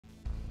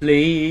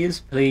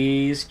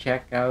Please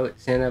check out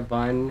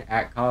Cinnabon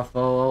at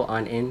Coffolo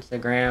on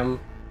Instagram.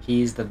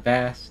 She's the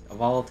best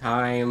of all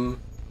time.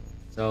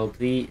 So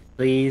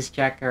please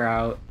check her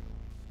out.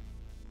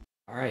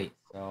 Alright,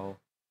 so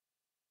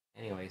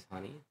anyways,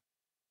 honey.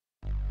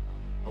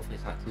 Hopefully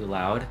it's not too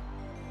loud.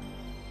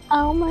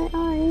 Oh, my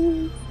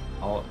eyes.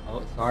 Oh,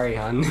 sorry,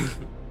 hun.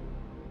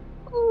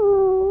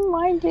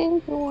 Why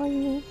didn't you want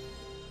me?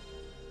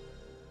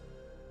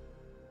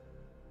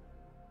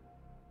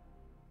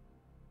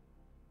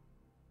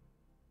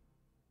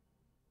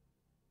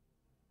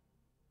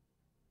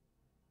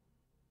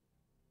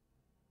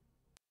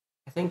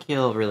 I think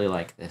you'll really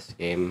like this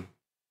game.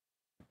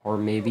 Or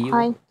maybe you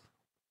Why? won't.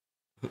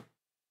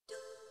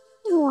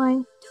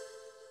 Why?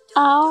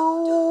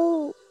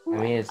 Ow! I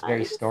mean, it's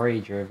very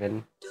story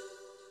driven.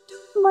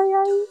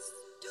 My eyes.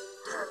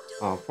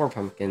 Oh, poor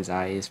Pumpkin's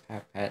eyes,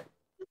 pet.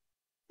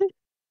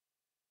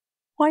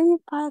 Why are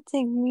you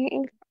patting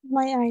me?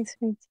 My eyes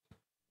hurt.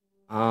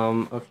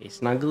 Okay,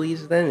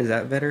 Snugglies then? Is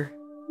that better?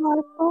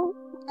 Marco?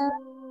 Yeah.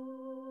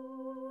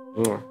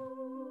 Mm.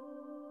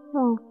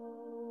 Oh.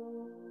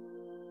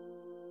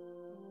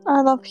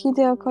 I love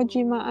Hideo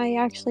Kojima. I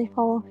actually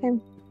follow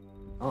him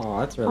Oh,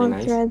 that's really on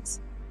nice. Threads.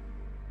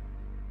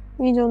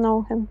 You don't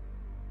know him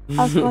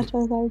as much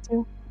as I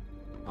do.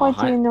 What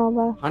do you know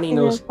about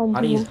Hideo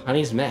Kojima?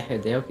 Honey's met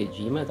Hideo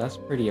Kojima? That's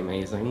pretty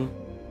amazing.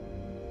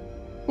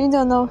 You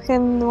don't know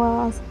him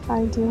well as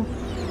I do.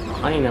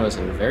 Honey knows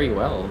him very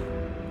well.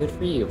 Good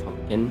for you,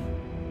 Pumpkin.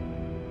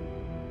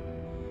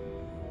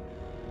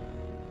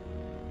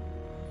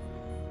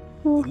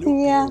 The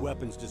nuclear Yeah.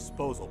 weapons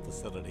disposal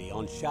facility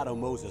on Shadow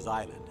Moses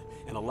Island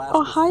in Alaska's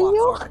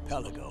Ohio? Fox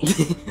Archipelago.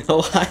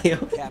 Ohio.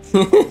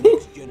 Captured by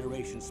Next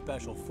Generation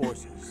Special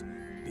Forces,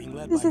 being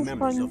led This by is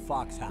members funny. of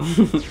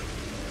Foxhound.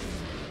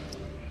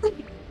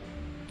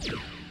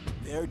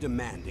 They're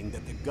demanding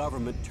that the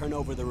government turn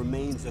over the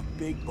remains of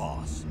Big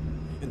Boss.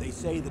 And they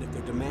say that if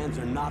their demands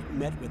are not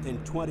met within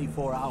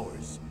 24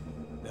 hours,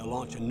 they'll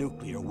launch a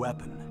nuclear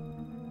weapon.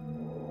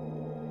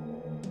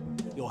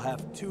 You'll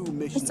have two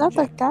mission Is that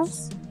a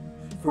objectives. gas?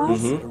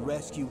 First, Mhm. to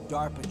rescue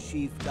DARPA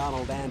Chief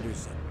Donald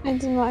Anderson I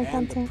don't know, I and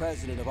can't the tell.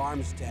 president of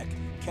Armstech,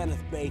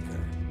 Kenneth Baker.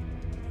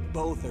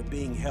 Both are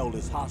being held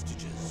as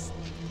hostages.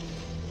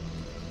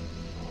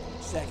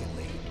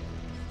 Secondly,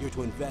 you're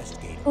to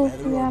investigate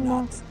whether or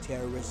not Mask.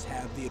 terrorists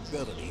have the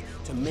ability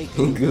to make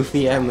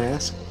Goofy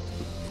mask.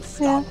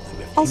 Yeah. Stop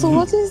them if Also, they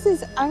what is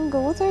this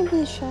angle? What are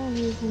they showing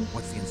you?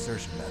 What's the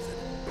insertion method?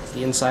 It's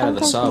the inside of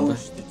the I'm sub.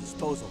 confused. the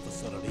disposal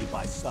facility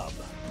by sub.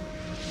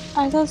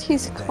 I thought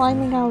he's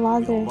climbing a You'll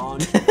ladder.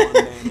 launch a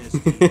one-man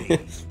SUV.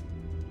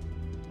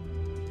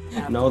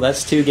 No,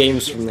 that's 2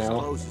 games from now.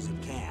 Close as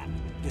it can.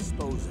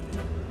 Dispose of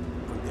it.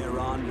 From there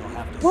on, you'll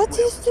have to What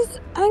swim. is this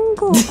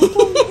angle? I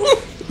don't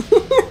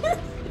know.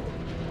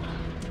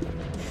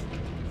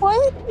 Why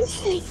is this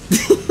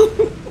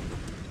shaking?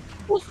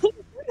 What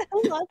the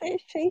hell are they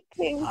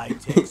shaking?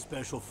 High-tech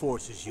Special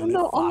Forces I Unit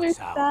don't Foxhound.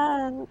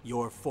 understand.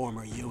 Your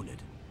former unit,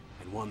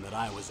 and one that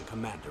I was a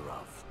commander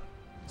of.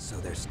 So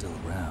they're still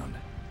around.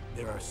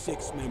 There are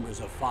 6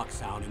 members of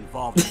Foxhound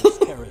involved in this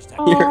terrorist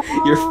Oh.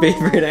 activity. Your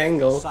favorite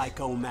angle.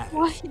 Psycho Why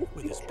Mattis, is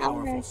with his this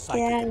powerful camera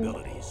psychic again?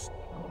 abilities.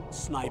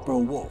 Sniper Oh,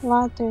 Wolf,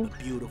 ladder. the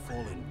beautiful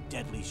and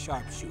deadly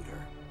sharpshooter.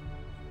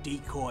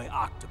 Decoy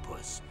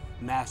Octopus,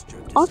 master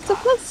of disguise.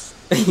 Octopus?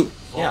 Yeah,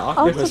 Vault, Octopus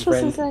Octopus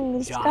friend. is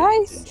in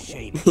Giant disguise? and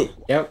Shaman.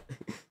 Yep.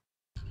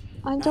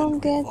 I don't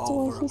And get what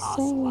Revolver he's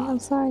saying. I'm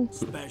Ocelot, sorry.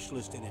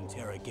 specialist in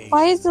interrogation.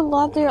 Why is the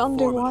ladder and a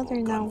underwater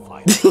formidable now?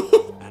 gunfighter.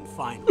 And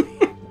finally,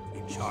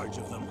 in charge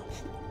of them,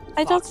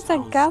 I thought it's a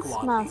Foxhound gas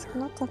squad mask, leader,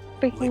 not a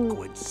freaking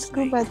Liquid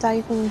scuba Snake.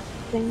 diving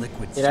thing.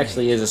 Liquid It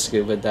actually is a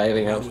scuba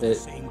diving Man with the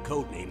outfit. same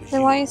codename as Then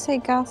you. why you say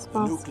gas The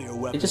mask? nuclear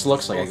weapons just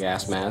looks like a disposal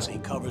gas mask.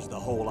 facility covers the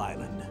whole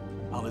island.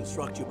 I'll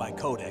instruct you by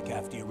codec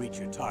after you reach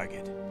your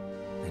target.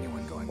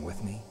 Anyone going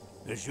with me?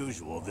 As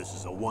usual, this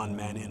is a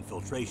one-man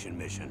infiltration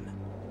mission.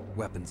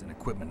 Weapons and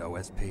equipment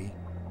OSP?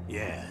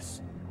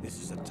 Yes,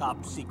 this is a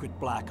top-secret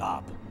black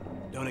op.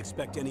 Don't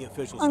expect any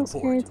official I'm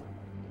support. scared.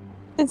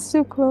 It's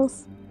too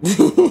close.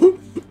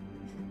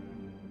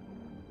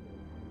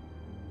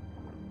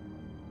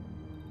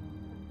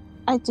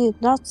 I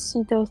did not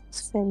see those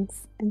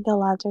fins in the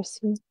ladder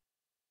scene.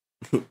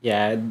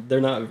 Yeah, they're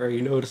not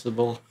very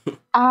noticeable.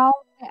 Ow,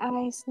 my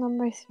eyes,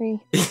 number 3.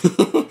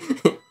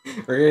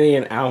 We're getting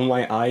an ow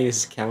my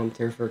eyes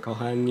counter for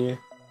Kohanya.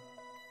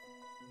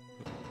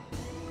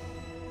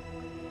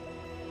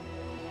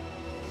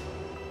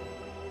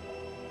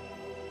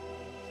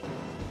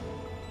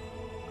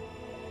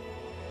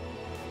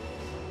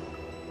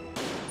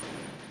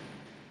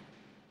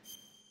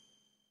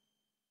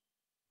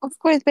 Of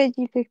course,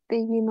 Veggie picked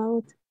baby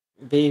mode.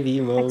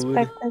 Baby mode.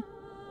 Expected.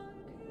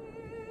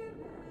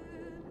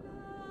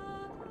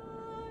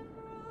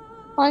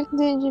 Why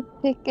did you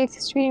pick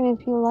extreme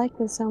if you like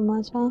it so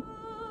much, huh?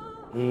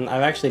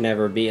 I've actually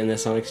never beaten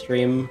this on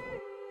extreme.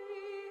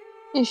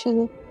 You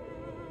should.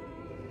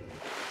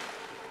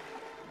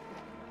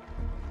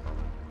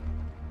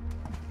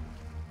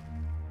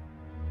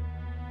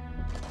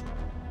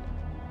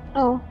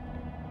 Oh.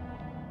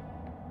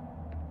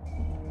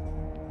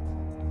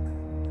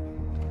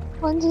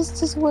 What is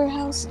this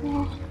warehouse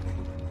now?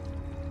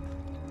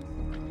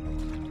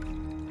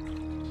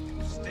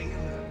 Stay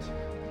alert.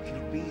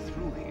 He'll be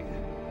through here.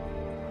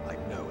 I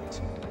know it.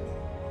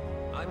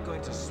 I'm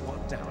going to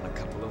swat down a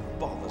couple of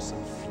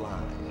bothersome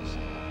flies.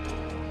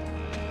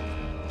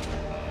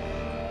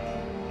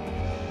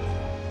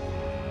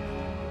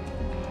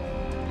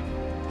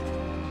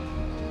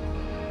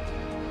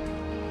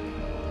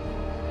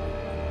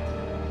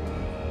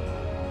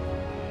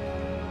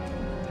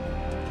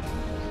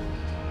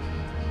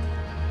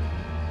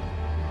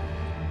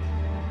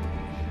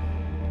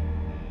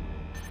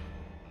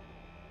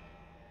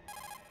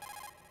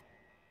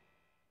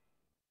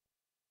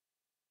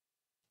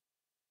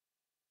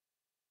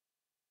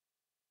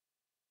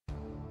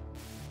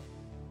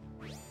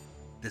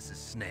 This is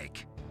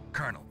Snake.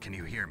 Colonel, can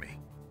you hear me?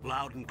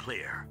 Loud and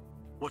clear.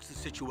 What's the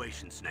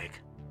situation, Snake?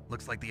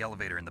 Looks like the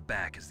elevator in the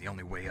back is the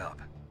only way up.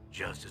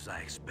 Just as I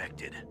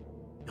expected.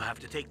 You'll have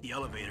to take the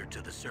elevator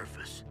to the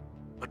surface.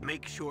 But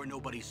make sure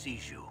nobody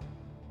sees you.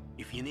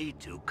 If you need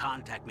to,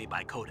 contact me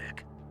by codec.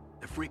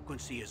 The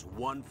frequency is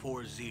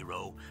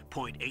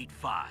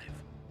 140.85.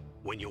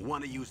 When you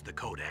want to use the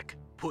codec,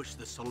 push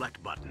the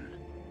select button.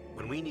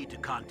 When we need to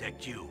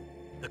contact you,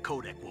 the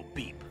codec will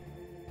beep.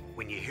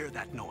 When you hear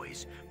that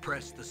noise,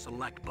 press the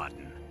select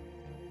button.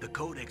 The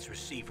codec's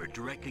receiver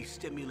directly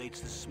stimulates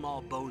the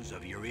small bones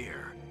of your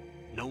ear.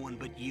 No one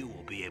but you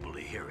will be able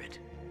to hear it.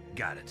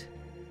 Got it.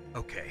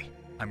 Okay,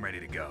 I'm ready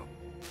to go.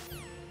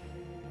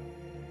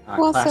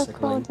 What's a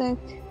codec?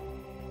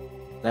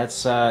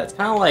 That's it's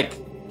kind of like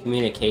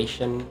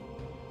communication,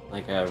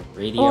 like a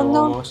radio Oh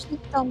no, almost.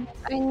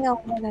 I know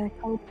what a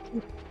codec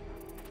is.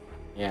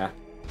 Yeah.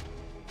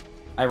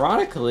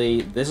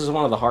 Ironically, this is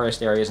one of the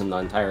hardest areas in the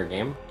entire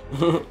game.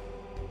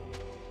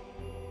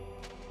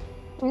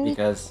 Really?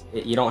 Because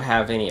you don't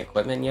have any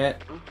equipment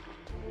yet.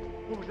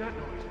 What was that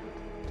noise?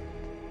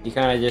 You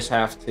kind of just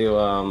have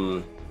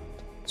to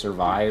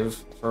survive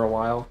for a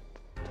while.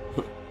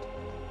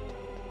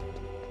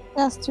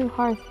 That's too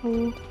hard for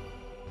you.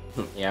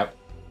 Yep.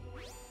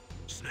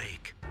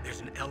 Snake,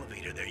 there's an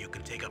elevator there you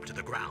can take up to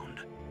the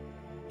ground.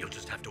 You'll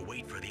just have to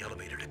wait for the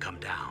elevator to come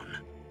down.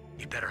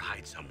 You'd better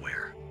hide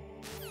somewhere.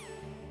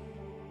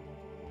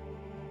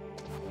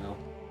 Well,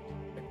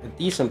 a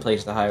decent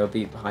place to hide would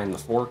be behind the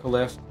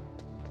forklift.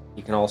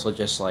 You can also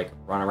just like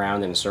run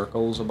around in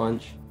circles a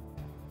bunch.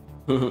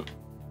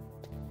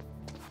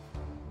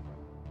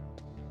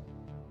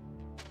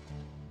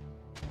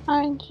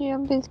 Aren't you a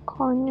bit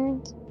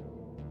cornered?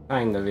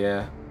 Kind of,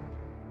 yeah.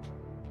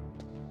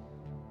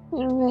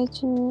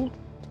 Reggie.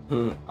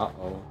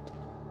 Uh-oh.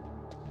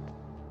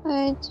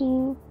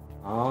 Reggie.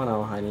 Oh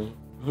no, honey.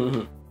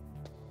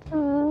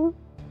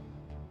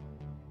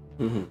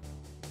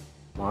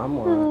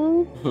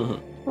 Mama.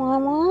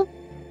 Mama?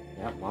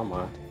 Yeah,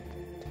 mama.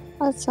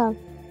 What's up?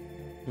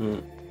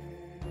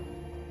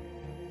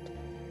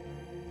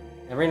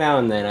 Every now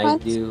and then I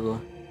What? do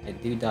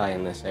die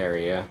in this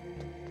area.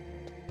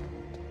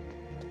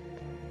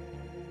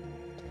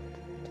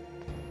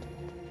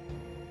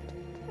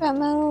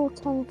 I'm a little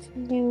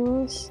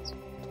confused.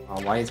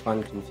 Oh, why is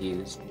Fun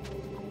confused?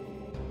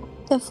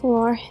 The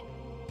floor.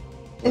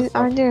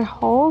 Are there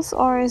holes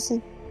or is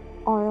it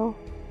oil?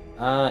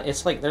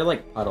 It's like they're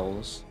like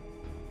puddles.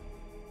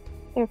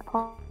 They're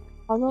puddles?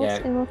 Yeah.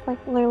 It looks like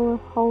little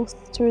holes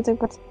through the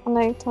ground, and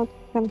I thought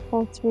you can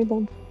fall through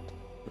them.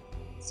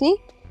 See?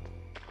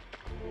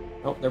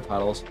 Oh, they're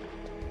puddles.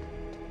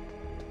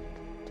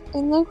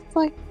 It looks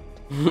like...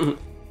 I mean,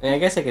 I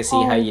guess I can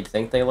see how you'd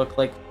think they look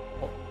like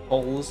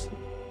holes.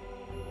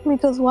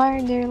 Because why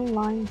are there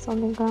lines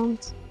on the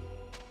ground?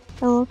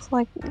 It looks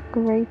like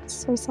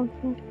grates or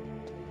something.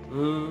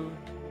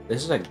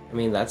 This is I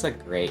mean, that's a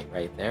grate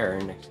right there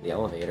next to the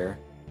elevator.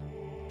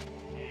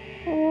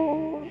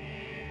 Oh.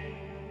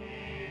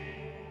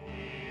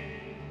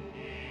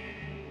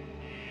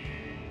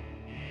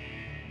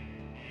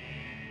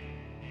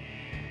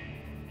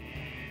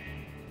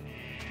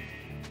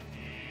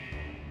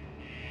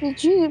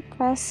 Did you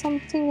press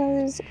something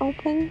that is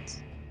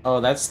opened?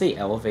 Oh, that's the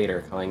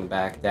elevator coming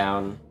back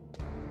down.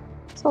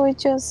 So it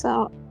just,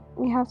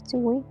 we have to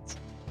wait.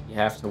 You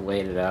have to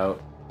wait it out.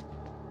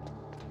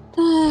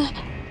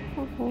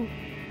 Okay.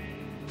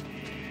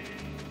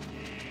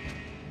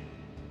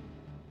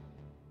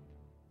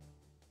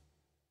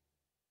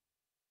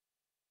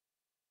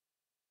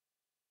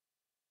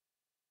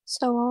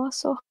 So what was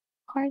so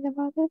hard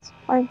about it?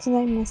 Or did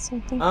I miss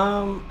something?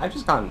 I've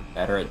just gotten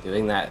better at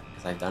doing that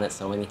because I've done it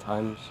so many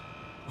times.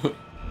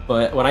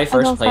 But when I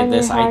first played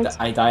this,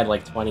 I died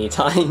like 20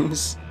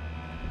 times.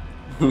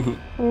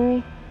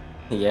 Really?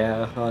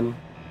 Yeah, hun.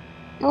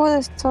 It would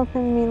have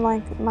taken me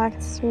like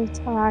max 3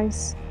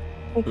 tries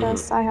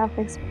because I have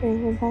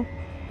experience with that.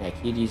 Yeah,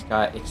 Kiji's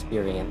got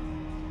experience.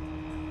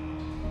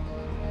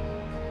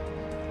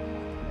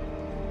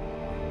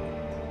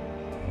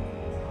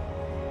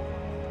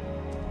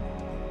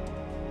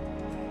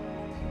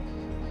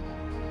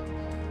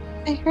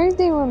 I heard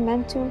they were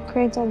meant to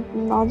create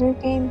another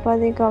game, but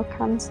it got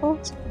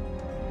cancelled.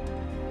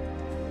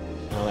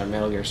 Another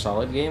Metal Gear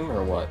Solid game,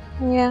 or what?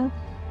 Yeah.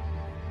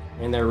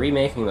 And they're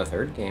remaking the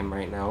third game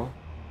right now.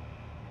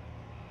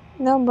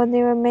 No, but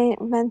they were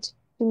meant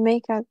to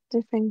make a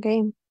different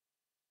game.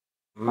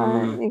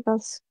 But it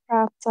got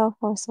scrapped off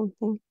or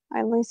something.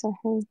 At least I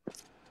heard.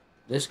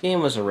 This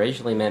game was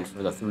originally meant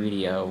for the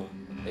 3DO.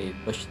 They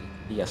pushed it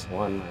to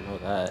PS1, I know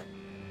that.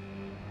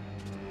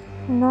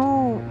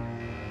 No.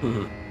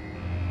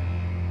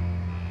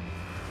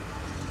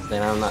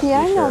 Then I'm not too sure.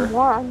 I know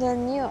more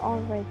than you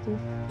already.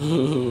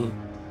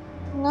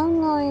 No,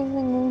 not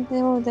even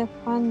know the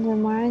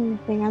fandom or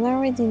anything. I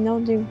already know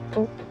they're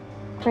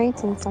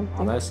creating something.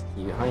 Oh, that's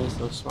cute. Honey's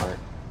so smart.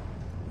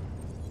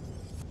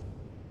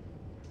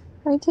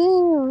 I didn't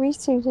even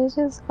research, I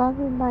just got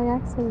it by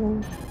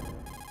accident.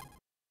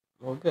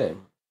 Well, good.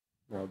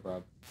 No,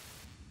 bub.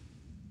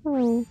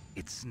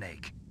 It's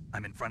Snake.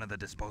 I'm in front of the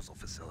disposal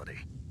facility.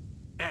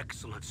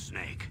 Excellent,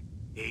 Snake.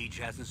 Age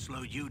hasn't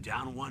slowed you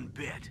down one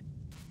bit.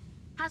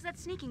 How's that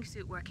sneaking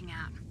suit working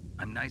out?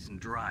 I'm nice and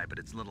dry, but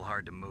it's a little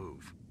hard to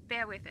move.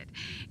 Bear with it.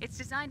 It's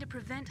designed to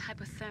prevent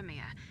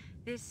hypothermia.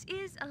 This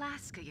is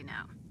Alaska, you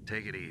know.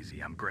 Take it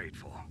easy, I'm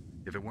grateful.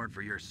 If it weren't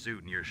for your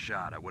suit and your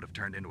shot, I would have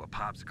turned into a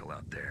popsicle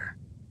out there.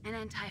 An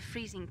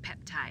anti-freezing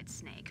peptide,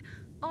 Snake.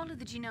 All of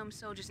the genome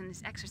soldiers in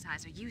this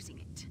exercise are using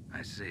it.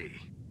 I see.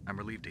 I'm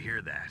relieved to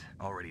hear that.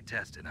 Already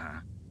tested,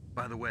 huh?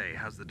 By the way,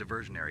 how's the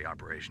diversionary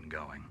operation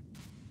going?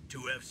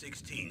 2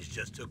 F-16s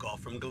just took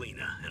off from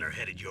Galena and are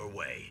headed your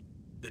way.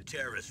 The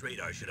terrorist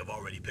radar should have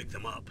already picked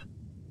them up.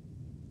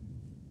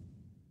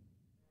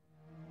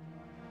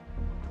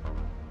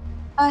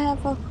 I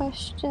have a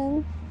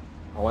question.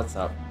 Oh, what's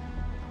up?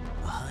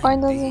 Why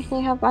doesn't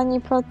he have any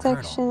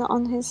protection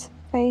on his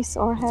face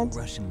or head?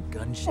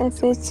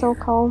 If it's so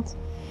cold.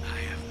 I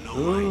have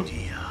no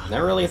idea.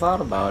 Never really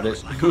thought about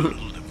it.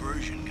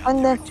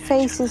 And the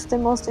face is the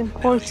most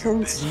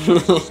important.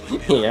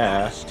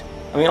 Yeah.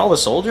 I mean, all the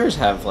soldiers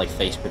have, like,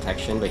 face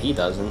protection, but he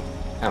doesn't.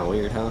 Kinda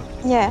weird, huh?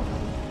 Yeah.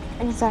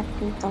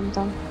 Exactly,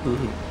 dum-dum.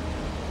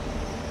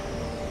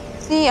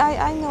 See,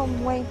 I know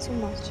way too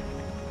much.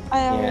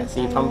 Yeah,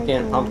 see,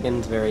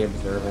 Pumpkin's very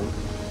observant.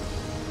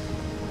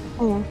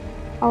 Yeah,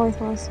 always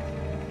was.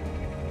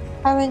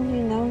 Haven't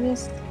you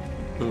noticed?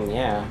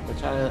 Yeah,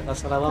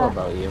 that's what I love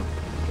about you.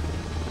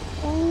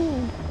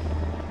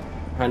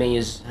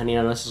 Honey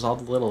notices all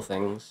the little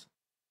things.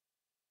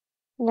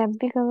 Yeah,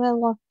 because I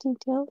love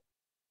details.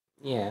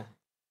 Yeah.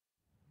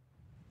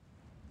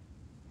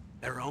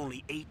 There are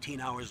only 18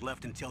 hours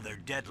left until their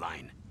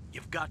deadline.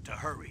 You've got to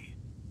hurry.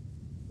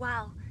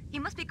 Wow,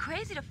 you must be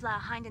crazy to fly a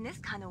hind in this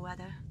kind of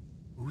weather.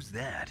 Who's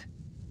that?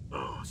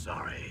 Oh,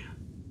 sorry.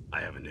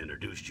 I haven't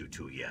introduced you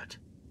to yet.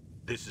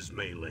 This is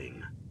Mei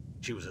Ling.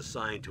 She was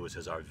assigned to us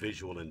as our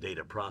visual and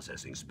data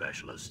processing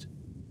specialist.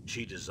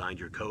 She designed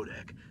your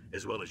codec,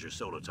 as well as your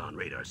Soliton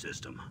radar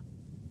system.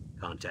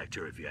 Contact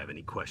her if you have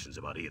any questions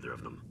about either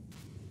of them.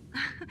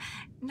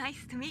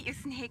 Nice to meet you,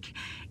 Snake.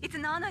 It's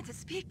an honor to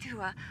speak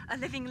to a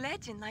living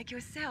legend like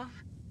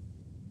yourself.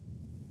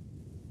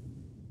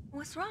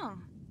 What's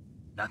wrong?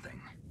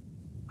 Nothing.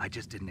 I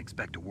just didn't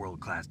expect a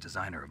world-class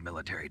designer of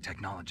military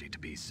technology to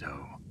be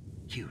so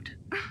cute.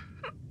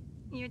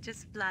 You're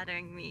just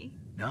flattering me.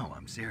 No,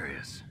 I'm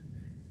serious.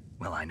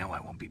 Well, I know I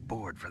won't be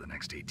bored for the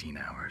next 18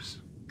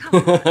 hours. Come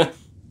on.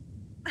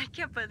 I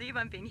can't believe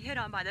I'm being hit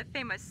on by the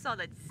famous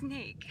Solid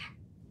Snake.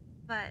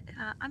 But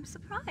I'm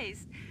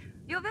surprised.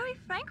 You're very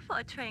frank for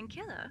a trained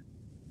killer.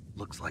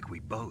 Looks like we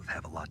both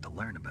have a lot to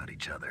learn about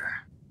each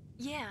other.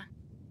 Yeah.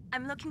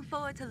 I'm looking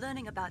forward to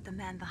learning about the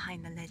man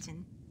behind the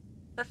legend.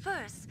 But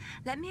first,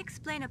 let me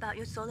explain about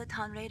your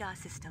Soliton radar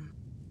system.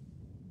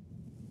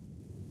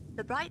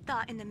 The bright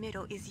dot in the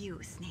middle is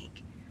you,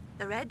 Snake.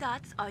 The red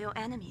dots are your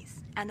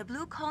enemies, and the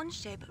blue cone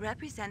shape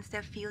represents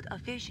their field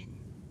of vision.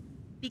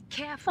 Be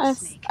careful,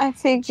 Snake. I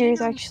figured,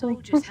 Genome actually.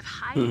 soldiers have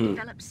highly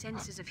developed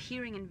senses of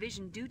hearing and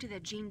vision due to their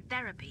gene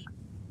therapy.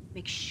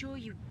 Make sure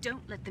you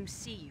don't let them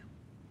see you.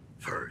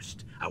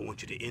 First, I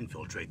want you to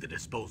infiltrate the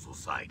disposal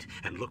site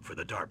and look for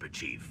the DARPA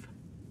chief.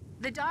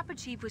 The DARPA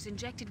chief was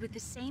injected with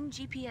the same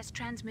GPS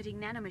transmitting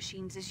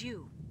nanomachines as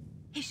you.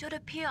 He should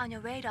appear on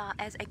your radar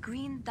as a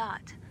green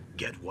dot.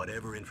 Get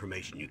whatever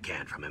information you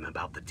can from him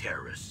about the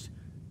terrorists.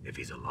 If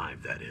he's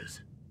alive, that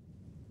is.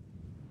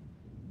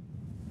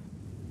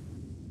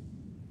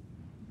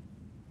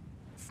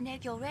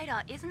 Snake, your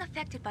radar isn't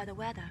affected by the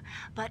weather,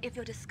 but if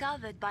you're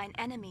discovered by an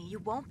enemy, you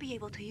won't be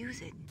able to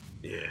use it.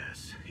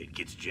 Yes, it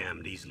gets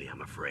jammed easily,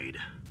 I'm afraid.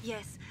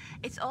 Yes,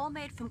 it's all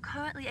made from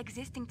currently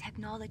existing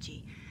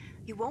technology.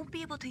 You won't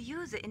be able to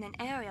use it in an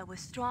area with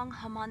strong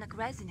harmonic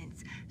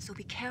resonance, so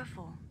be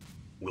careful.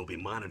 We'll be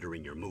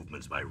monitoring your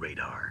movements by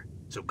radar,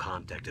 so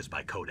contact us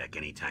by codec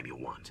anytime you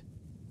want.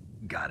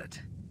 Got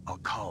it. I'll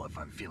call if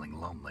I'm feeling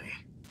lonely.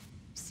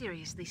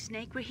 Seriously,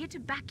 Snake, we're here to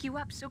back you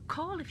up, so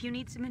call if you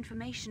need some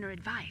information or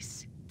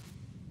advice.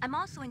 I'm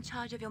also in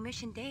charge of your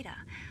mission data.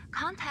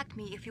 Contact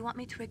me if you want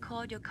me to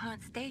record your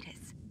current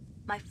status.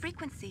 My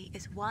frequency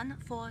is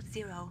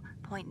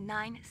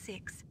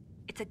 140.96.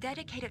 It's a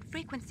dedicated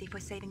frequency for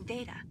saving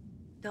data.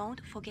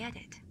 Don't forget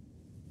it.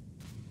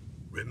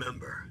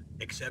 Remember,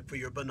 except for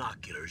your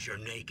binoculars, you're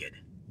naked.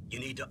 You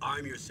need to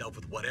arm yourself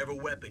with whatever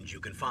weapons you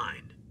can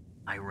find.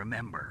 I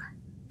remember.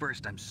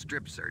 First, I'm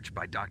strip searched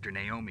by Dr.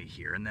 Naomi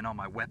here, and then all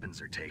my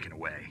weapons are taken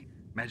away.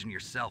 Imagine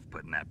yourself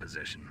put in that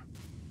position.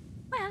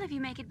 Well, if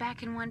you make it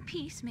back in one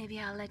piece, maybe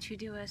I'll let you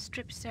do a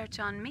strip search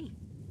on me.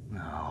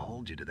 I'll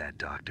hold you to that,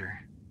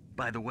 Doctor.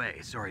 By the way,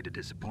 sorry to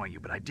disappoint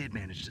you, but I did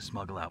manage to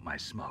smuggle out my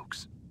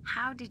smokes.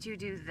 How did you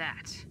do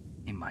that?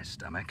 In my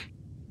stomach.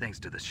 Thanks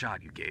to the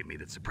shot you gave me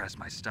that suppressed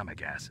my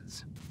stomach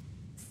acids.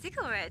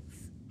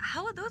 Cigarettes?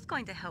 How are those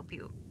going to help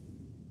you?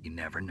 You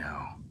never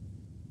know.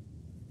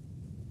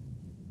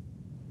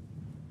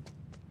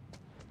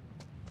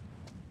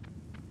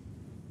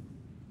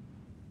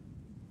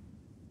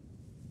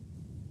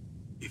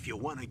 If you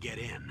want to get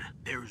in,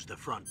 there's the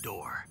front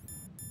door.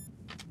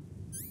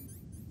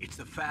 It's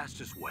the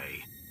fastest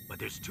way, but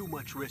there's too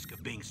much risk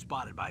of being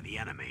spotted by the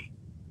enemy.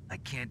 I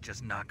can't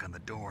just knock on the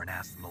door and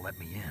ask them to let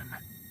me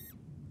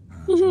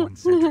in. There's one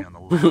sentry on the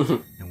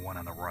left and one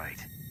on the right.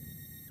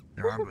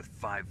 They're armed with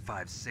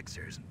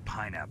 5.56ers and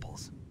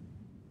pineapples.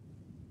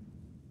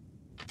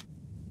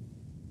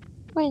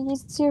 Wait,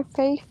 is your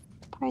favorite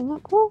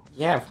pineapple?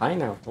 Yeah,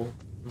 pineapple.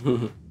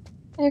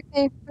 Your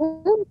favorite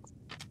fruit?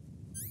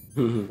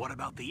 What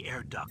about the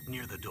air duct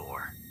near the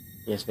door?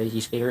 Yes,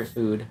 Veggie's favorite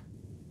food.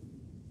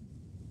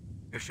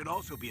 There should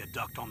also be a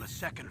duct on the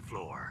second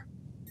floor.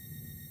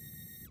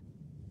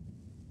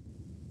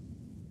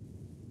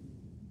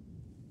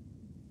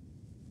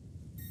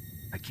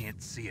 I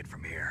can't see it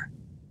from here.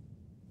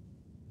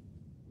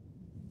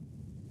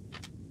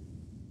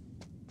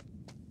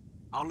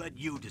 I'll let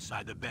you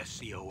decide the best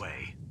COA.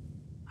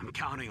 I'm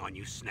counting on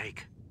you,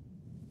 Snake.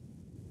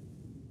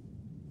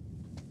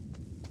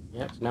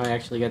 Yep, so now I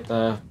actually get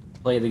to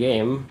play the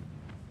game.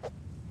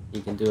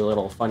 You can do a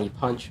little funny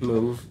punch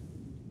move.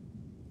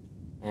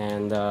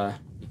 And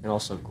you can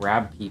also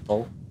grab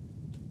people.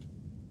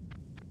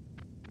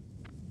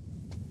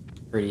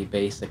 Pretty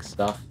basic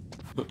stuff.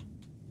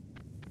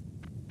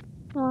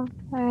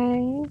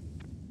 Okay.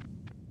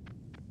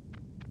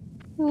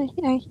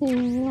 I hear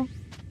you.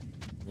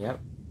 Yep.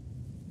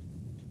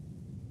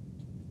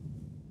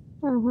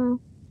 Mm-hmm.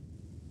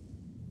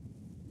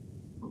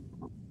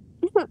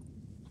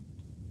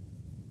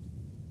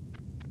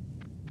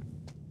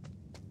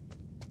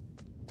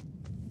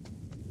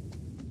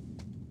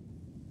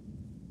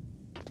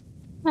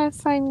 I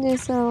find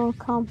this a little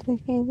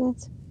complicated.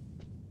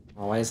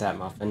 Oh, why is that,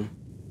 Muffin?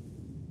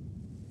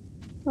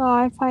 Well,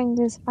 I find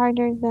this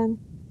harder than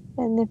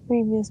the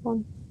previous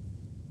one.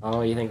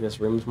 Oh, you think this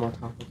room's more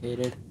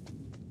complicated?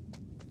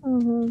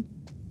 Mm-hmm.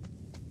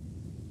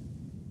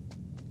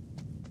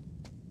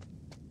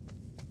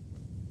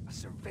 A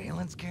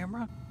surveillance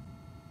camera?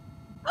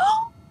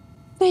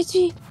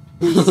 Veggie,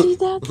 you see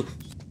that?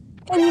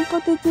 Can you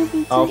put the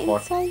DVD Oh,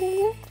 fuck. inside of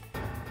it?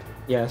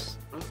 Yes.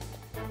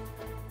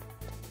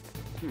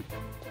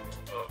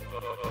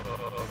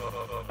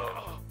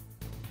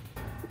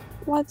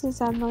 What is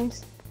that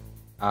noise?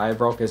 I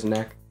broke his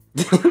neck.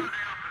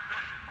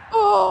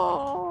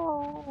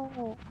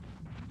 Oh!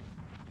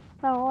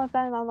 No, all the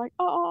time I'm like,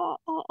 oh.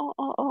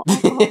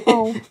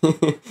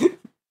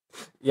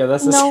 Yeah,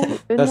 that's the No,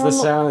 that's no, the no.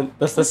 sound.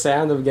 That's the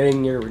sound of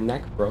getting your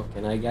neck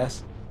broken, I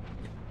guess.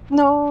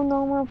 No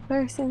normal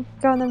person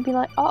gonna be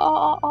like,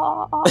 oh.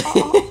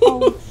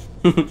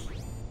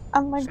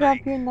 I'm gonna grab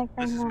your neck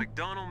right This is now.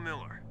 McDonald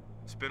Miller.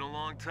 It's been a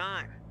long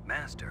time.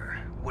 Master,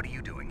 what are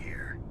you doing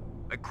here?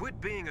 I quit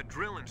being a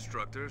drill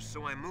instructor,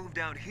 so I moved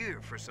out here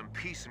for some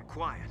peace and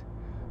quiet.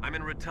 I'm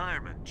in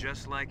retirement,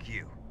 just like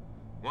you.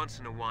 Once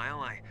in a while,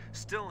 I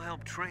still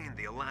help train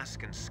the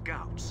Alaskan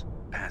Scouts.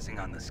 Passing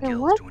on the skills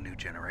what? to a new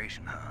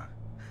generation, huh?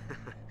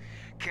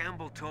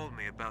 Campbell told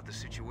me about the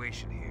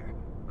situation here.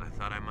 I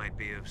thought I might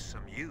be of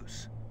some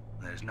use.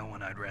 There's no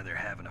one I'd rather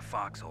have in a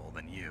foxhole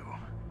than you.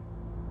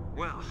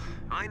 Well,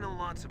 I know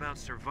lots about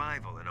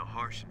survival in a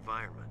harsh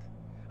environment.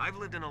 I've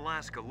lived in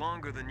Alaska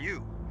longer than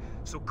you,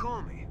 so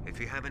call me if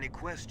you have any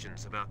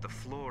questions about the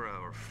flora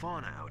or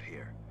fauna out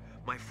here.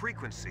 My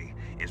frequency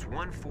is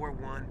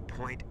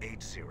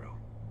 141.80.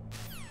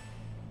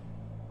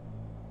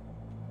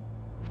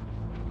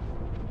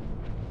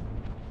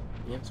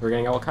 Yep, so we're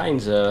getting all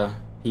kinds of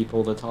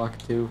people to talk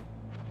to.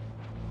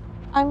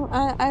 I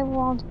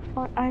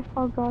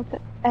forgot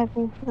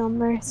every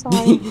number,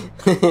 sorry.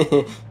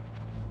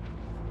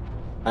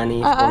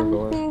 Honey,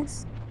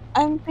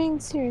 I'm being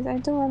serious. I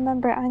don't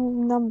remember any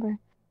number.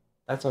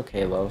 That's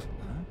okay, love.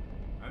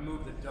 I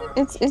moved the dark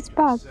It's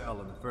bad. cell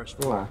in the first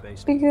floor Yeah.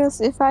 basement.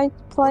 Because if I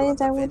play What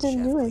it, about I the vent wouldn't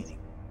shaft do it. cleaning?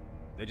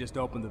 They just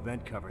opened the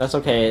vent cover. That's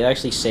okay. It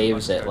actually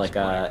saves it like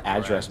a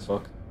address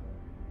book.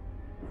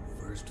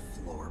 First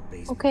floor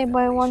basement. Okay,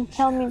 but it won't ventilation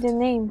tell me shaft. the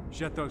name.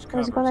 Shut those It's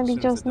covers gonna as be soon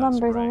as just the dust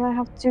numbers, and rain. I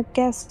have to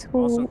guess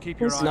Also, who keep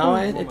your is eye who. No,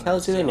 on it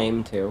tells you the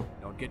name too.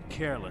 Don't get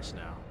careless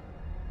now.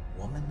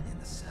 Woman in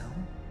the cell?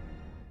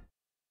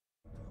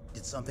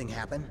 Did something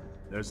happen?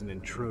 There's an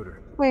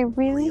intruder. Wait,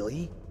 really?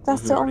 Really?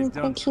 That's Mhm. the Already only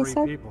done thing he 3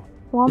 said? people.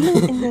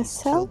 Woman in the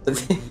cell?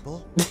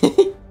 People?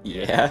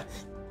 Yeah.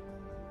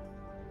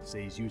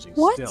 Say he's using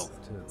What?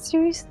 stealth too.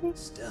 Seriously?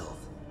 Stealth.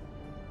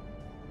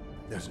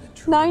 There's an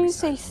intruder Now you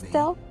beside say me.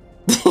 stealth?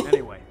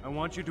 Anyway, I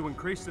want you to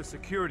increase the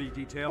security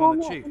detail on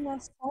the Woman chief. in the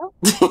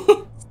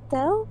cell?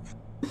 Stealth?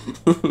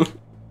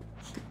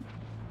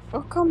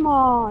 Oh, come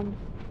on.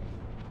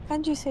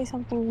 Can't you say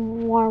something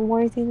more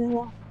worthy than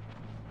that?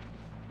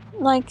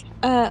 Like,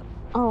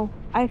 oh,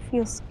 I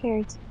feel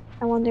scared.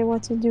 I wonder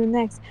what to do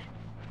next.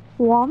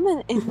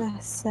 Woman in the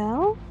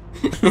cell?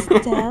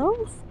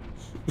 Stealth?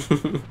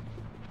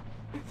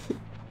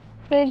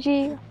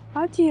 Reggie,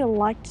 how do you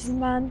like this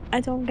man? I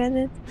don't get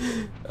it.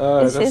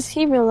 Is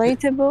he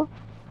relatable?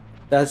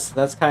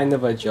 That's kind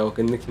of a joke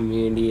in the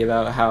community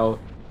about how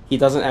he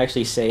doesn't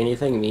actually say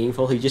anything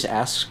meaningful. He just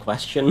asks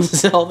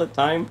questions all the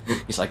time.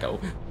 He's like, "A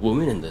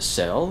woman in the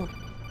cell?"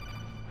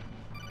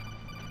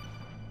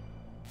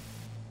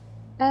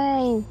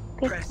 Hey,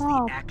 pick Press the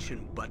up.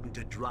 action button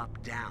to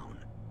drop down.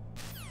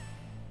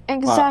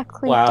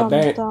 Exactly, Wow,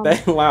 dumb.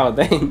 wow,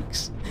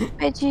 thanks.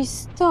 Reggie,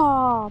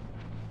 stop.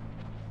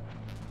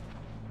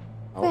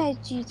 Oh,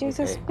 Reggie, there's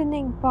a okay.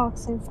 spinning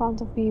box in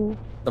front of you.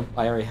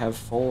 I already have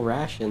full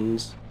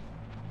rations.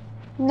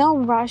 No,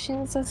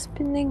 rations, a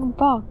spinning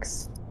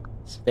box.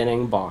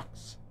 Spinning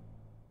box.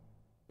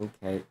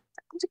 Okay.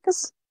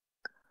 Because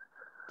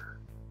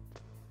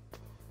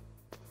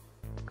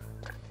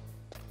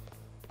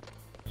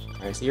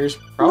Alright, so here's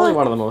probably Look.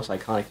 one of the most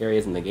iconic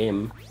areas in the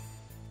game.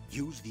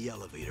 Use the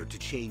elevator to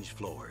change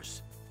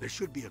floors. There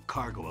should be a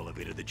cargo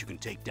elevator that you can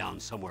take down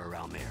somewhere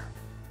around there.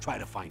 Try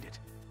to find it.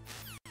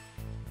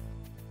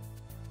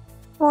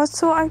 what's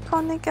so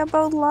iconic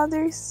about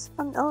ladders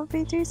and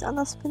elevators and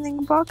a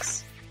spinning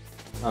box?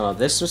 Oh,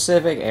 this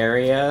specific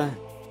area,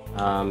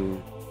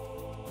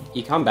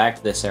 you come back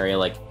to this area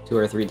like 2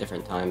 or 3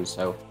 different times,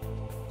 so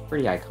it's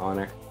pretty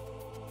iconic.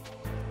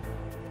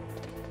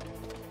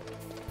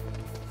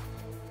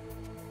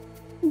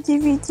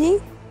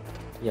 DVD?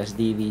 Yes,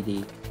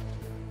 DVD.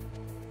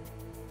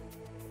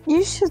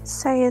 You should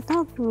say it,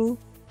 not me.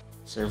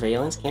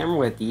 Surveillance camera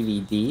with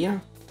DVD?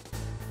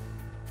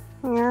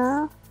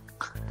 Yeah.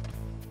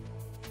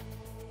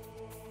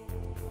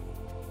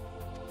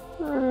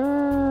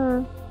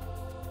 Mm.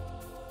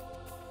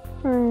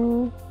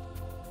 Hmm.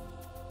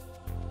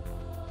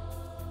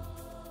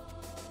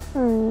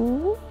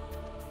 Hmm.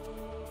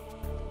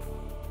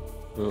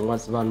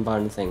 What's Bun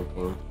Bun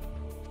thinking?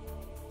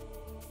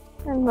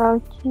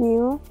 About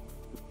you.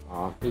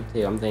 Aw, me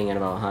too. I'm thinking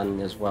about Hun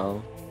as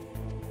well.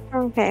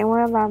 Okay,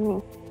 what about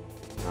me?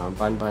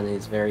 Bun Bun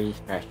is very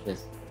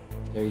precious.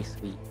 Very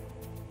sweet.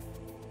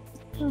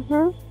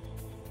 Mm-hmm.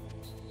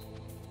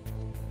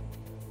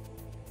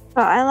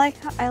 Oh, I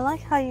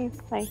like how you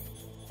play.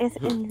 It's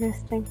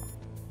interesting.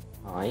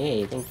 Aw,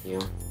 yay, thank you.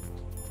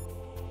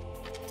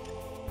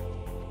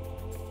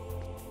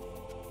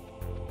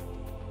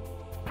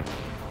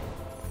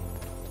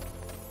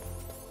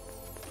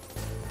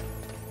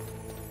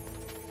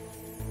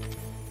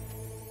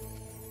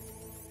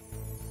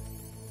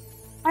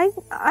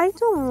 I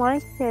don't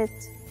like it.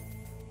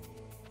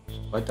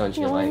 What don't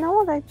you You like? know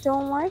what I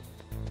don't like?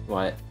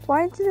 What?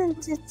 Why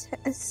didn't it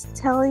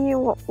tell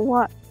you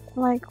what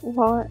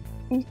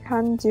you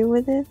can do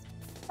with it?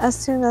 As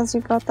soon as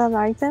you got that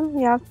item,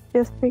 you have to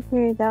just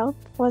figure it out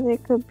what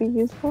it could be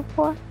useful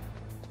for.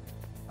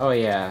 Oh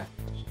yeah,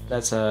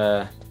 that's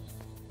yeah,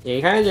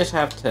 you kind of just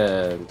have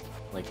to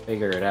like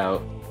figure it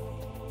out.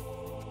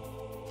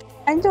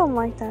 I don't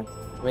like that.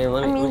 I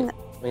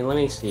mean, let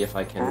me see if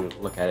I can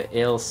look at it.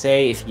 It'll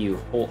say if you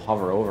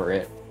hover over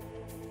it,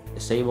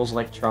 disables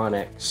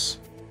electronics.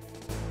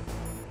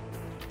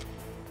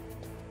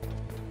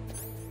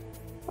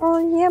 Oh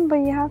yeah, but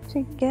you have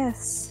to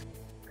guess.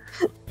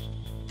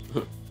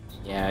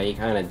 Yeah, you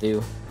kind of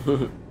do.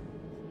 I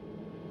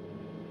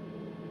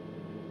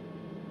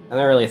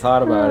never really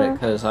thought about it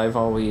because I've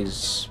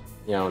always,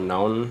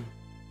 known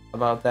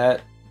about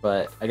that.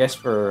 But I guess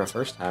for a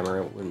first timer,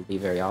 it wouldn't be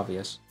very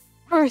obvious.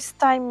 First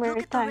timer,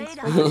 Look at the thanks.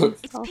 radar.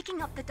 It's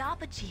picking up the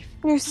DARPA chief.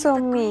 You're He's so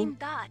the green mean.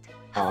 dot.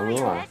 Oh, Hurry,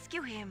 yeah.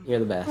 rescue him. You're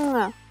the best.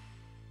 Yeah.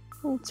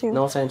 Me too.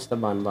 No offense to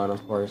Bun Bun,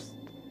 of course.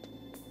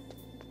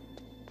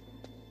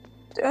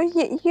 Oh,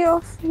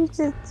 you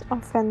did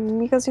offend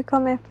me because you call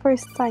me a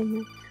first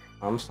timer.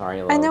 I'm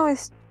sorry, love. I know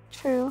it's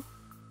true.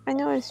 I'm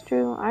not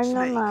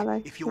Snake, mad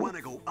at if you want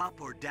to go up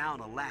or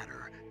down a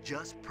ladder,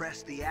 just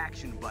press the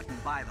action button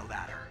by the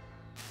ladder.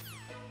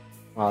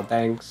 Well,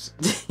 thanks.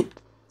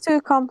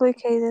 Too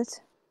complicated.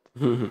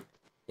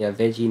 Yeah,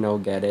 Veggie no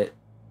get it.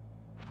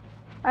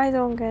 I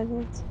don't get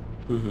it.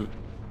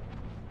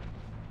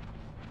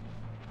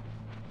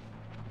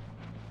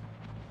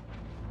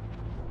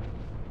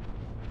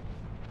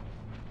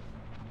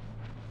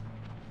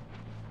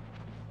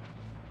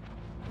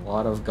 A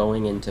lot of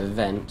going into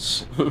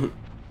vents.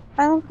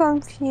 I'm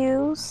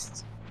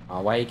confused.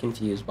 Why are you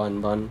confused,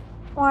 Bun Bun?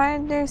 Why are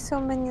there so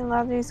many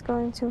ladders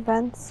going to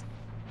vents?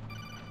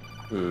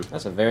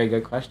 That's a very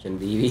good question,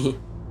 BB.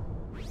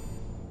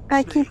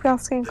 I keep Snake,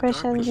 asking the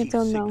questions DARPA you chief's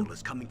don't know. signal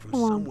is coming from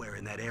Come on. somewhere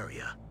in that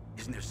area.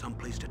 Isn't there some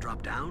place to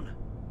drop down?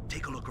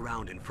 Take a look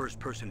around in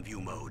first-person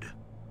view mode.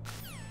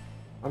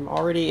 I'm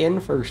already in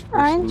first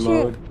Aren't person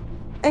you? mode.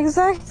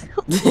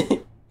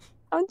 Exactly.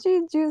 How do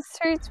you do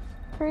third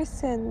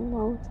person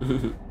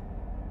mode?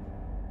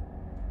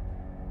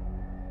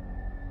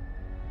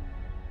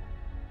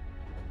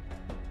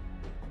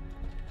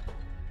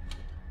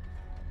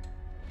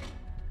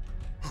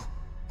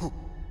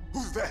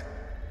 Who's that?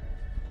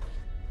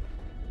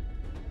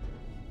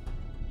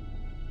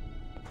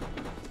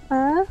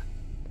 Huh?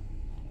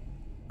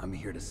 I'm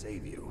here to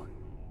save you.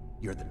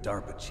 You're the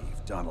DARPA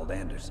chief, Donald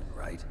Anderson,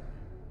 right?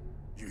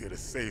 You here to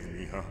save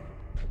me, huh?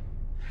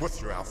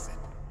 What's your outfit?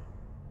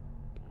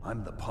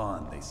 I'm the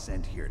pawn they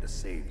sent here to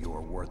save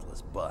your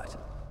worthless butt.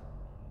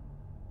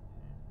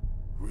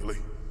 Really?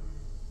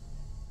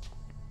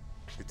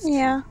 It's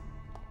Yeah. true.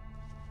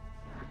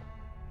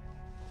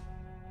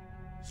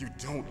 You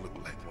don't look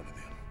like one of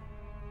them.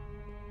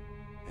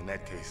 In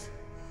that case,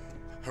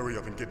 hurry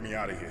up and get me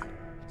out of here.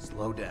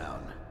 Slow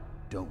down.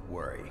 Don't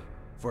worry.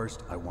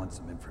 First, I want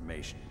some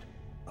information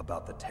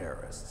about the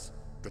terrorists.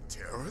 The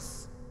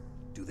terrorists?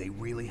 Do they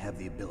really have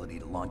the ability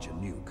to launch a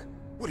nuke?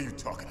 What are you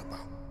talking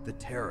about? The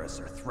terrorists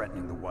are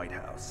threatening the White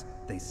House.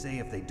 They say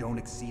if they don't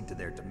accede to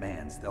their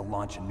demands, they'll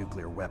launch a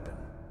nuclear weapon.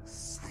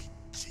 Sweet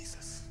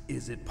Jesus.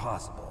 Is it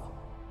possible?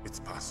 It's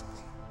possible.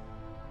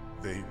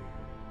 They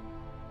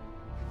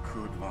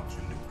could launch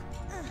a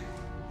nuke.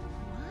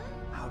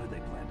 How do they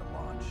plan to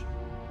launch?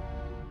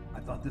 I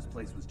thought this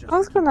place was just... I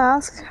was gonna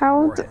ask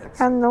how warheads.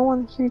 can no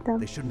one hear them?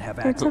 They shouldn't have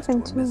They're access to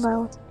talking a too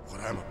missile. loud.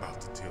 What I'm about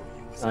to tell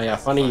you is Oh yeah,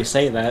 funny you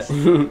say that.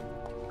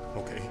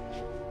 Okay.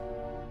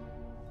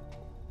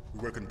 We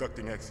were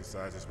conducting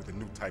exercises with a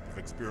new type of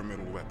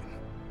experimental weapon.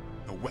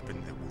 A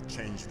weapon that will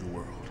change the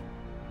world.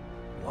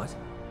 What?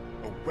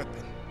 A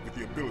weapon with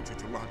the ability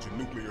to launch a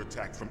nuclear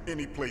attack from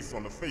any place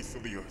on the face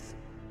of the Earth.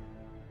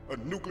 A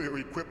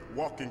nuclear-equipped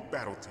walking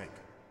battle tank.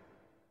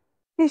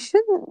 You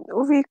shouldn't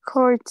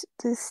record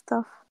this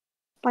stuff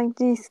like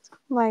this,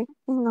 like,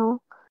 you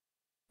know,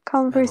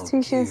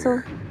 conversations,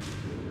 Gear.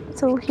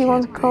 so he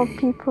won't Can't call be.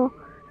 people,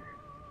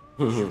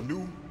 You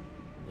knew?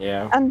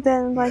 Yeah. and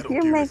then like Metal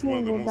you're Gear is one making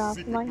of the it most up.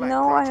 secret Like, black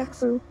no, I have projects.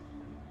 proof.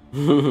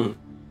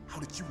 How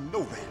did you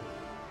know that?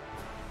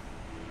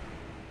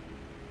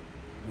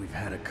 We've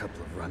had a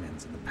couple of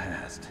run-ins in the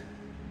past.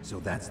 So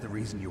that's the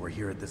reason you were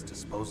here at this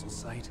disposal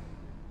site?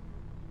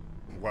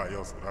 Why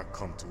else would I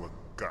come to a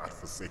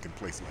godforsaken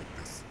place like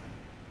this?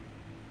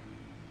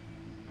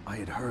 I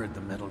had heard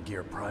the Metal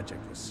Gear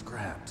project was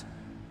scrapped.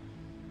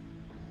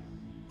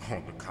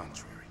 On the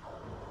contrary,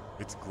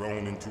 it's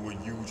grown into a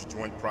huge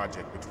joint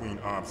project between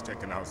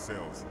ArmsTech and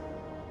ourselves.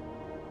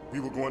 We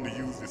were going to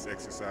use this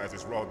exercise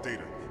as raw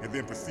data and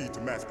then proceed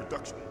to mass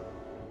production.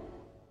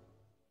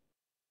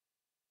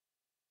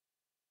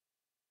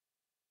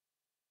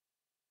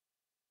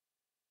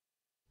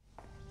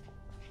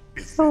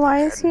 If So it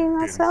why is he hadn't in a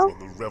been cell? for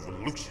the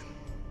revolution,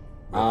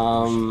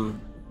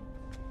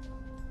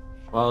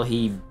 Well,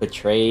 he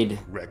betrayed,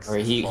 Rex or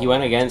is he falling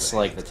went into against the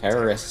like the hands of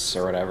terrorists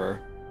or whatever.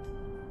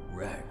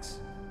 Rex.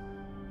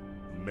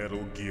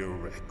 Metal Gear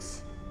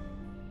Rex,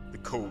 the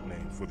code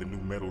name for the new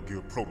Metal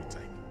Gear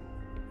prototype.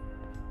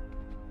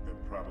 They're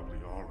probably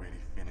already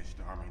finished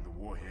arming the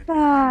warhead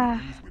Ah.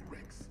 being used with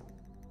Rex.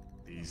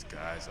 These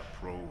guys are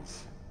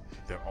pros.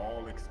 They're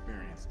all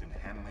experienced in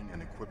handling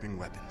and equipping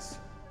weapons.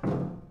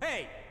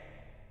 Hey!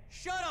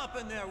 Shut up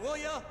in there, will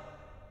ya?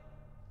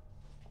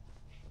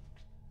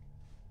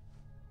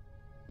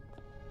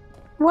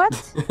 What?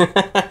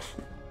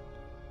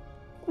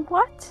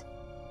 What?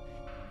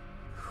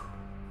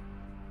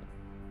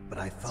 But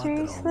I thought that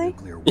Seriously? all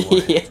nuclear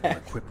warheads Yeah. were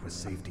equipped with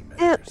safety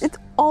measures. It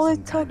all Some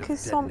it kind took of is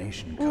some.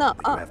 detonation No,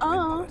 code that you have to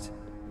input.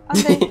 And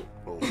they.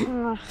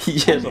 He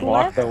just What?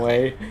 walked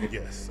away.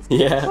 Yes. of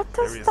Yeah. What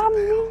There does is that a valve.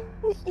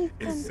 mean?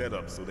 It's Ethan? set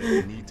up so that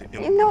you need to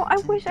You know, I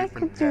input two wish I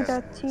different could do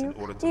that passwords to you. in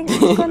order to You're launch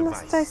the gonna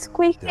device. start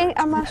squeaking, There are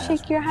I'm gonna two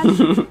shake your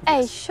hand.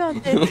 Hey, shut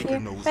it, Baker you.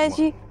 knows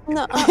Reggie. one.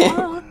 No,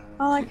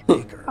 I'm like,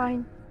 Baker.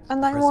 fine.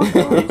 And I Press walk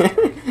the away.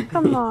 button.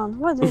 Come on,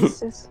 what is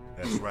this?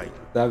 That's right.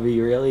 That'd be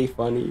really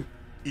funny.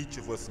 Each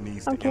of us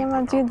needs Okay, to I'm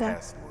input gonna our do that.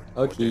 password,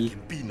 or Okay. there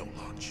can be no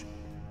launch.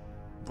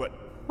 But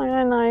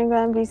I know you're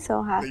gonna be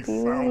so they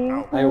happy. found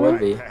out I would my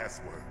be.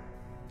 password.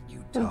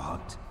 You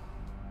talked.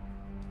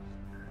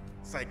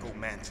 Psycho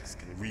Mantis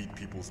can read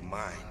people's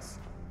minds.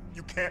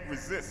 You can't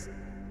resist.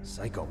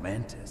 Psycho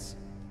Mantis.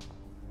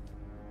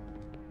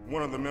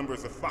 One of the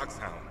members of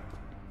Foxhound.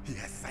 He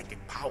has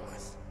psychic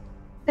powers.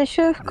 They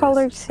should have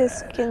colored is his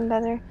bad. skin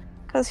better,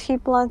 because he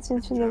blends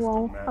into the Just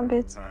wall matter a of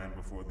bit. time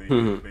before they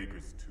Mhm. hit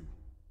Baker's too.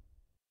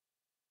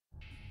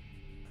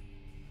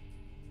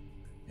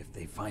 If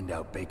they find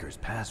out Baker's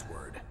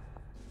password,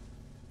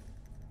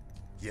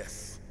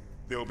 Yes,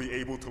 they'll be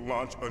able to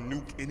launch a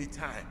nuke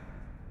anytime.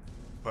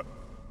 But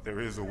there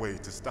is a way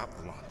to stop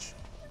the launch.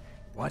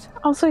 what?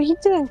 Also, he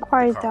didn't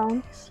quiet Card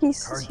down.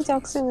 keys. He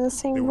talks in the They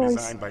same were voice.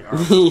 designed by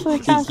he, So he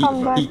can't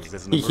come back.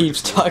 he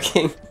keeps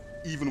talking.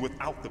 Even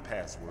without the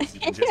passwords, you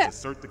can just Yeah.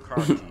 insert the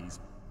card keys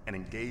and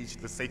engage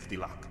the safety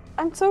lock.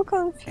 I'm so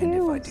And if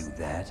I confused. do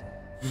that,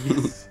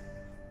 Yes.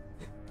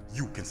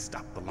 You can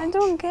stop the I launch.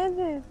 don't get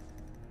it.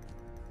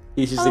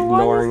 He's just Oh, why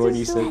ignoring does what they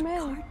he zoom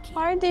said. in?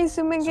 Why are they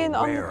zooming So in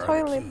on the where are the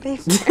toilet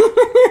keys? paper?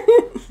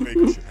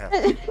 Baker should have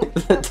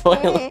it. The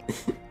toilet.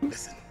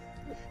 Listen,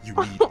 you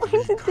Why need did 3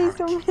 they card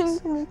zoom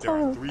keys. in the There are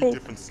toilet 3 paper?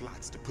 different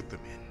slots to put them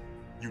in.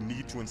 You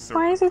need to insert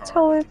Why a is the card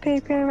toilet into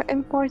each one. paper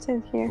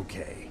important here?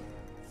 Okay,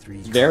 3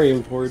 Very keys.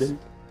 important.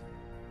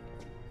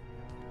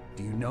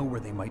 Do you know where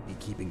they might be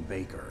keeping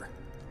Baker?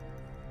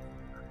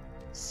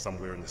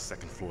 Somewhere in the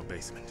 2nd floor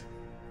basement.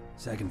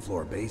 2nd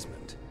floor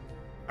basement.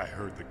 I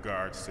heard the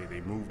guards say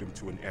they moved him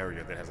to an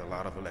area that has a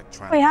lot of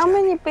electronic Wait, how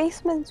jamming. many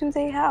basements do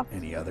they have?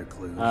 Any other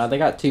clues? They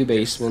got 2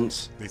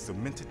 basements. They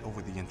cemented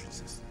over the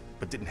entrances,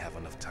 but didn't have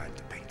enough time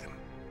to paint them.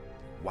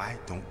 Why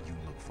don't you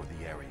look for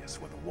the areas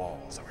where the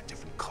walls are a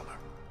different color?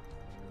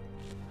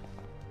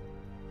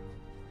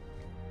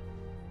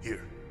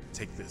 Here,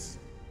 take this.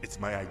 It's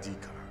my ID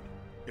card.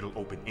 It'll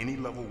open any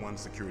level 1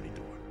 security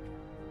door.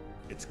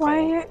 It's Why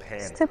called are Pan.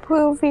 is the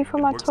POV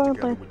from It a works together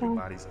toilet with your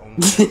now? body's own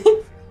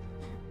battlefield.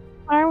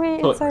 Why are we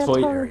inside a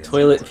toilet?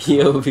 Toilet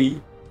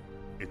POV.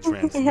 It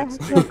transmits Yeah.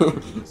 data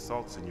to the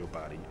salts in your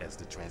body as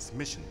the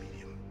transmission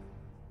medium.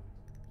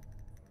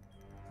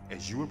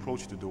 As you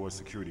approach the door's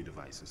security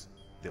devices,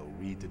 they'll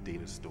read the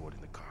data stored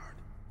in the card.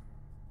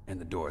 And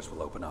the doors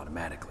will open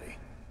automatically.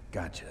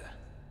 Gotcha.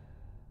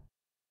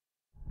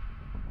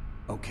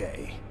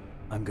 Okay,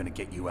 I'm gonna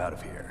get you out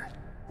of here.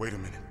 Wait a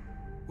minute.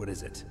 What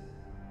is it?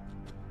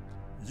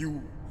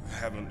 You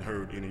haven't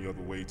heard any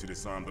other way to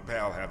disarm the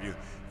PAL, have you?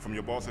 From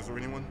your bosses or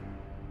anyone?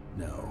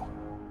 No.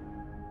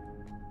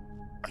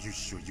 Are you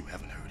sure you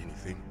haven't heard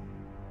anything?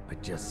 I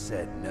just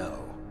said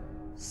no.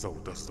 So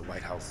does the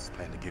White House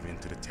plan to give in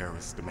to the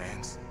terrorists'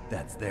 demands?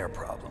 That's their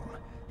problem.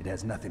 It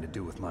has nothing to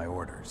do with my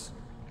orders.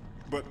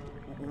 But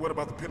what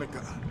about the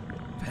Pentagon?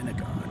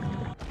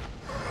 Pentagon?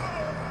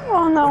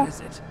 Oh no. What is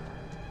it?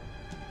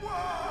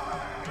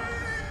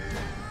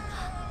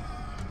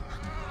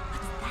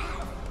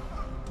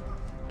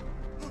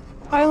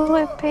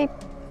 Toilet paper.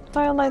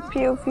 Toilet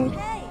POV.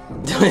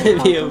 Toilet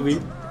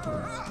POV.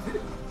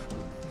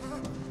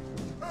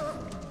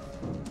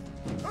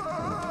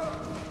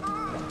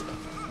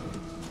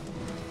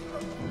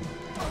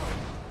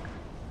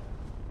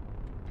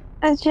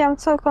 Actually, I'm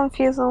so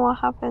confused on what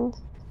happened.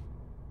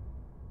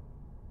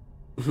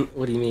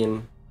 What do you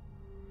mean?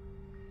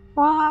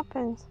 What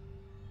happened?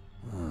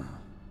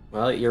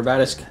 Well, you're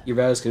about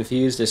as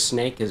confused as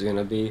Snake is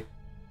gonna be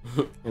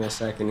in a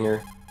second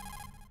here.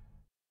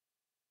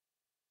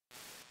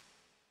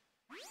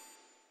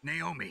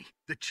 Naomi,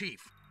 the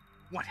chief.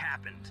 What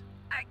happened?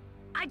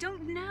 I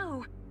don't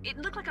know. It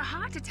looked like a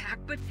heart attack,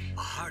 but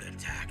A heart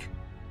attack?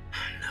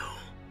 No,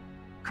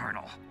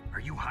 Colonel, are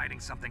you hiding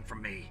something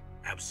from me?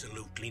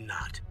 absolutely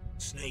not.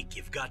 Snake,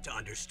 you've got to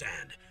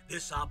understand.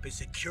 This op is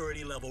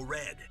security level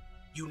red.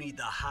 You need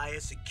the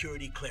highest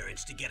security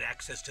clearance to get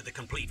access to the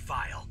complete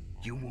file.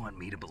 You want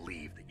me to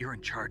believe that you're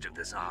in charge of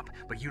this op,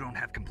 but you don't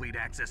have complete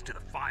access to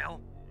the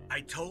file? I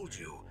told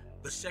you,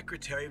 the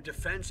Secretary of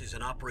Defense is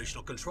in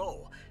operational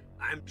control.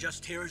 I'm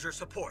just here as your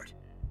support.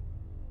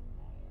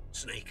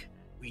 Snake,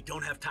 we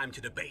don't have time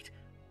to debate.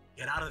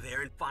 Get out of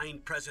there and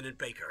find President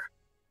Baker.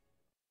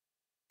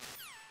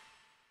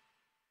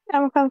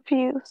 I'm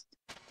confused.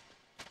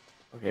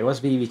 Okay, what's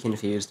BB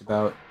confused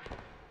about?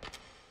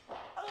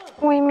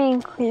 What do you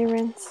mean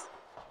clearance?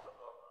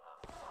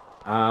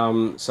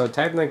 So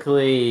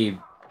technically,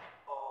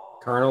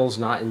 Colonel's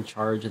not in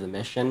charge of the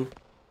mission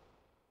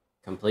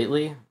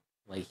completely.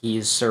 Like,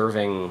 he's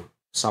serving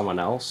someone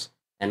else,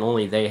 and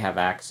only they have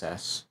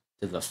access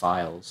to the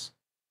files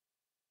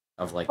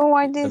of, like, But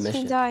why the did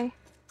mission. he die?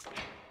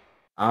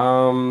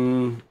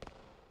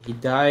 He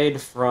died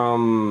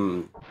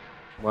from...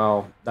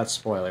 Well, that's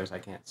spoilers. I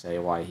can't say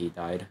why he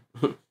died.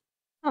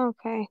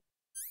 Okay.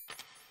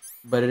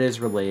 But it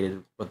is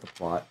related with the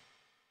plot.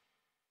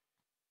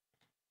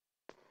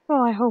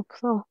 Well, I hope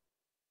so.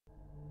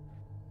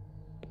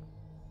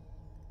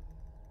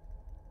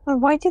 But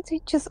why did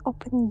he just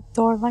open the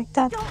door like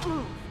that? don't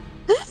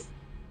move.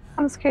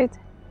 I'm scared.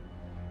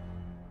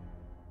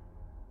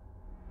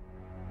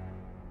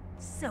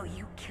 So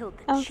you killed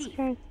the I'm chief,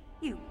 scared.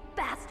 you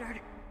bastard.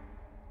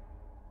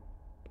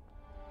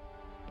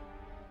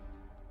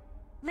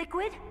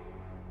 Liquid?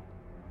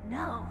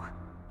 No,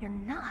 you're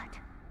not.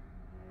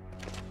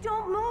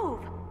 Don't move.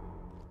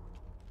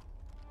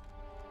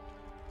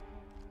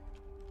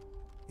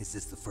 Is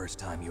this the first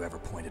time you ever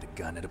pointed a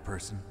gun at a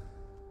person?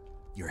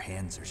 Your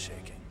hands are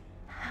shaking.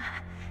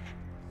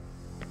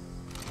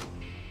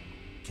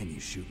 Can you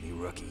shoot me,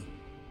 rookie?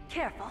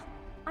 Careful,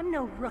 I'm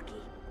no rookie.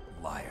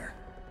 Liar.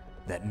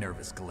 That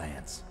nervous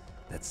glance,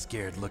 that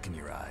scared look in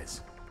your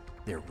eyes.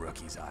 They're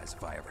rookie's eyes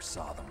if I ever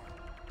saw them.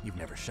 You've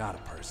never shot a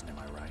person, am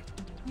I right?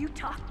 You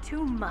talk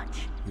too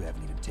much. You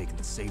haven't even taken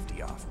the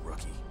safety off,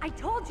 rookie. I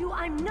told you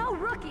I'm no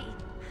rookie.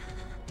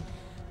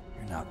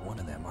 You're not one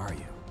of them, are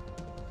you?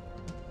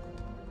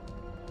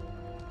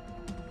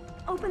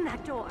 Open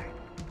that door.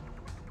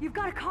 You've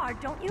got a card,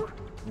 don't you?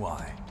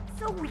 Why?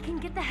 So we can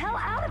get the hell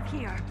out of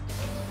here.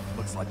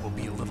 Looks like we'll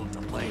be a little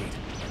delayed.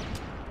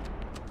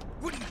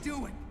 What are you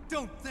doing?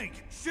 Don't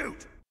think,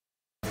 shoot!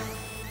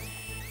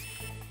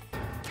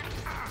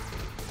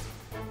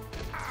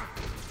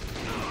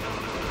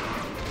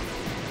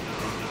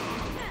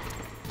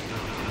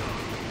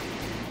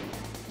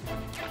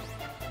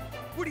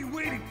 What are you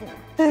waiting for?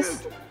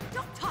 This. Shoot!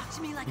 Don't talk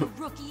to me like a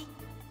rookie.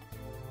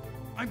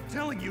 I'm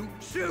telling you,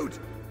 shoot!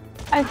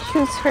 I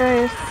choose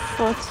her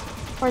foot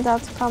for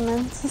that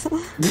comment.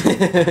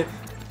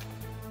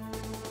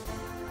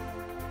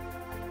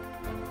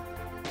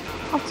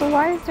 Also,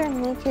 why is there a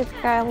naked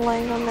guy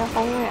laying on the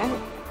hallway?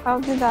 And how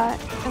did that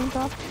end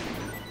up?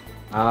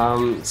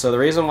 So the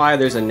reason why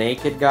there's a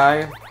naked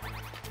guy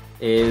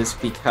is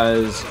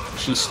because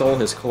she stole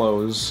his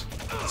clothes,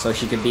 so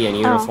she could be in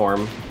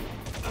uniform.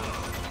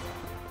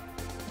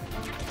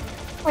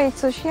 Wait,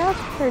 so she had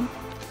her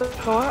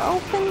door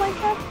open like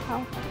that?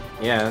 How?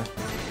 Yeah.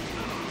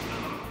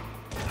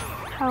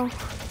 How?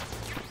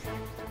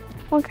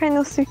 What kind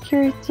of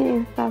security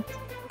is that?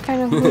 What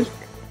kind of weak?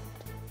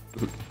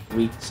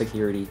 Weak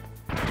security.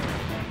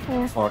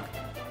 Yeah. Fuck.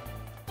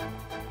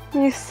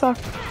 You suck.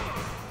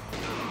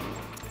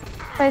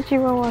 Reggie,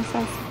 what was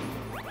that?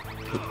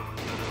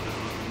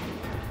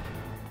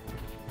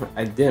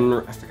 I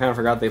kind of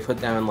forgot they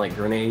put down, like,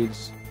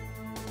 grenades.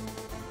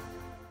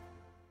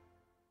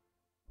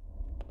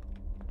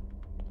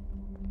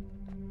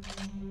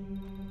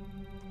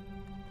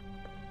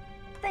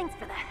 Thanks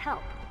for the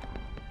help.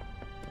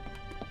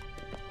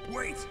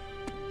 Wait!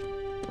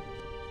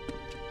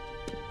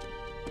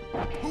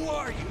 Who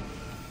are you?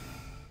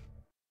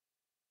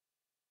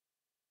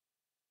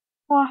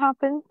 What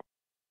happened?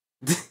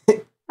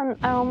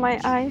 Oh, my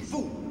eyes.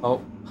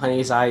 Oh,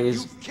 Honey's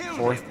eyes,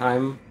 fourth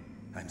time.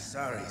 I'm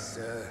sorry,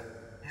 sir.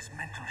 His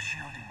mental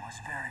shielding was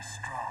very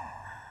strong.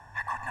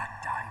 I could not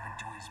dive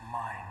into his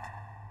mind.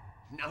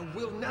 Now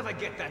we'll never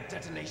get that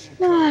detonation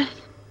Ah.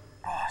 code.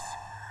 Boss,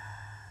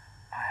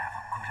 I have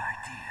a good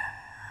idea.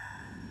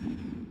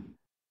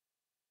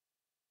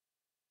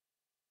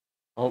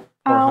 Oh, poor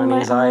Oh, my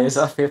Honey's eyes,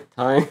 a fifth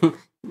time.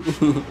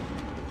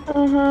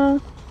 Mm-hmm.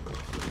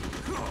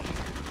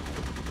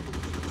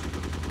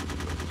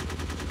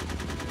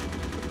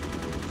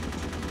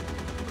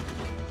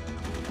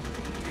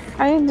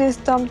 Are you this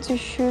dumb to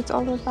shoot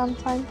all the damn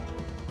time?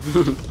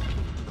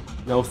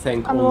 No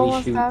thank, And what only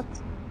was shoot. that?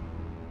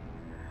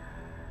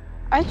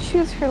 I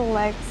shoot her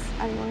legs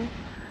anyway.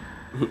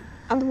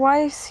 And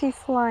why is he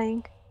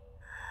flying?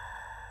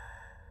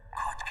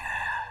 Good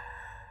girl.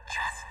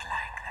 Just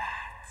like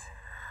that.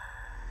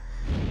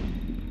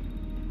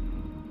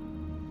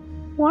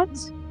 What?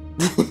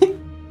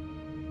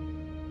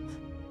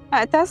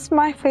 That's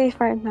my face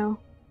right now.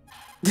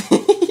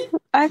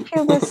 I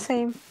feel the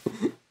same.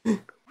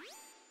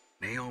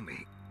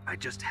 Naomi, I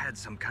just had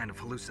some kind of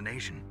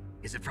hallucination.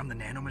 Is it from the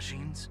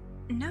nanomachines?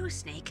 No,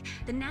 Snake.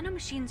 The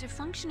nanomachines are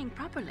functioning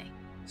properly.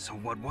 So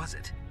what was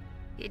it?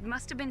 It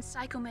must have been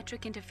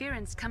psychometric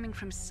interference coming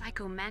from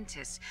Psycho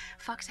Mantis,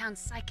 Foxhound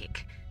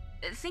Psychic.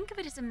 Think of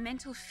it as a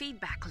mental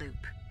feedback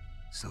loop.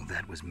 So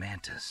that was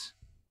Mantis.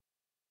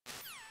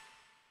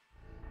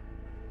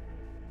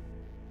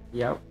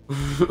 Yep.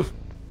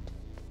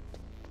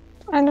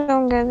 I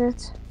don't get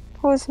it.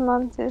 Who's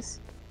Mantis?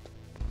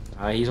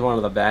 He's one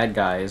of the bad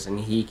guys, and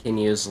he can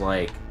use,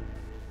 like,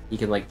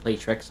 play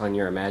tricks on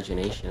your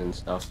imagination and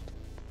stuff.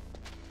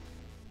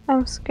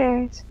 I'm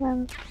scared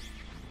then.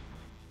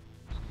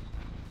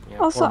 Yeah,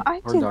 Also, poor-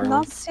 I poor did darling.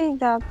 not see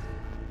that.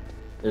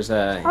 There's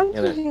a... How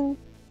yeah, did you?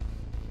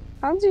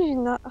 How do you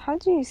not? How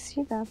do you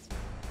see that?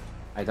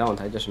 I don't,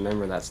 I just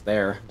remember that's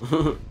there.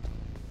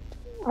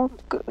 Oh,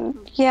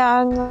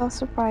 yeah, I'm not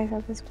surprised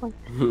at this point.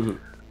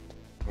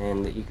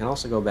 And you can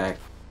also go back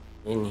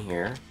in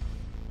here.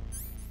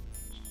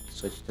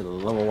 Switch to the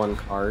level 1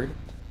 card.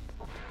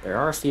 There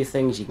are a few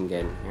things you can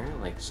get in here,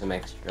 like some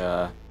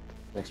extra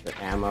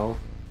ammo.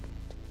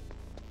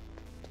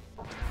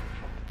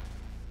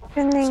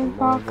 Pinning Some more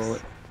box.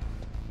 bullet.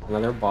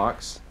 Another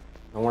box.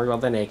 Don't worry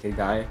about the naked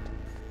guy.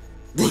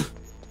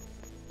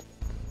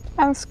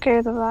 I'm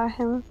scared about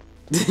him.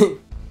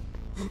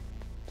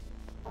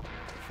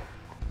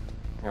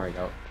 There we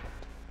go.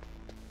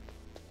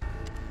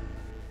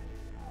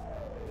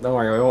 Don't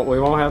worry, we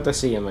won't have to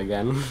see him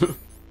again.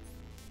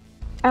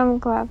 I'm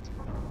glad.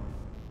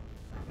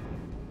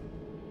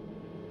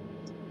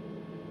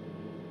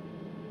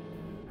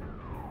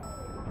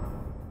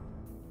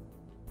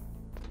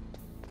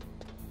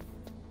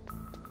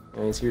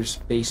 And here's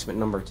basement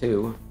number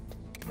 2.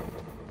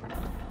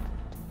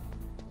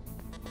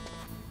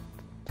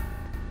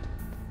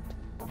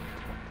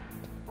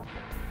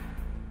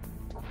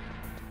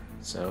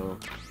 So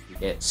you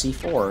get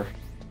C4.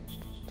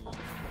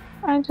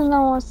 I don't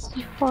know what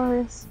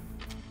C4 is.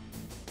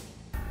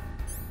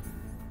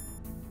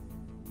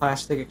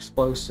 Plastic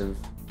explosive.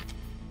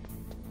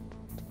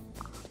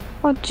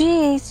 Oh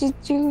jeez,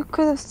 you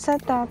could have said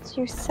that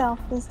yourself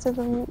instead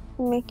of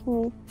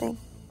making me think.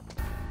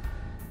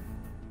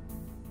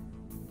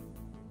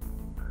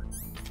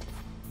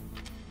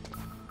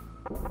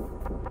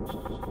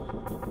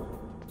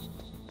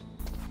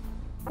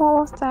 What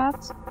was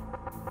that?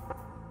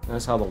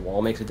 Notice how the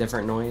wall makes a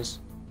different noise?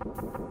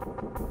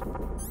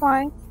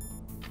 Why?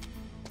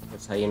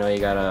 That's how you know you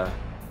gotta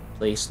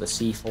place the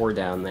C4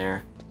 down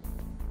there.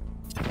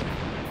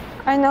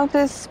 I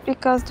noticed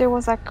because there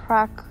was a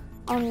crack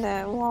on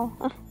the wall.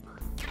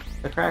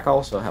 The crack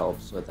also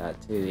helps with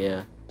that too,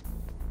 yeah.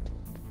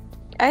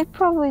 I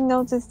probably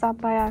noticed that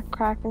by a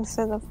crack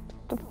instead of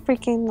the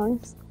freaking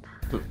noise.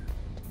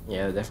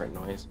 Yeah, a different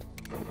noise.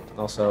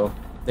 Also,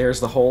 there's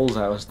the holes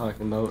I was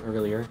talking about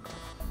earlier.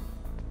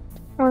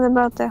 What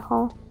about the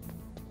hole?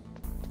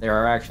 There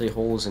are actually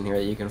holes in here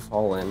that you can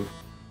fall in.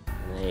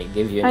 And they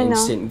give you I an know,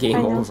 instant game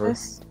I know over.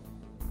 this.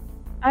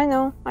 I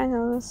know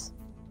this.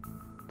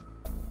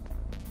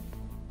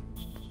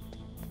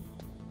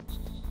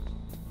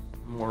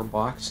 More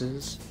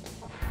boxes.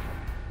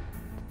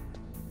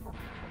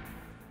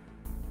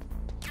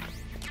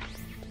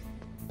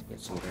 Get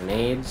some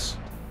grenades.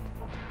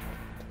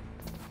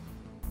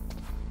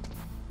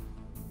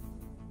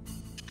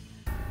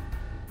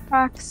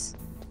 Cracks.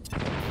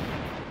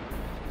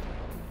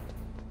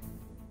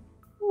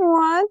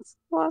 What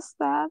was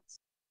that?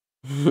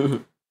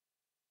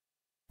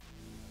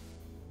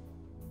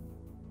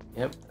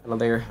 Yep,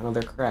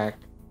 another crack.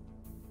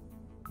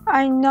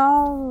 I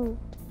know.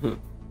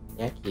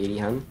 Yeah, kitty,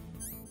 hun.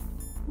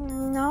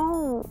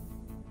 No.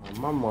 Oh,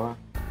 mama.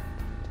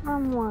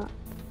 Mama.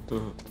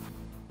 Mhm.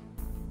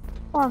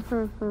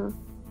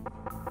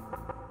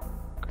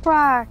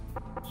 Crack.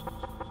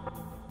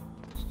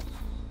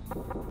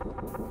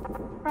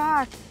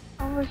 Crack.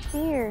 Over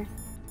here.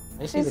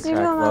 I see the It's crack,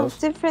 even on a love.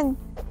 different.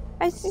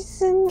 I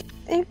see it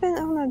even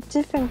on a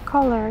different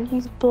color.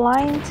 He's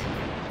blind.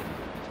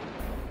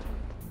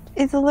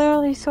 It's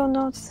literally so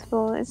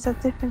noticeable. It's a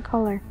different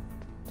color.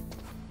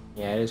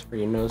 Yeah, it is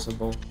pretty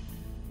noticeable.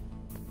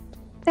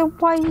 Then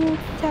why you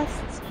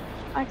just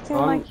acting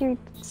like you're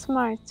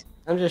smart?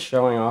 I'm just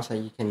showing off that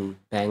you can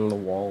bang the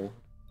wall.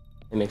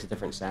 It makes a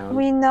different sound.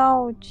 We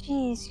know.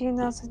 Jeez, you're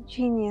not a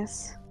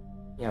genius.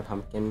 Yeah,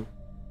 pumpkin.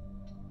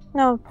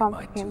 No,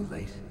 pumpkin. Too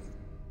late.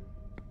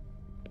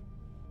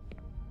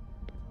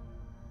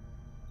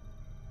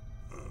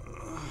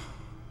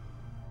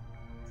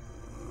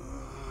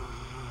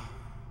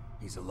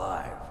 He's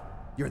alive.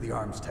 You're the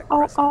arms tech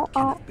president,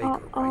 Kenneth Baker,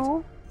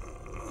 right?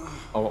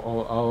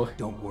 Oh.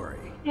 Don't worry.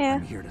 Yeah.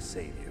 I'm here to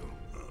save you.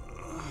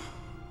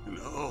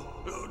 No,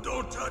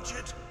 don't touch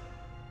it.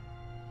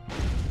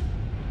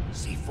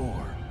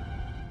 C4.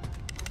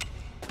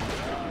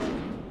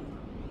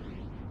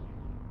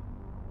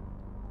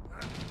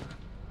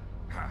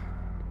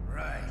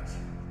 Right.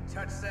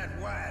 Touch that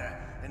wire,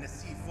 and the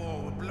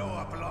C4 will blow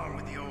up along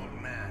with the old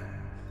man.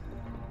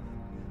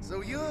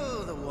 So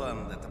you're the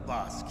one that the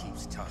boss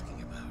keeps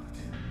talking about.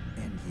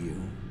 And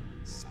you?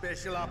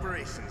 Special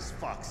Operations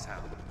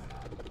Foxhound.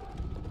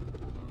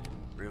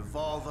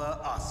 Revolver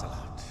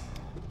Ocelot.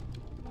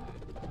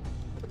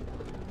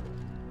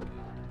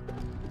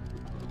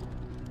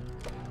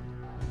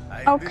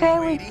 Okay,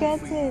 we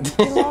get it.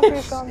 You love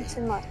your gun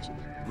too much.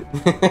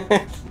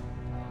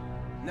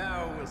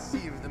 Now we'll see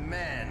if the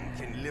man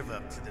can live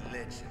up to the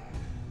legend.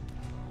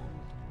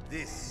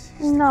 This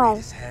is No. the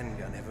greatest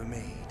handgun ever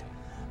made.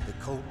 The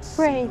Colt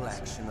Great. Single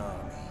Action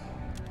Army.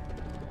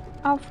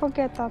 I'll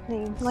forget that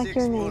name, like 6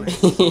 your name.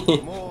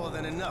 bullets, more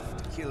than enough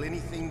to kill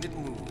anything that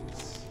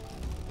moves.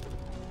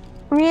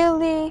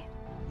 Really?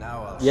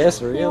 Now I'll Yes,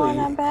 show you really. what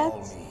You wanna they call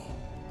bet? me.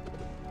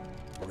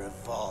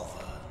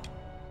 Revolver.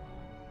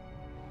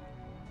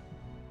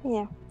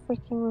 Yeah,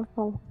 freaking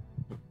revolver.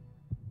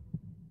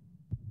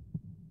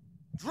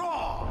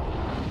 Draw!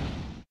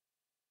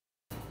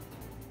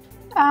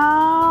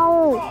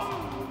 Ow!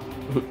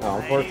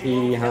 Oh, poor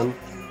Petey, hun.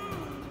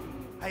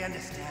 I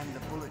understand the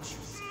bullets you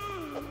see.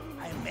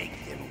 I make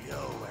them go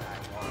where I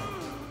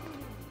want.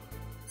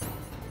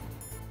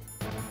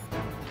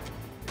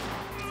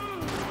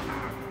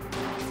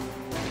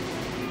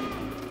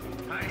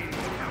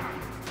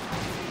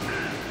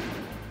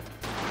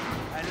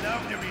 I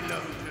love to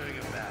reload during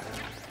a battle.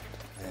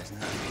 There's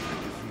nothing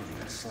like the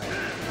feeling of slaying.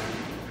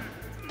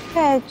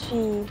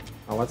 Veggie,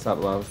 Oh, what's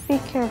up, love? be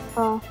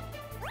careful.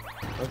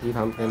 Okay,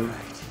 pumpkin.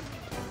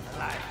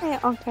 Yeah,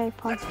 okay,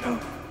 pumpkin.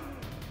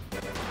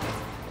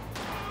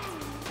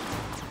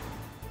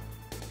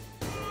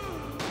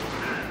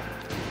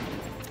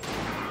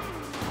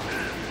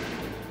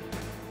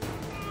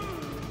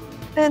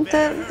 The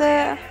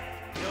The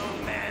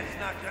old man's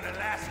not gonna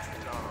last too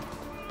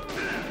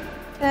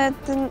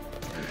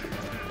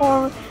long.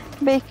 or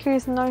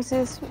Baker's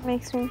noises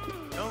makes me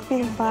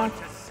feel bad.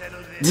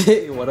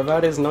 What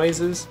about his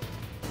noises?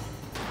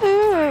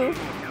 Ooh,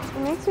 it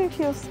makes me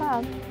feel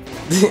sad.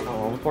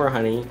 Oh, poor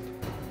honey.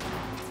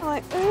 I'm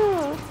like,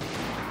 ooh,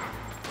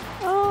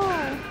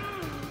 on,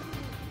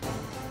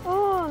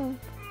 on,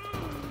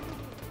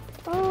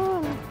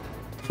 on,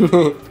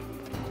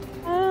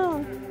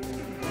 on,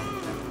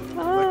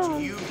 What on,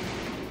 to you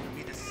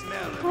be the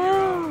smell of your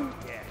own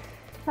death.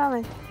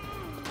 coming,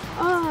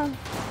 on,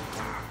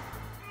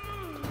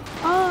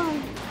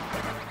 on,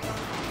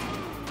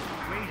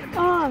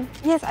 on.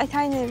 Yes, I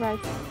timed it right.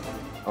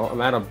 Oh,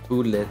 I'm out of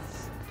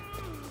bullets.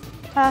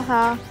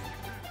 Haha.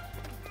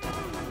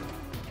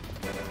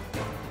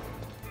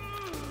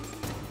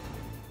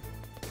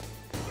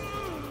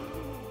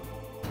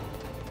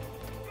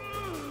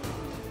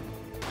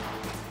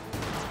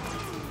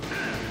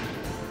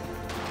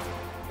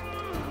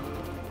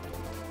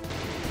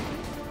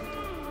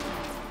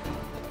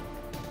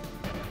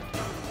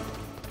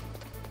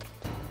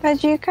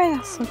 Reggie, you kind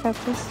of suck at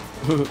this.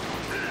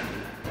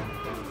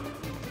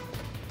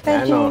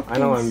 Yeah, I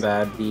know I'm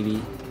bad, BB.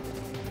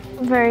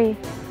 Very.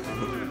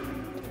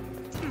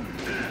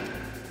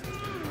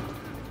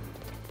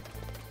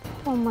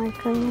 Oh my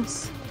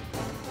goodness.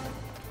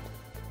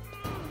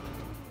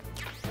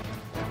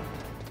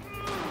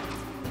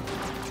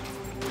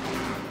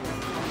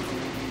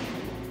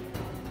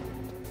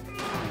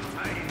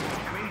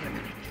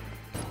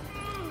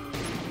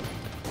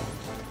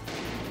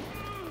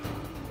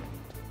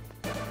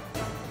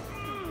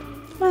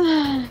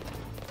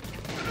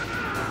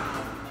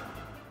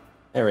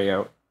 There we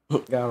go.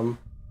 Got him.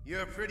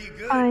 You're pretty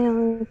good.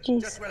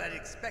 Just what I'd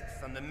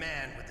expect from the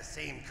man with the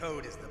same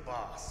code as the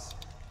boss.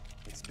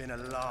 It's been a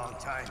long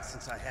time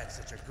since I had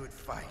such a good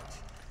fight,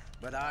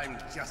 but I'm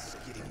just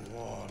getting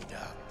warmed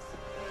up.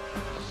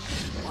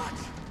 What?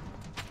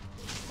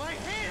 My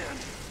hand!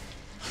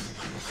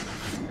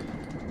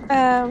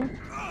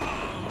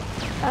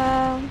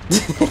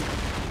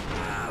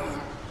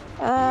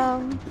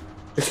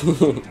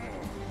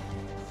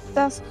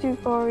 That's too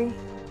gory.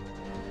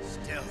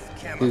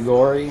 Too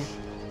gory?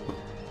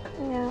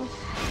 Yeah.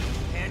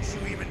 Can't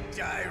you even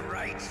die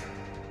right?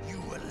 You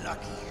were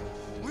lucky.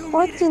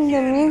 What in the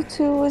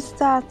Mewtwo is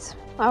that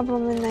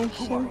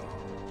abomination?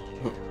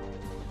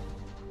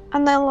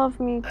 And I love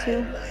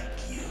Mewtwo.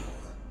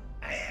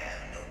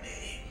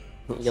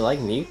 You like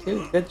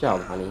Mewtwo? Good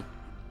job, honey.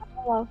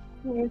 I love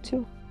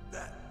Mewtwo.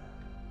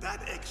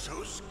 That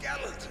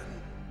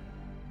exoskeleton.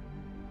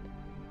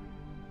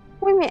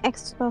 What do you mean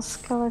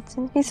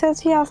exoskeleton? He says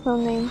he has no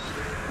name.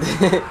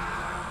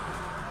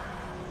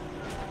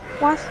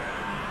 What?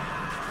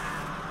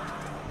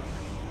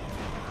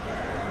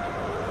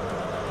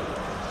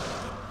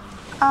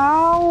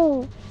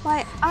 Ow!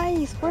 My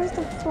eyes! Where's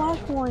the flash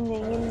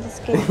warning in this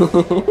game?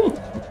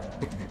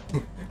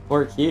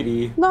 Poor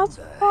kitty. Not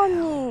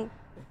funny!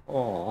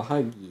 Oh,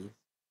 Huggy.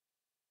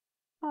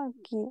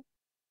 Huggy.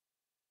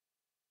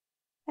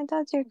 I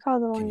thought you're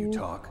cuddling. Can you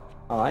talk?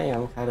 Oh, I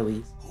am,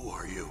 cuddly. Who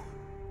are you?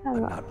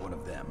 I'm not one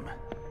of them.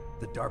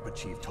 The DARPA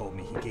chief told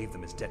me he gave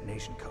them his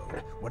detonation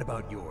code. What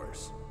about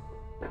yours?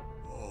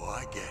 Oh,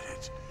 I get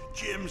it.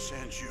 Jim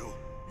sent you.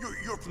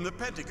 You're from the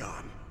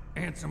Pentagon.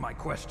 Answer my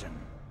question.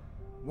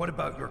 What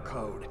about your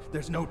code?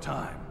 There's no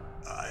time.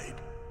 I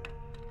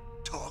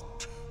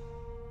talked.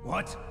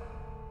 What?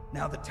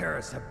 Now the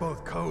terrorists have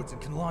both codes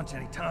and can launch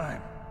any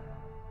time.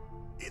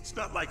 It's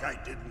not like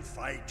I didn't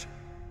fight.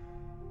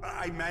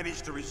 I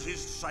managed to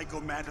resist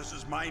Psycho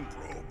Mantis's mind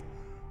probe.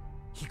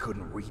 He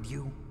couldn't read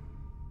you?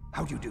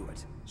 How'd you do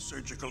it?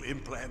 Surgical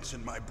implants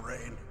in my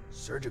brain.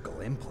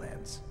 Surgical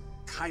implants?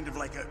 Kind of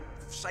like a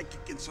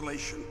psychic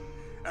insulation.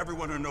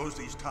 Everyone who knows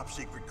these top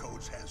secret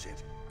codes has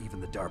it.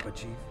 Even the DARPA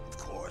chief? Of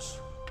course.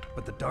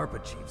 But the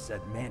DARPA chief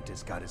said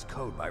Mantis got his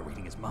code by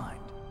reading his mind.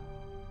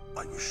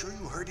 Are you sure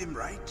you heard him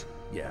right?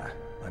 Yeah,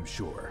 I'm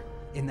sure.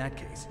 In that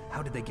case,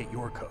 how did they get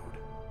your code?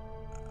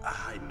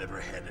 I never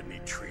had any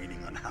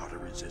training on how to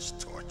resist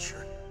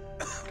torture.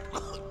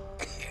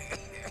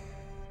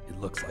 It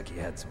looks like he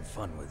had some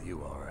fun with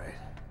you, all right.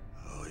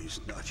 Oh,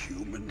 he's not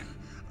human.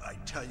 I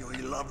tell you,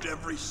 he loved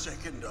every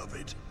second of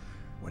it.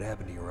 What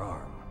happened to your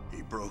arm?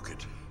 He broke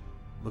it.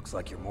 Looks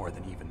like you're more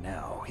than even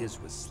now.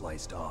 His was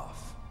sliced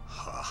off.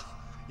 Ha,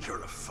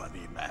 you're a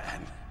funny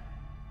man.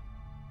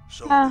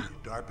 So, the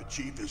DARPA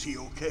chief, is he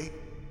okay?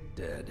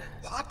 Dead.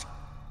 What?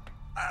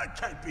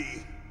 Can't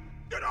be.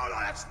 No,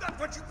 that's not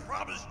what you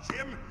promised,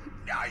 Jim.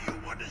 Now you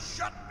want to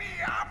shut me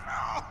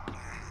up?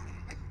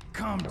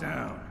 Calm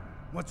down.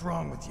 What's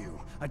wrong with you?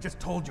 I just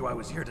told you I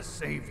was here to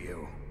save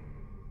you.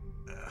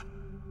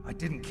 I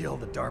didn't kill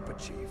the DARPA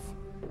chief.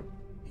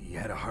 He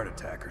had a heart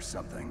attack or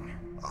something.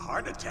 A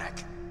heart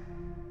attack?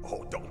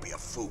 Oh, don't be a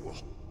fool.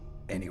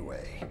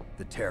 Anyway,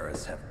 the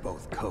terrorists have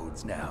both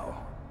codes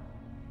now.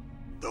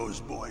 Those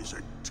boys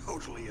are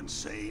totally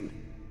insane.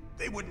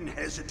 They wouldn't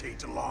hesitate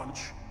to launch.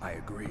 I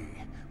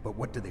agree, but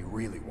what do they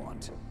really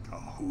want? Oh,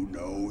 who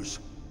knows?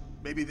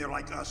 Maybe they're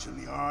like us in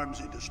the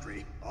arms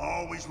industry,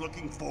 always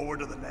looking forward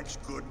to the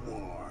next good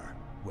war.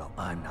 Well,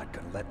 I'm not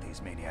gonna let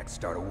these maniacs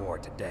start a war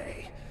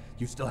today.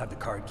 You still have the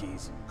card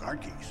keys?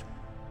 Card keys?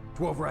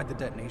 To override the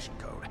detonation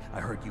code. I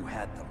heard you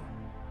had them.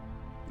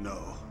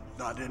 No,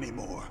 not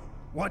anymore.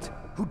 What?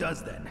 Who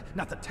does then?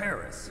 Not the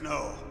terrorists?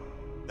 No,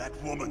 that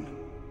woman.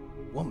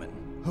 Woman?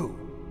 Who?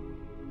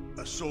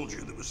 A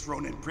soldier that was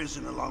thrown in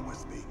prison along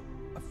with me.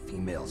 A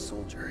female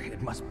soldier,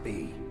 it must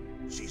be.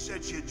 She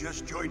said she had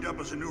just joined up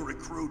as a new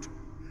recruit.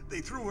 They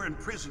threw her in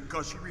prison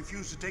because she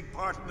refused to take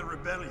part in the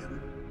rebellion.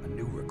 A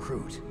new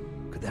recruit?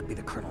 Could that be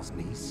the Colonel's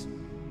niece?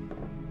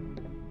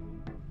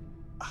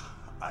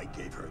 I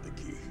gave her the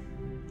key.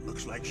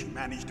 Looks like she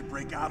managed to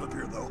break out of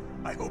here, though.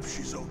 I hope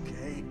she's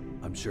okay.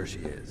 I'm sure she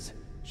is.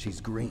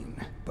 She's green,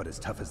 but as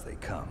tough as they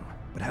come.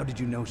 But how did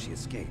you know she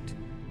escaped?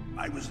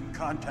 I was in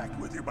contact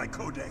with her by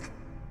codec.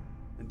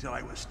 Until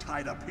I was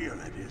tied up here,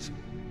 that is.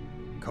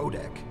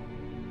 Codec?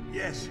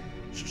 Yes,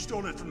 she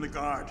stole it from the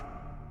guard.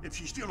 If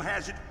she still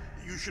has it,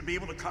 you should be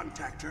able to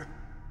contact her.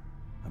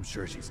 I'm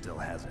sure she still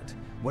has it.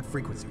 What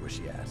frequency was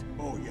she at?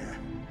 Oh yeah,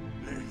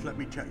 Let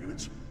me tell you,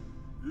 it's...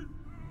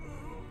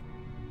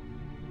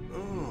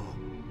 Oh,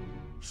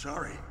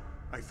 sorry.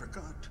 I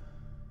forgot.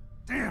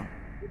 Damn!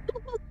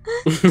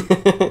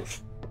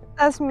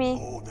 That's me.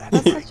 Oh,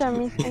 That's such a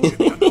me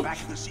thing.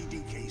 Back in the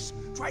CD case.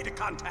 Try to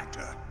contact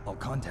her. I'll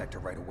contact her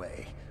right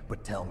away.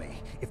 But tell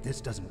me, if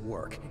this doesn't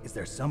work, is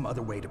there some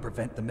other way to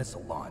prevent the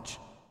missile launch?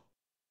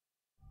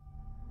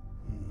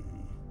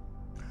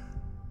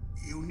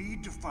 You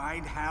need to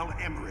find Hal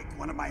Emmerich,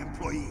 one of my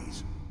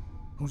employees.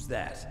 Who's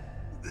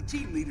that? The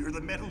team leader of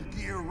the Metal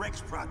Gear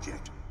Rex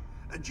project.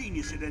 A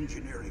genius at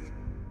engineering,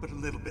 but a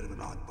little bit of an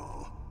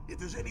oddball. If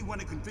there's anyone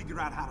who can figure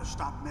out how to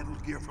stop Metal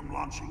Gear from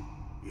launching,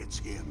 it's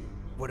him.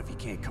 What if he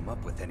can't come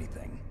up with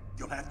anything?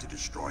 You'll have to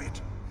destroy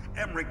it.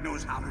 Emmerich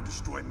knows how to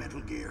destroy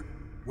Metal Gear.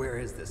 Where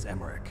is this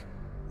Emmerich?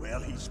 Well,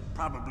 he's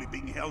probably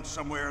being held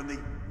somewhere in the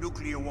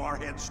nuclear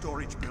warhead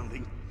storage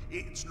building.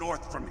 It's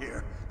north from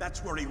here.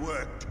 That's where he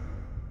worked.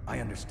 I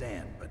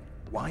understand, but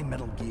why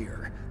Metal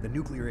Gear? The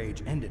nuclear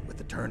age ended with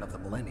the turn of the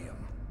millennium.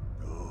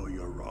 Oh,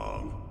 you're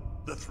wrong.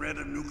 The threat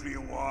of nuclear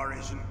war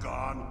isn't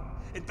gone.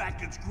 In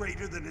fact, it's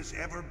greater than it's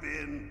ever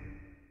been.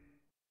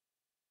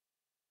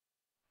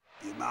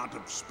 The amount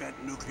of spent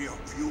nuclear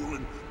fuel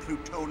and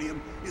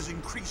plutonium is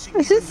increasing.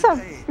 Is this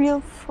a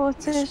real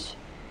footage?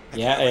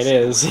 Yeah, it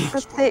is.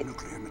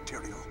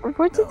 But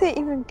where did they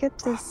even get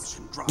this?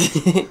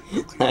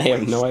 I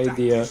have no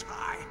idea.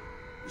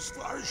 As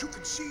far as you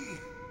can see,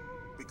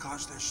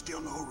 because there's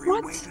still no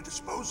real way to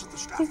dispose of the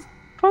stuff.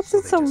 What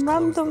is some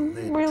random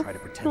real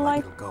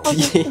life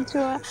footage into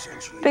a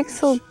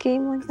pixel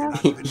game like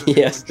that?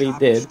 Yes, they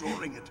did.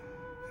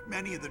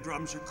 Many of the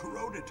drums are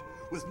corroded,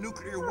 with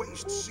nuclear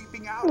waste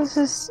seeping out. This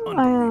is... I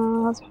don't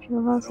know how to feel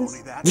about this.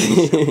 Only that,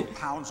 several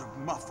pounds of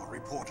muff are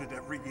reported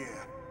every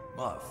year.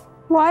 Muff?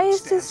 Why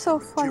is this so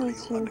funny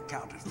to you?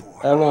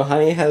 I don't know,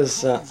 Honey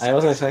has... I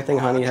wasn't expecting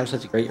Honey to have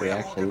such a great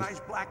reaction.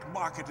 Black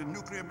market in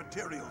nuclear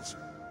materials.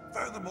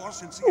 Furthermore,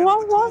 since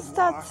What was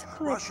that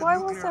clip? Why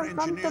was there a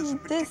random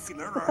disc with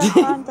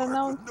a hand and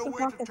now it's the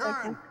rocket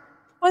again?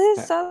 What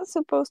is that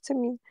supposed to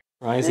mean?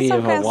 Reminds Is me this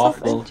of some a kind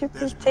waffle. of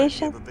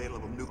interpretation?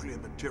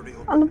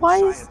 And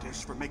why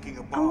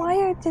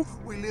are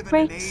these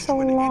breaks so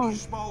long?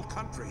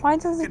 Why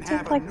does it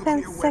take like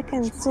 10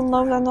 seconds to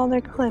load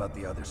another clip?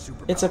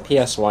 It's a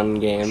PS1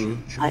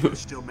 game.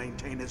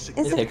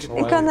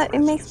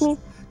 It makes me...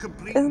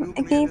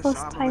 It gave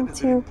us time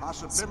to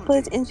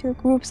split into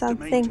groups and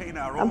think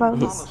about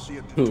this.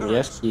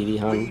 Yes, Kitty,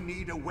 hon.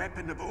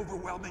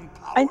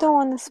 I don't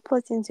want to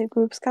split into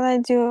groups. Can I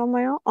do it on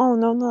my own? Oh,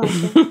 no, no, I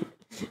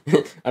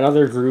can't.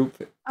 Another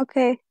group.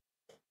 Okay.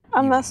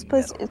 I must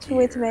split it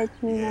with Veggie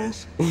now.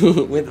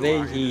 With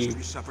Veggie.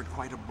 We suffered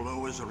quite a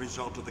blow as a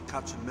result of the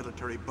cuts in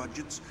military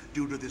budgets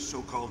due to this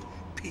so-called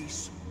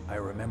peace. I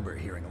remember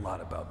hearing a lot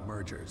about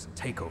mergers and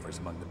takeovers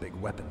among the big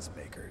weapons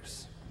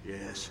makers.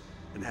 Yes.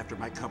 And after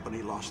my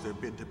company lost their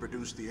bid to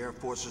produce the Air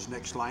Force's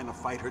next line of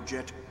fighter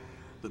jet,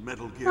 the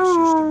Metal Gear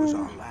system was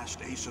our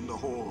last ace in the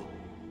hole.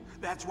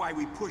 That's why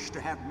we pushed to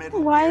have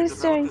Metal Why Gear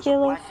is there a developed as a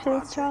yellow black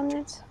filter on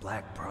project. it?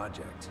 Black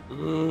Project. I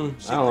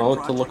don't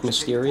know, to look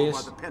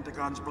mysterious.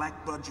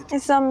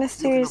 It's not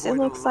mysterious, it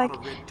looks like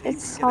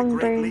it's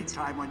sunburned.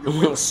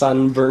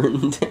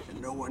 Sunburned.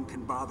 No one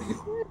can bother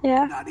you.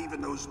 Yeah. Not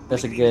even those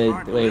That's a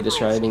good way of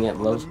describing it,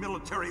 love.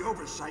 Military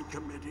Oversight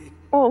Committee.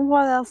 Well,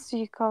 what else do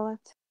you call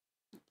it?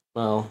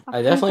 Well,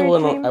 I definitely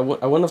wouldn't. I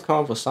wouldn't have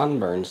come up with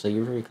sunburn. So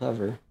you're very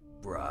clever.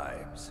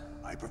 Bribes.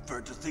 I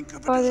prefer to think of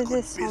it But as it good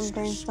is sunburned,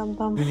 business.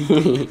 dum-dum.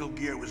 Metal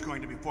Gear was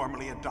going to be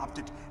formally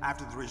adopted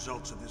after the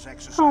results of this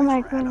exercise Oh my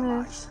were goodness.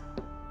 analyzed.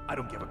 I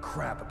don't give a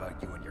crap about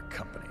you and your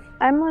company.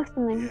 I'm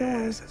listening, go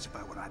on. Yes, that's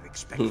about what I'd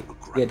expect from a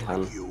grunt Good, like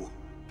hun. you.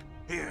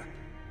 Here,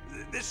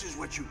 this is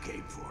what you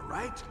came for,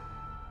 right?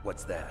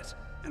 What's that?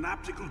 An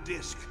optical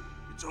disc.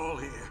 It's all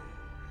here.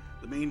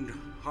 The main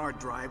hard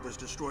drive was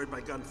destroyed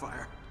by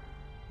gunfire.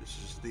 This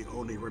is the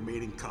only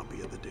remaining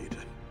copy of the data.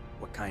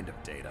 What kind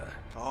of data?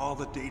 All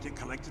the data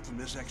collected from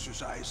this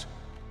exercise.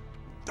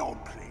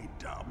 Don't play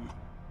dumb.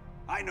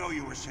 I know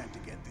you were sent to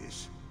get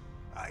this.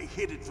 I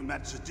hid it from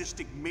that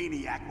sadistic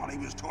maniac while he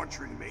was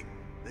torturing me.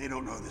 They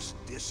don't know this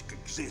disc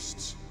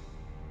exists.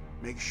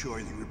 Make sure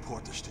you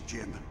report this to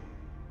Jim.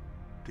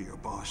 To your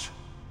boss.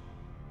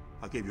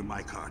 I'll give you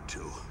my card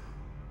too.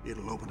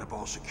 It'll open up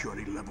all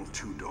security level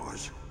 2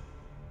 doors.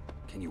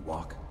 Can you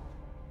walk?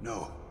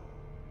 No.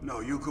 No,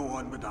 you go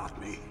on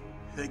without me.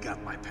 They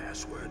got my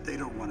password. They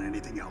don't want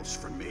anything else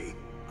from me.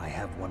 I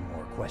have one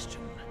more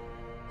question.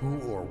 Who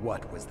or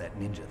what was that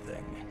ninja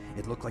thing?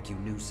 It looked like you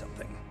knew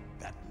something.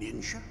 That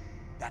ninja?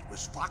 That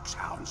was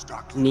Foxhound's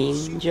dark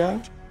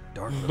Ninja?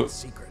 Dark little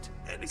secret.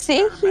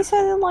 See, he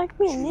said it like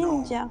me,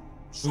 ninja.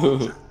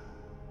 Soldier.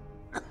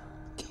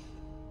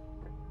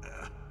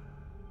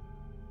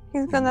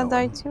 He's gonna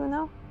die too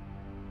now.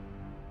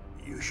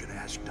 You should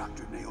ask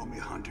Dr. Naomi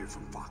Hunter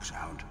from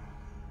Foxhound.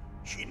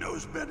 She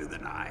knows better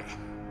than I.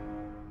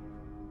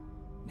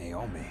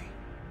 Naomi.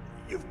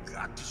 You've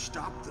got to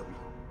stop them.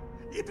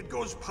 If it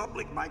goes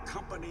public, my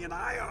company and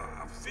I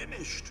are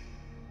finished.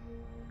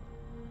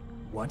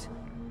 What?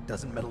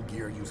 Doesn't Metal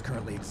Gear use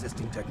currently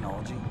existing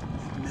technology?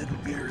 Metal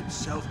Gear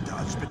itself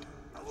does, but...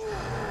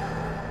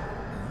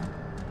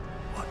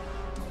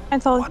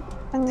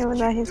 I knew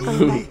that he's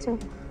coming back too.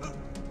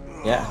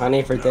 Yeah,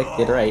 Honey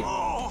predicted right.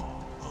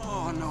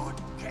 Oh, no,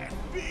 it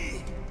can't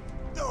be.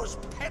 Those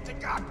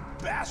Pentagon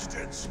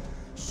bastards.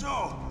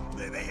 So,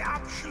 they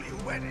actually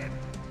went and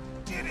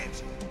did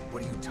it.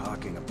 What are you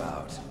talking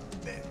about?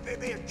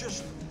 They're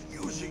just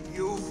using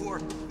you for...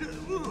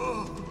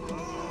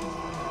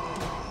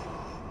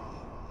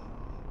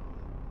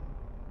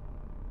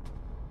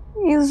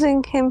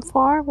 Using him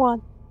for what?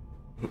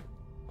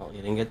 Oh, you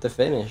didn't get to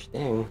finish,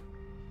 dang.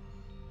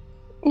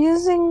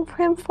 Using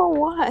him for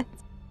what?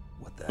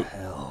 What the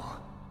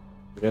hell?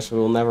 I guess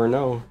we'll never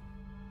know.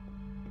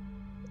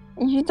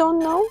 You don't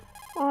know?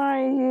 Or are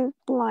you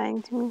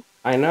lying to me?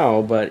 I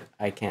know, but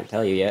I can't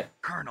tell you yet.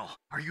 Colonel,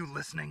 are you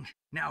listening?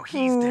 Now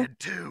he's dead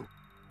too.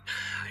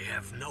 I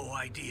have no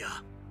idea.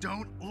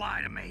 Don't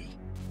lie to me.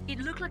 It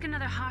looked like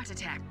another heart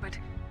attack, but...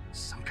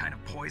 Some kind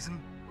of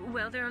poison?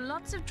 Well, there are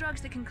lots of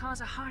drugs that can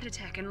cause a heart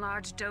attack in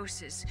large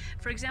doses.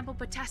 For example,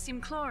 potassium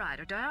chloride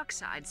or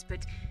dioxides,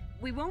 but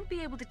we won't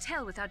be able to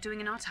tell without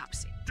doing an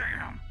autopsy.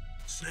 Damn!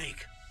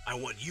 Snake, I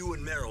want you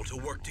and Meryl to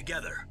work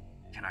together.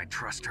 Can I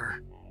trust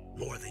her?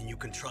 More than you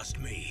can trust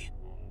me.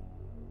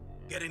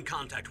 Get in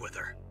contact with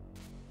her.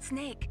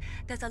 Snake,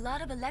 there's a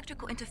lot of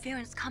electrical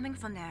interference coming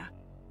from there.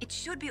 It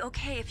should be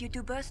okay if you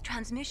do burst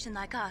transmission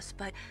like us,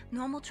 but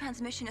normal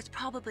transmission is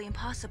probably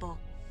impossible.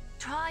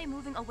 Try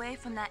moving away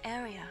from that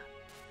area.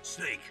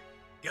 Snake,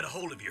 get a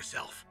hold of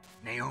yourself.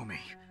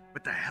 Naomi,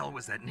 what the hell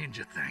was that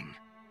ninja thing?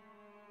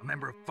 A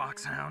member of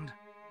Foxhound?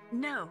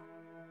 No.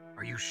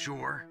 Are you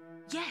sure?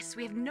 Yes,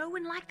 we have no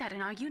one like that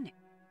in our unit.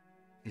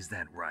 Is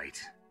that right?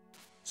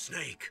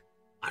 Snake,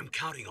 I'm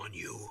counting on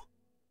you.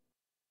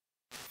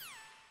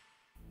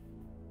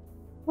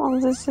 Well,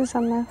 this is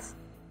a mess.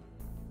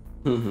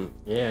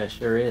 Yeah, it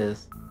sure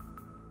is.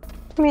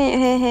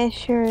 Hey,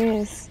 sure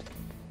is.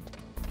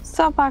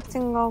 Stop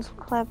acting all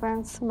clever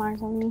and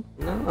smart on me.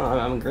 No,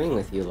 I'm agreeing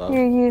with you, love.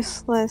 You're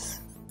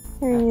useless.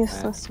 You're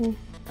useless to me.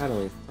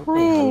 Natalie, it's okay,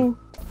 Hey,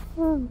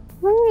 hon.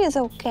 it's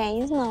okay.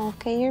 It's not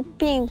okay. You're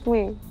being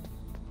weird.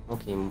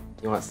 Okay, you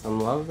want some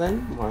love then?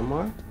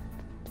 More?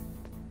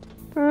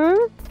 Hmm?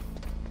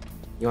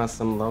 You want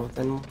some love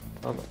then,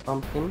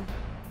 Pumpkin?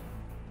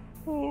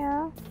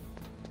 Yeah.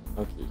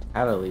 Okay,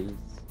 Catalyst.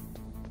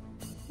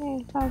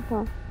 Hey,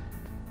 okay.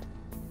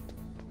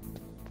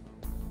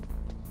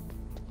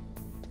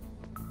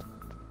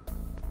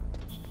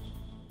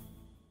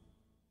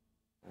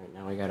 Alright,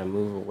 now we gotta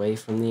move away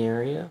from the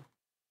area.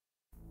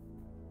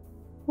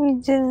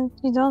 You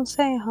don't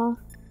say, huh?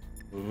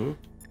 Mm-hmm.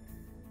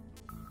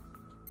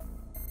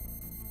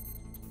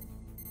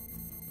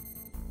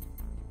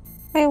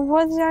 Hey,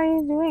 what are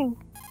you doing?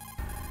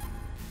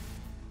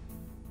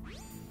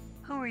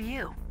 Who are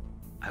you?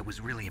 I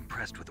was really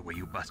impressed with the way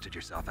you busted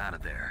yourself out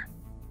of there.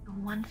 The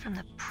one from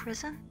the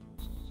prison?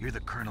 You're the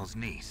Colonel's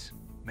niece,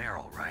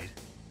 Meryl, right?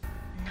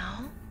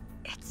 No,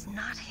 it's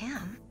not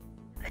him.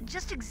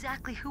 Just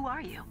exactly who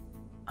are you?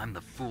 I'm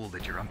the fool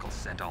that your uncle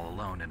sent all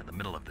alone into the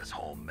middle of this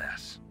whole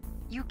mess.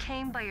 You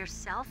came by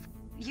yourself?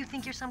 You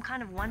think you're some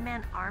kind of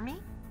one-man army?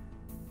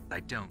 I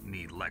don't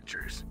need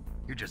lectures.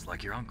 You're just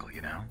like your uncle,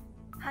 you know?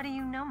 How do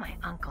you know my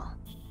uncle?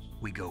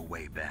 We go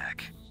way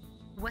back.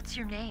 What's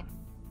your name?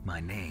 My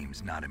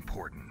name's not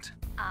important.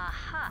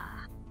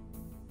 Aha.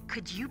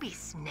 Could you be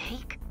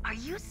Snake? Are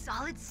you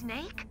Solid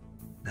Snake?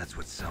 That's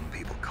what some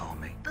people call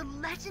me. The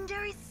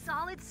legendary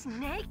Solid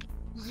Snake?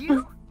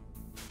 You?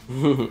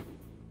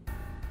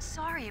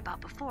 Sorry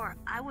about before.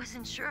 I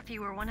wasn't sure if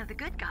you were one of the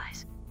good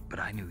guys. But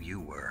I knew you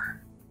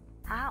were.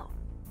 How?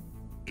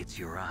 It's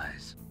your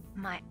eyes.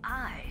 My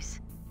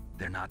eyes?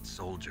 They're not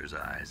soldiers'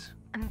 eyes.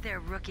 And they're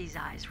rookies'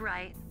 eyes,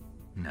 right?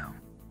 No,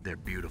 they're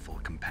beautiful,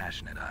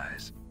 compassionate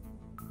eyes.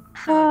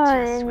 Oh,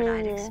 just what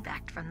I'd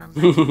expect from the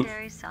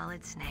legendary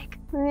Solid Snake.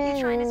 You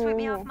trying to sweep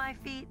me off my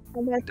feet?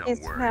 Don't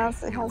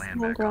worry, you'll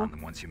land back on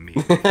them once you meet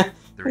me.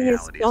 The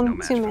reality is no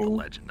match for the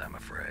legend, I'm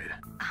afraid.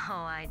 Oh,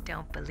 I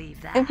don't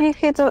believe that.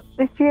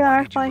 If you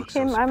act like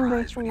him, I'm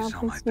breaking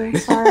up with you.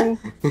 Sorry.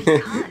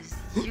 Because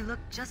you look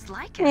just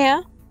like him.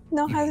 Yeah,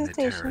 no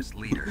hesitation.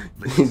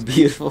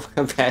 Beautiful,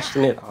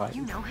 compassionate eyes.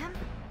 You know him?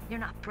 You're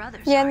not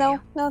brothers, Yeah,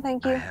 are no,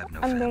 thank you.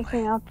 I'm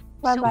breaking up.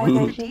 Bye So bye,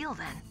 what's the Veggie. deal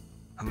then?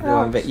 You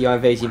want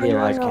Veggie to be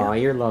like, know. oh,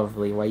 you're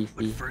lovely,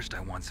 wifey. But first, I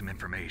want some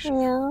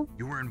information. Yeah.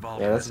 You were involved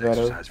Yeah, in that's this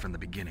better. exercise from the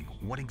beginning.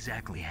 What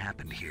exactly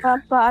happened here?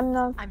 But I'm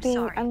not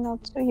sorry. I'm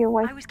not your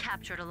wife. I was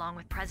captured along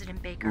with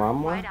President Baker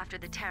Mama? right after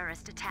the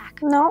terrorist attack.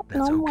 No,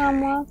 That's no, okay.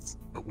 mamas.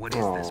 But what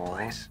is this Aw.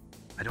 place?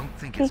 I don't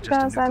think it's just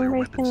Because a I'm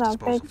nuclear breaking weapons up.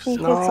 disposal Veggie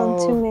facility. hits on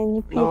too No,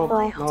 many people.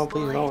 no,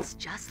 please don't. It's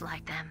just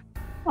like them.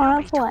 Oh,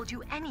 Nobody told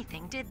you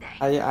anything, did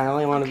they? I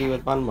only want to be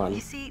with Bun Bun. You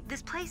see,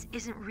 this place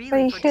isn't But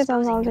really you for hit on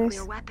disposing all nuclear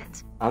this.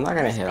 weapons. I'm not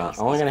gonna This hit on. base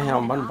I'm only is gonna hit on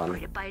owned Bun and Bun.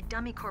 operated by a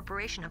dummy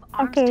corporation of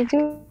Okay, Armstech.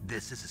 do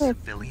This is a it.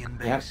 civilian Yep.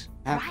 base?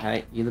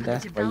 Hey, you the For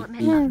best. the Boy.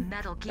 development You of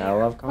Metal Gear. gotta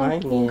love Klein.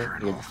 Okay. You're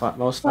the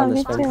most fun to Love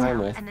you spend too. time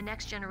with. And the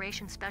next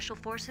generation special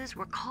forces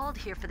were called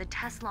here for the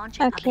test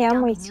launching Okay, of a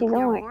I'm dummy with you, nuclear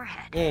don't worry.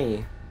 warhead.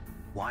 Yay.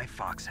 Why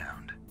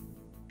Foxhound?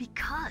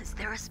 Because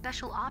they're a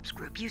special ops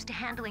group used to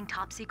handling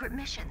top secret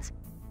missions.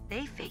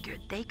 They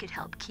figured they could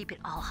help keep it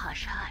all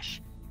hush-hush.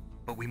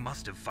 But we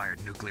must have fired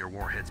nuclear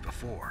warheads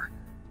before.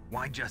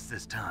 Why just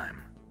this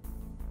time?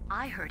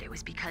 I heard it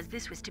was because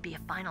this was to be a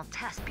final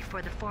test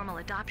before the formal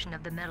adoption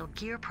of the Metal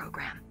Gear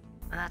program.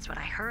 Well, that's what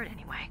I heard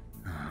anyway.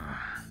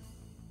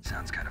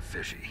 Sounds kind of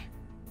fishy.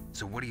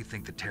 So what do you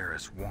think the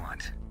terrorists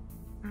want?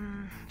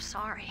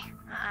 Sorry.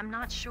 I'm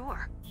not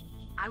sure.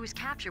 I was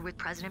captured with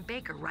President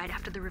Baker right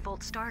after the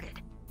revolt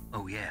started.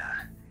 Oh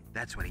yeah,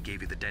 that's when he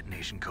gave you the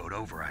detonation code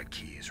override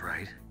keys,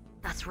 right?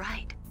 That's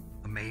right.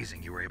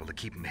 Amazing you were able to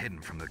keep them hidden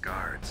from the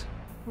guards.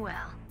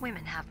 Well,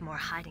 women have more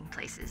hiding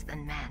places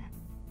than men.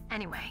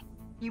 Anyway,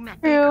 you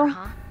met True. Baker,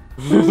 huh?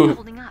 How's he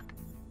holding up?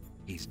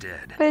 He's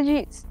dead.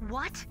 Veggies,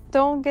 What?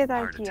 don't get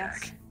Heart ideas.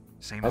 attack.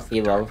 Same as Okay,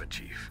 the love. DARPA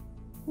chief.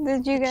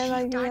 Did you The get chief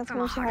ideas died from a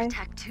when heart I...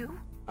 attack too?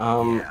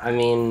 I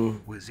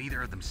mean, Was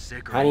either of them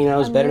sick or Honey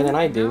knows better than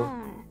I do.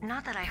 No,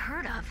 not that I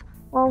heard of.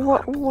 Well, Well, I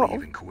what don't believe in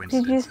did you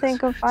coincidences.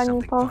 think of any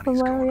Something funny's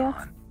possible going areas?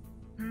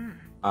 on.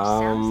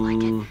 Sounds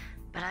like it,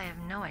 but I have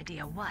no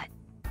idea what.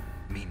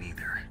 Me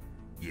neither.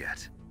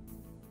 Yet.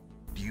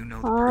 Do you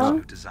know the person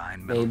who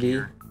designed Metal maybe.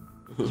 Gear?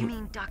 You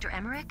mean Dr.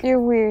 Emmerich? You're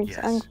weird Yes.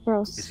 and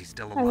gross. Is he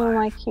still I don't alive?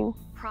 like you.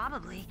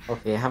 Probably.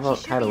 Okay, how He about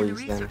should be in the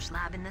Catalyst then? research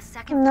lab in the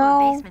second No.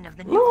 floor basement of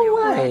the No nuclear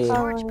way. weapons storage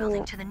Following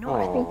building you. to the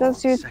north. Oh.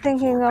 Because you're second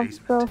thinking floor of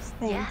basement. gross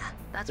things. Yeah,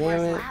 that's Damn where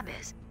his it. lab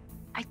is.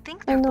 I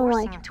think I they're don't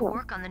forcing like him to you.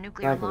 work on the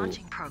nuclear Exactly.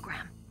 launching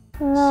program.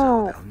 So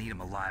No. they'll need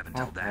him alive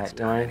until Okay, that's you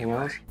done want anything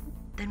anyway. else?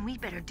 Then we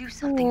better do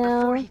something Yeah.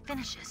 before he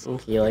finishes.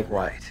 Okay, like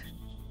what? Right.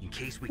 In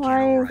case we Why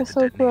can't are you override the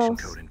so detonation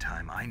gross? code in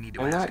time, I need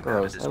to I'm ask not him how to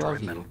gross, I destroy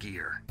love Metal you.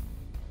 Gear.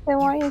 Then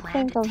why you plan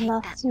think to of take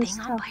that Nazi thing on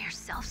stuff? by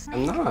yourself, I'm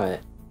Snake? not.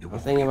 It I'm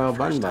won't thinking be the about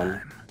Bun first Bun.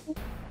 time.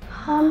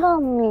 How about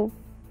me?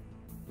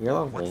 You're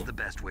lovely. What's the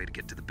best way to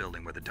get to the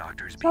building where the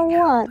doctor is So being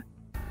what? held?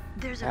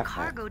 There's a Okay.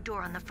 cargo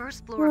door on the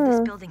first floor of this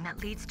building that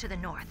leads to the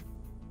north.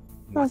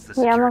 What's the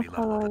Okay, I'm security not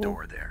level of the following you.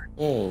 door there?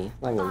 Yay,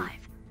 lemon.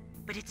 5.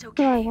 But it's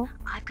okay. Yeah.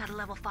 I've got a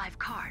level 5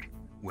 card.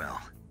 Well,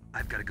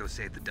 I've got to go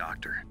save the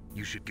doctor.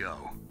 You should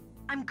go.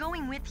 I'm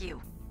going with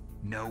you.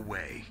 No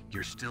way.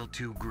 You're still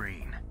too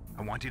green.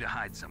 I want you to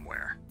hide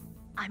somewhere.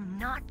 I'm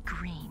not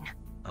green.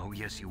 Oh,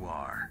 yes, you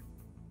are.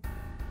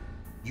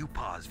 You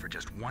pause for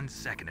just 1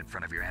 second in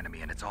front of your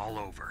enemy and it's all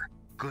over.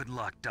 Good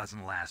luck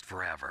doesn't last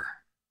forever.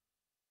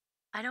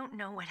 I don't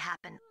know what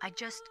happened. I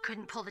just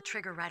couldn't pull the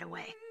trigger right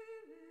away.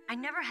 I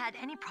never had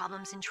any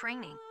problems in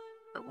training.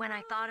 But when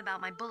I thought about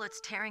my bullets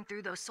tearing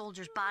through those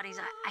soldiers' bodies,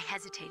 I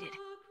hesitated.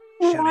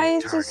 Shooting Why at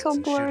is this targets so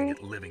and shooting blurry?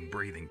 at living,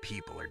 breathing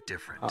people are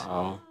different.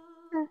 Uh-oh.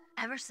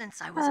 Ever since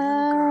I was a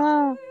little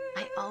girl,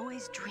 Ah, I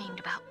always dreamed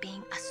about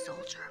being a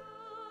soldier.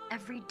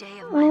 Every day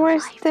of my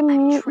where's life, the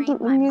I've trained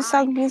my new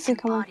sad mind music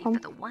and coming body from? for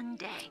the one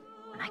day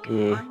when I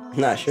could finally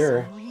not see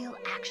sure. some real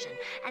action.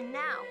 And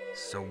now,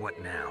 So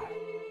what now?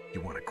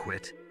 You want to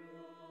quit?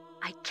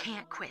 I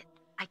can't quit.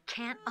 I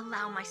can't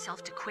allow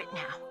myself to quit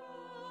now.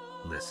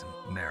 Listen,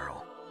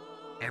 Meryl.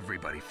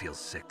 Everybody feels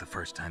sick the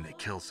first time they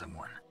kill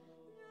someone.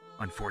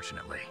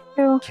 Unfortunately,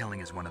 True. killing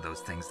is one of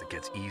those things that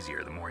gets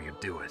easier the more you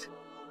do it.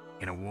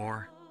 In a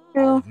war,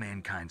 True. all of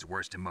mankind's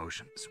worst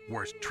emotions,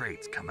 worst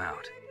traits come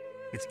out.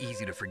 It's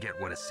easy to forget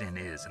what a sin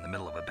is in the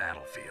middle of a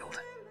battlefield.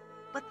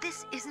 But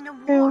this isn't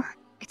a True. war.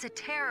 It's a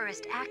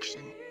terrorist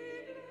action.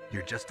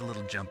 You're just a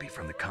little jumpy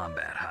from the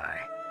combat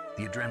high.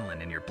 The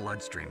adrenaline in your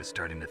bloodstream is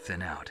starting to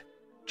thin out.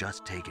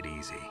 Just take it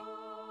easy.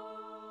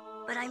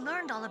 But I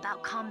learned all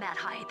about combat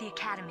high at the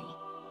academy.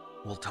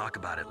 We'll talk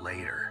about it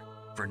later.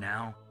 For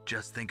now,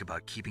 just think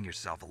about keeping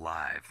yourself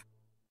alive.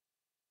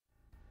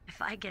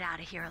 If I get out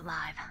of here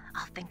alive,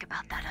 I'll think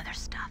about that other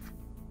stuff.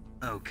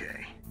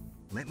 Okay,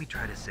 let me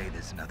try to say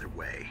this another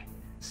way.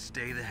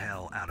 Stay the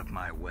hell out of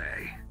my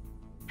way.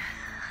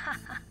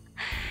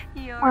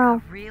 You're Wow.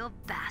 a real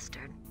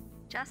bastard.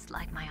 Just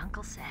like my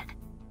uncle said.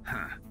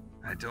 Huh,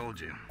 I told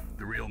you,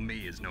 the real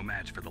me is no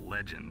match for the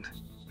legend.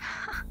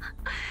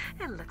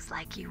 It looks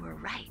like you were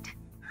right.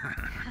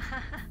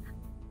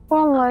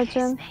 One Okay,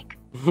 legend. Snake.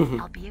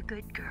 I'll be a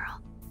good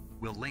girl.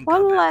 We'll link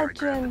One up after I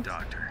grab legend. the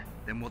doctor.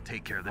 Then we'll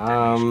take care of the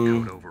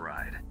detonation code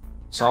override.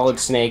 Solid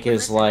Snake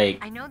is Listen, like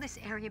I know this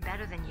area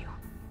better than you.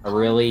 a Call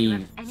me if you really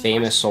have any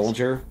famous questions.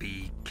 soldier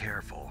Be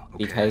careful,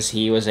 okay? because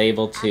he was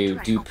able to After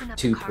I do open up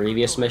the 2 cargo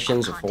previous door, I'll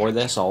missions contact before you.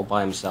 this all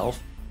by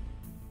himself.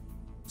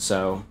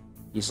 So,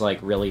 he's like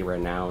really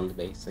renowned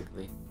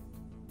basically.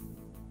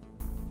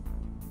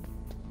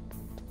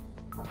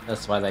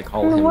 That's why they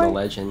call And him the what-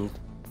 legend.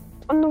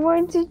 And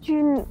where did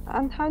you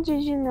and how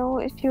did you know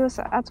if he was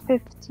at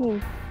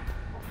 15?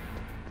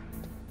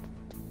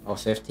 Oh,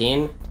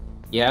 15?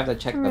 You have to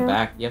check the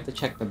back. You have to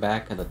check the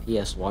back of the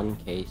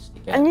PS1 case to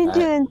get And you that.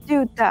 didn't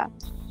do that.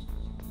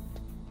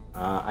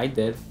 I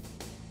did.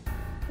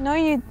 No,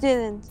 you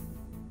didn't.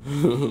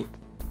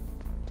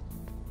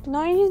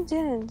 No, you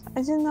didn't.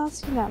 I did not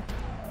see that.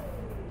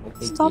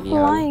 Okay, Stop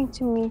Gideon. lying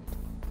to me.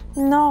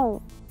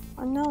 No,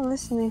 I'm not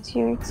listening to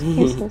your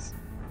excuses.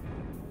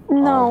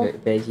 No, Oh,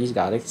 Veggie's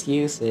got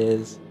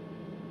excuses.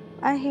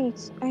 I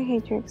hate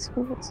your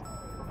excuses.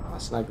 Oh,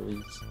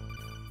 Snugglies.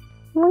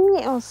 Let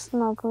me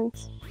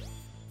Snugglies.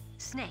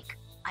 Snake,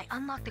 I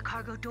unlocked the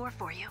cargo door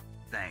for you.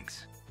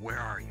 Thanks. Where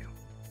are you?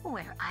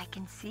 Where I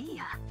can see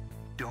ya.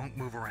 Don't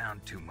move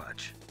around too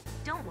much.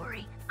 Don't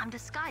worry, I'm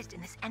disguised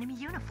in this enemy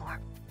uniform.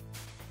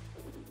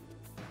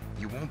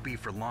 You won't be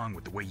for long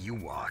with the way you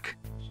walk.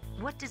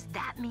 What does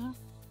that mean?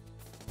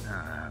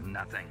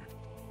 Nothing.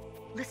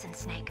 Listen,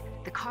 Snake,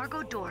 the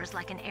cargo door is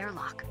like an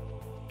airlock.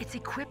 It's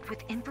equipped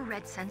with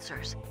infrared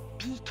sensors.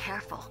 Be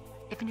careful.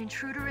 If an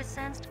intruder is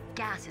sensed,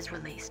 gas is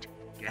released.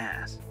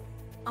 Gas?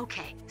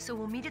 Okay, so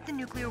we'll meet at the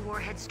nuclear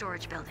warhead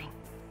storage building.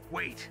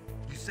 Wait,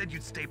 you said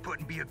you'd stay put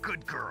and be a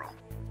good girl.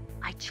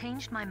 I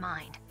changed my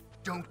mind.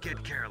 Don't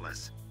get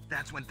careless.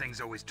 That's when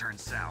things always turn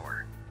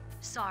sour.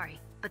 Sorry,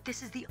 but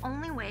this is the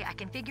only way I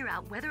can figure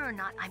out whether or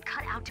not I'm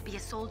cut out to be a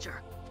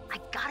soldier. I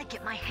gotta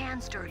get my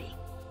hands dirty.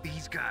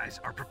 These guys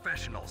are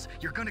professionals.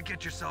 You're gonna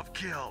get yourself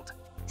killed.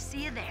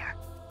 See you there.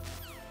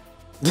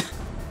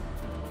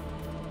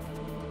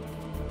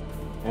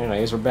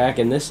 Anyways, we're back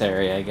in this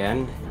area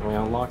again, and we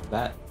unlocked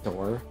that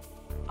door.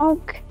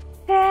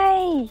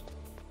 Okay.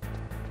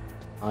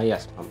 Oh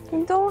yes, Pumpkin.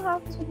 You don't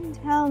have to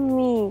tell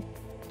me.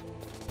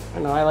 I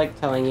know, I like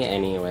telling you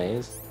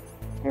anyways.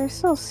 You're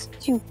so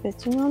stupid,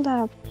 you know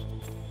that?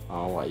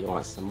 Oh, what, you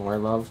want some more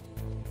love?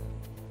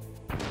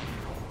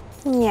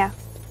 Yeah.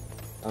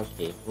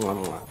 Okay,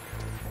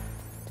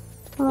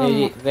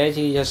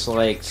 Veggie just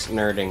likes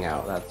nerding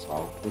out, that's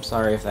all. I'm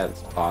sorry if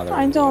that's bothering you.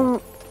 I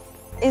don't...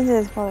 It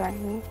is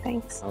bothering me,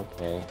 thanks.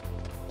 Okay.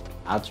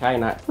 I'll try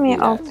not to do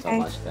that so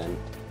much then.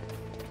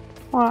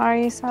 Well, are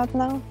you sad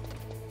now?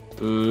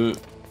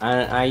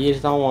 I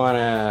just don't want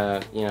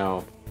to, you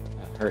know,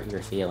 hurt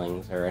your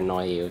feelings or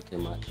annoy you too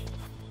much.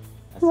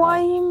 That's Why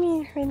all. you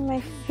mean hurt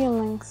my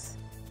feelings?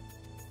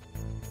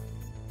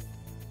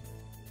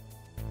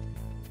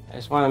 I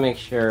just want to make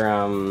sure,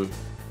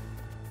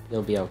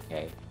 you'll be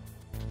okay.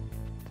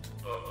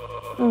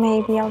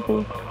 Maybe I'll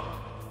be.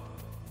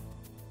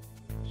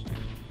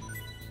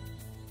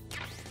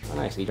 Oh,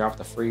 nice, he dropped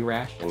a free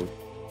ration.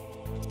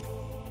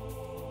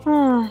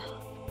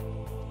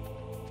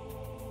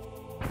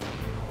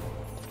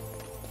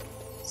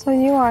 So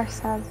you are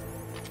sad.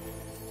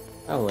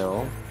 A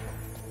little.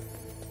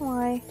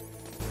 Why?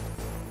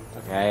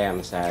 Okay, I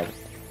am sad.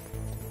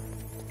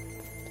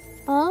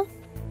 Huh?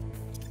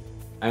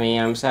 I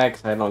mean, I'm sad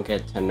because I don't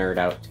get to nerd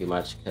out too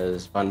much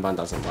because Bun Bun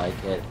doesn't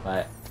like it,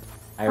 but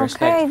I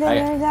respect... Okay,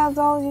 then nerd out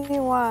all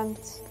you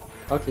want.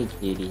 Okay,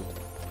 cutie.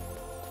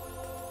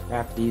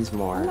 Grab these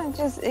more. I'm not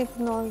just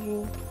ignore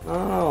you.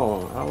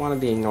 No, I don't want to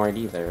be ignored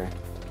either.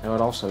 That would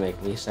also make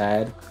me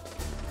sad.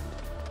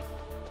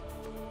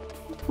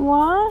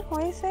 What?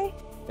 What do you say?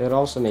 It would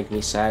also make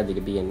me sad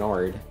to be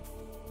ignored.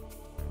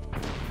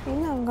 You're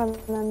not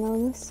gonna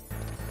know this.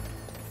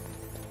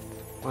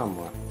 Mom,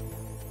 what?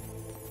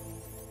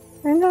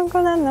 You're not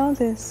gonna know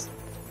this.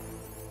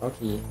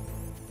 Okay.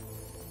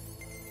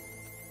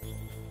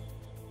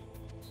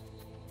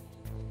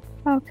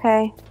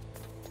 Okay.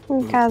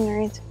 We can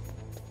read.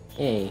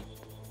 Hey.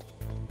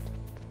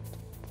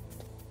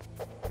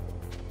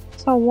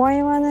 So what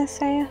you wanna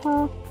say,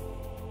 huh?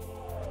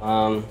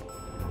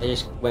 I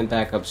just went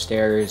back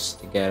upstairs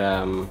to get,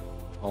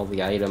 all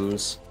the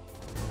items.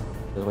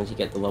 Because once you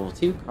get the level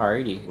 2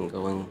 card, you can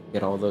go and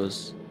get all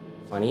those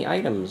funny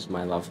items,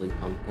 my lovely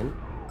pumpkin.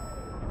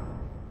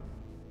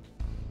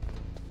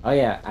 Oh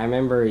yeah, I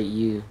remember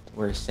you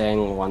were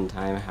saying one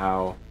time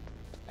how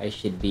I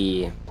should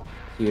be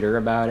cuter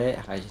about it.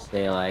 I should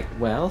say like,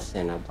 well,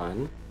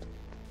 Cinnabon,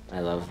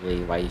 my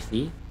lovely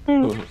wifey.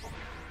 You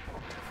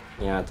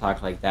know,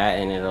 talk like that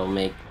and it'll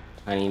make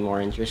Honey more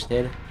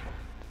interested.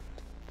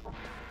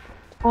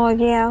 Oh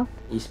yeah.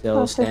 You still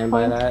That's a stand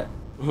by point. that?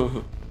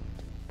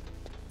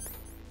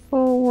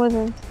 Who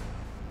wouldn't?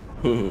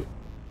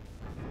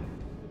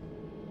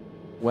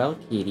 Well,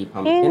 Kitty You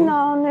Pumpkin. don't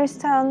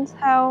understand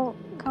how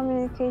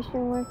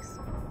communication works.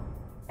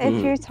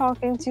 If you're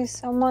talking to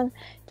someone,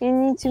 you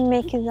need to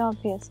make it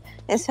obvious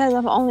instead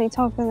of only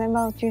talking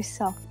about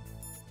yourself.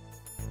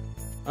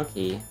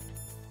 Okay.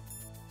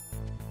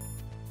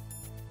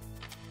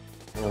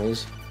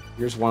 Anyways,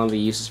 here's one of the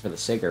uses for the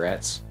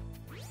cigarettes.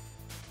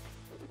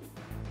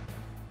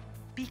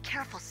 Be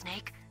careful,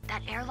 Snake.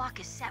 That airlock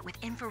is set with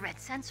infrared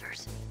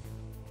sensors.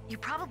 You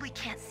probably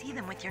can't see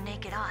them with your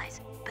naked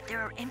eyes, but there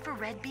are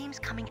infrared beams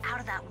coming out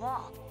of that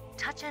wall.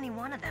 Touch any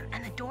one of them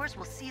and the doors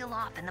will seal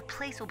off and the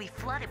place will be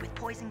flooded with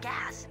poison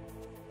gas.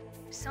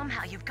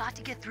 Somehow you've got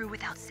to get through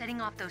without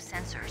setting off those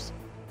sensors.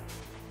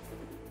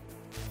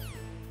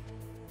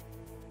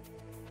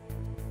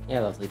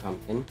 Yeah, lovely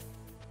pumpkin.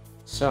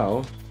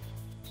 So,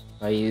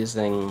 by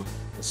using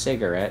the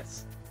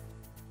cigarettes,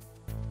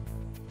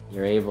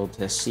 you're able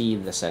to see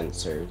the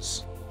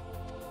sensors.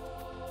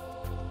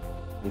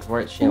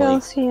 Unfortunately,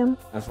 Don't see him.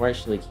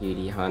 Unfortunately,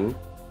 Cutie Hun,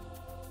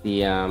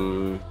 the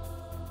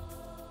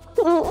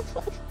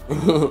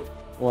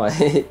what?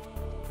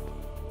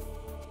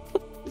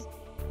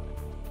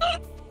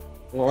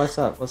 Well, what's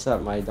up? What's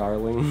up, my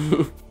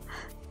darling?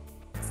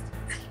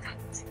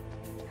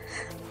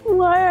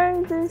 Why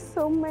are there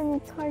so many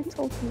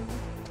titles now?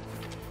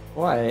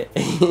 What?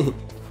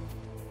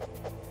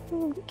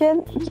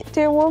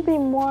 There will be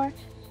more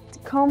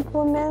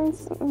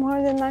compliments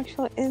more than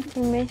actual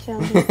information.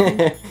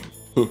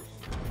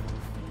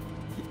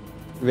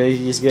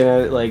 Veggi's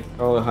gonna like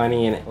throw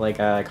Honey in like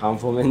a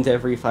compliment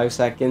every 5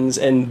 seconds,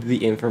 and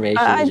the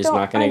information is just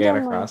not gonna get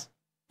across.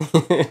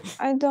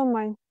 I don't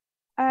mind.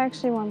 I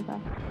actually want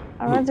that.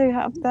 I'd rather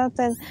have that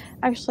than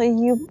actually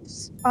you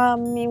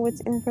spam me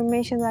with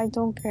information that I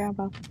don't care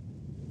about.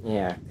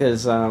 Yeah,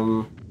 because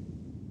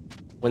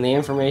when the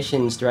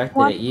information's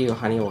directed at you,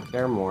 Honey will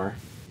care more.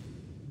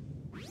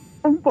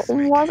 But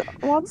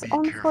what's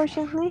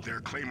unfortunately? There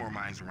are Claymore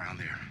mines around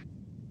there.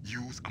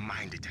 Use a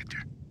mine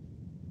detector.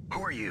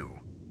 Who are you?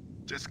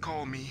 Just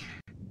call me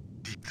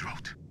Deep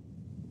Throat.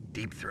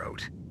 Deep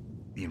Throat?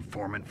 The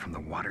informant from the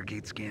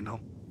Watergate scandal?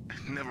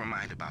 Never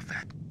mind about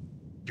that.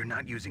 You're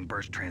not using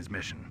burst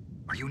transmission.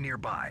 Are you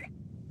nearby?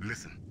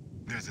 Listen,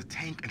 there's a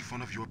tank in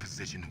front of your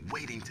position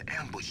waiting to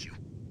ambush you.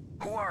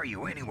 Who are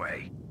you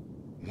anyway?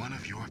 One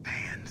of your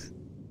fans.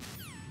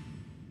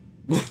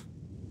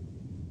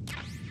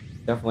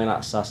 Definitely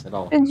not sus at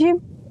all.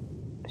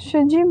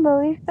 Should you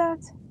believe that?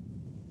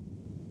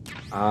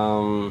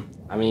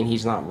 I mean,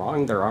 he's not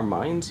wrong. There are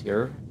mines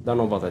here. Don't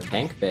know about the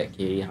tank bit,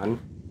 Cutie Hun.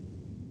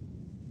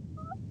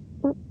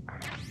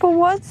 But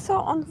what's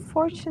so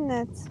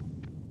unfortunate?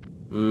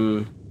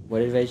 What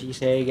did Veggie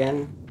say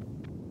again?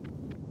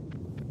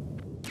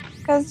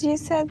 Because you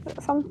said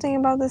something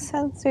about the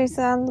sensors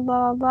and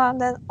blah blah blah.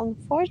 Then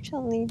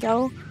unfortunately,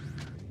 though.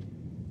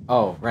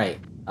 Oh, right.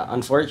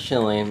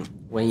 Unfortunately,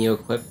 when you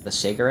equip the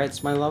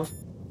cigarettes, my love,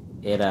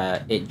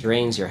 it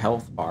drains your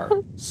health bar.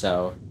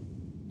 So,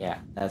 yeah,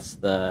 that's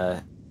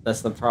the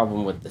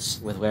problem with this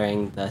with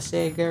wearing the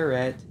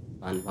cigarette.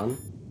 Fun.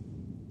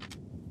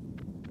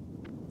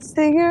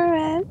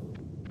 Cigarette.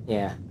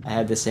 Yeah, I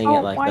had to sing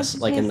it like this,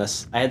 like in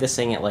this. I had to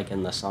sing it like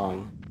in the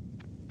song.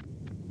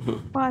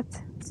 What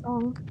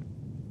song?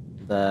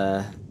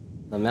 The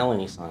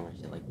Melanie song, where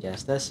she's like,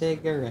 just a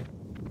cigarette.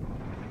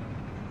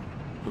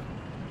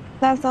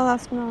 That's the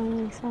last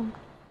Melanie song.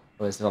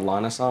 Was it a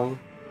Lana song?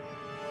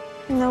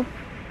 Nope.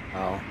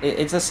 Oh,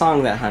 it's a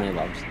song that Honey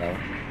loves, though.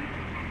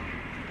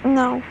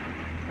 No.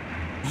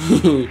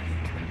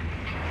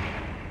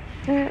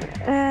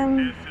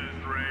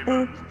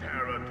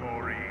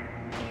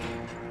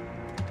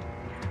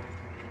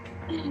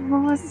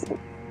 What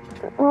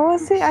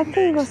was it? I think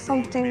it was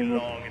something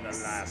with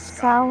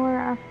sour.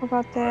 I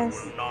forgot the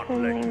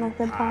name of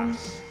the band.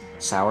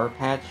 Sour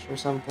Patch or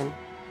something?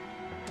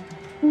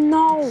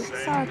 No,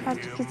 Sour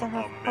Patch Kids are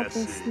a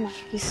fucking snack.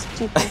 You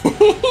stupid.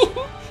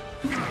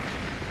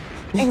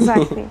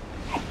 Exactly.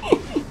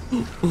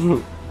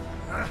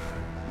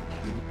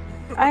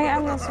 I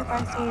am not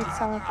surprised you eat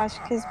Sour Patch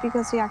Kids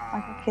because you act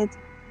like a kid.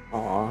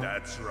 Aww.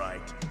 That's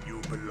right.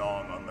 You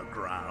belong on the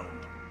ground.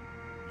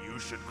 You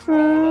should crawl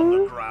on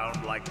the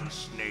ground like the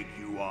snake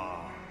you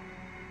are.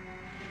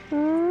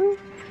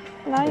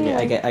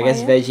 I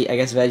guess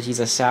Veggie's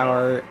a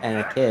sour and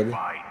a kid.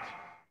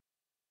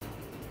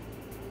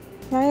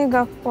 Now you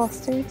got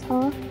flustered,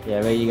 huh?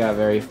 Yeah, Veggie got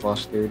very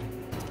flustered.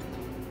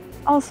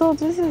 Also,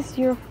 this is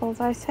your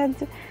fault. I said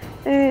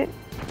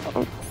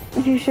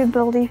you should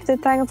believe the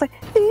tank. It's like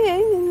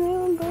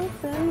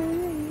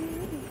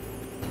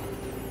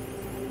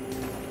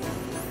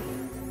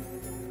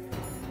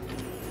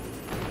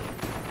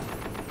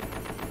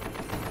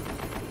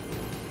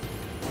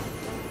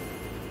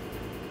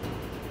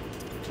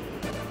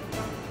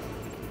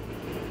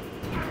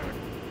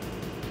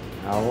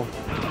Ow.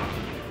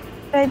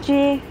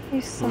 Veggie,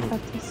 you suck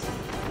at this.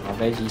 Oh,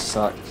 Veggie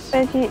sucks.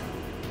 Veggie,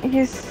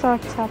 you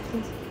suck at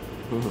this.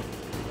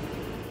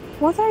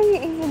 What are you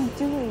even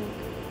doing?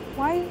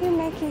 Why are you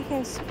making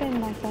him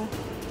spin like that?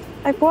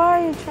 Like, what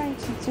are you trying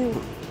to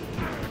do?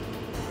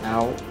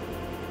 Ow.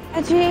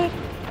 Veggie!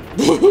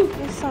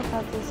 You suck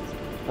at this.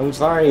 I'm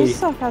sorry. You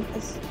suck at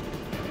this.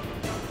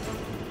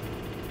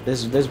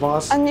 This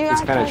boss is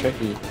kind of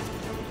tricky.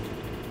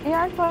 You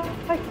act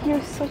like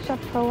you're such a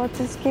pro at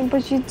this game,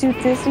 but you do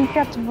this, you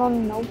got to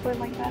run over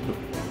like that.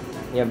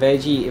 Yeah,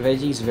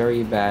 Veggie's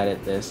very bad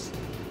at this.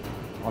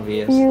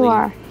 Obviously. You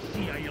are.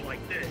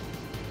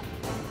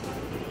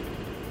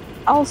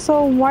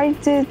 Also, why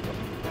did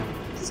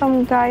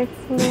some guy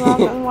flew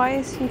out and why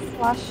is he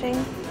flashing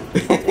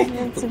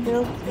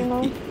invincibility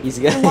mode?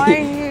 Why are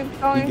you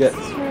going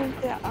through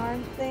the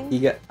arm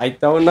thing? I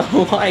don't know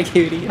why,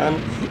 Cutie Hun.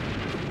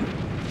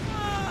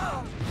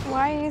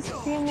 Why are you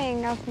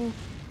screaming at me?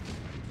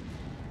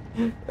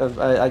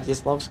 I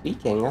just love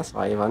speaking, that's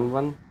why,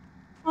 Run.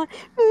 I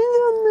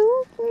don't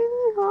know,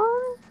 Cutie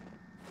Hun.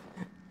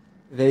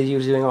 He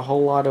was doing a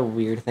whole lot of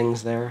weird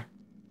things there.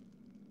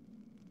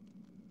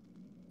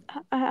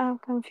 I'm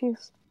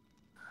confused.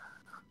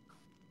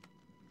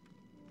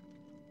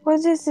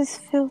 What is this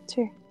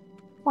filter?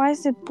 Why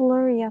is it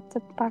blurry at the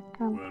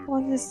background?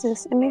 What is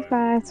this? It makes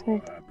my eyes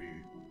hurt.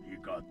 He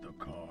got the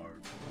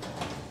card.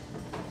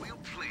 We'll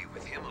play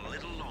with him a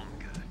little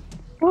longer.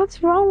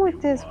 What's wrong with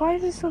this? Why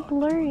is it so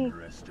blurry?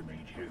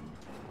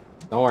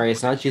 Don't worry,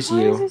 it's not just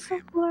Why is you. it so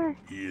blurry?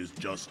 He is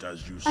just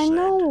as you I said.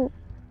 know.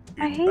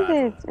 I In hate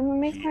battle, it. It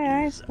makes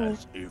my eyes hurt.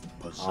 As if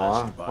possessed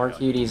Aw, by poor a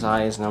Cutie's demon.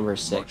 eye is number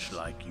 6. Much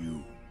like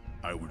you,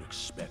 I would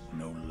expect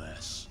no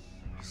less.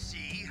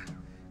 See?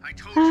 I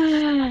told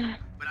you,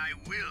 but I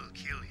will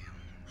kill him.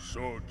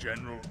 So,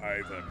 General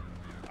Ivan,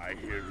 I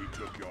hear he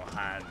took your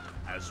hand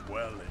as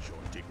well as your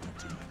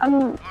dignity.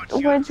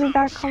 Where did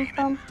that come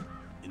from?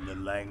 In the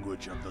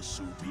language of the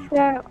Sioux people,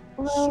 Yeah,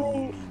 Sioux really,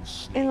 means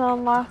snake. in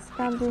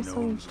Alaska, there's It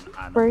some knows an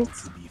animal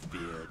birds. to be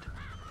feared.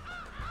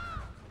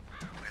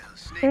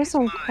 There's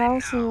some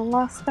crows in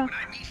Alaska.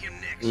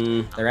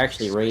 They're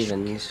actually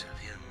ravens.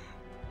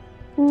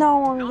 No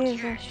one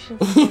gives a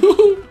shit.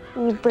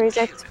 You bird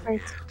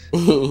expert.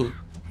 He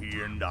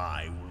and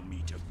I will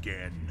meet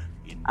again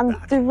in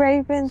The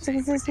ravens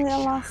exist in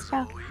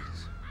Alaska.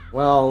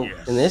 Well,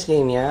 in this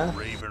game, yeah.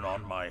 Raven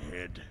on my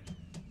head.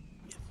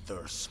 It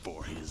thirsts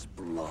for his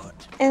blood.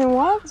 In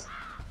what?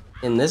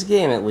 In this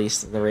game, at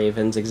least, the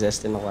ravens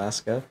exist in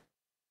Alaska.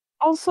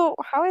 Also,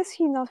 how is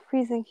he not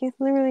freezing? He's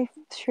literally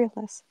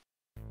shirtless.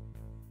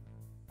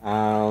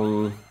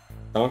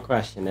 Don't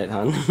question it,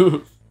 hun.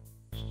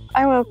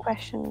 I will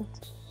question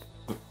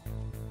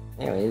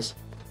it.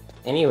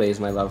 Anyways,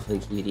 my lovely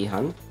cutie,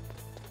 hun.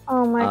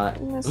 Oh my Uh,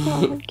 goodness,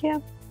 not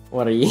again.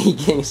 What, are you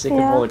getting sick of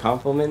all the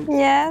compliments?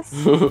 Yes,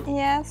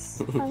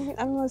 yes,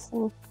 I'm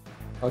listening.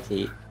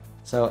 Okay,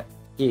 so,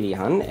 cutie,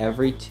 hun,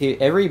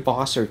 every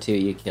boss or two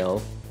you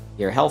kill,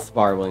 your health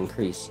bar will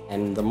increase,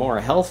 and the more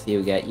health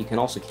you get, you can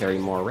also carry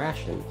more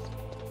rations.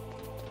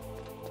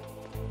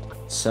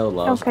 So,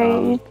 love,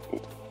 Okay,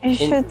 you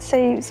should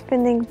say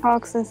spinning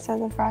box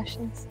instead of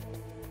rations.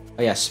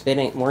 Oh yeah,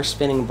 more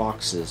spinning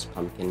boxes,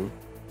 Pumpkin.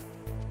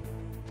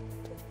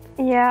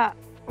 Yeah,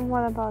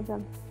 what about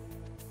them?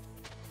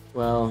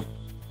 Well,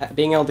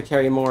 being able to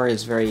carry more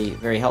is very,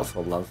 very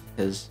helpful, love,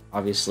 because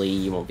obviously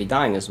you won't be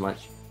dying as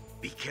much.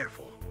 Be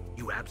careful.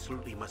 You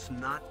absolutely must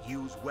not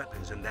use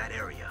weapons in that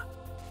area.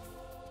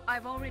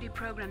 I've already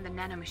programmed the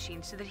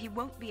nanomachine so that he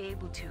won't be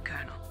able to,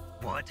 Colonel.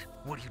 What?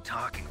 What are you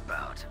talking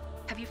about?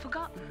 Have you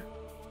forgotten?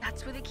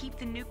 That's where they keep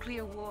the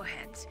nuclear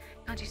warheads.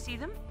 Can't you see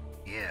them?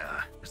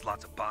 Yeah, there's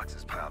lots of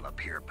boxes piled up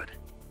here, but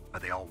are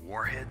they all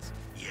warheads?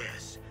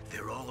 Yes,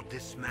 they're all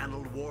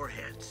dismantled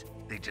warheads.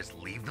 They just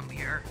leave them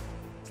here?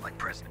 It's like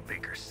President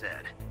Baker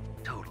said,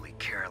 totally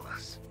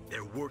careless.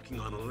 They're working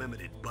on a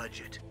limited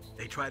budget.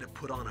 They try to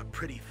put on a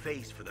pretty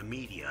face for the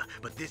media,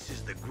 but this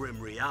is the grim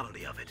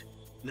reality of it.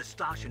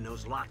 Nastasha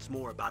knows lots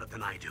more about it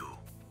than I do.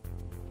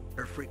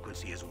 Her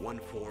frequency is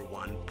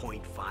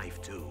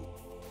 141.52.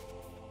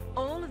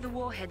 All of the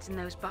warheads in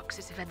those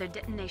boxes have had their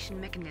detonation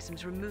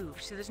mechanisms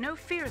removed, so there's no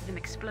fear of them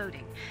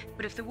exploding.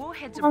 But if the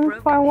warheads are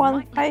broken, they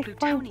might leak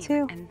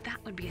plutonium, and that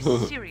would be a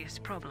serious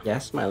problem.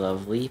 Yes, my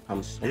lovely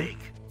Pumpkin. Snake,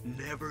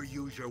 never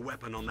use your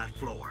weapon on that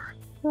floor.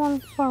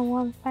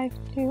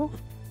 14152.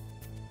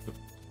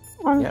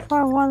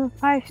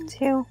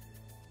 14152.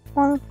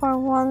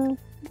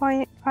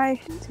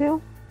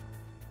 141.52.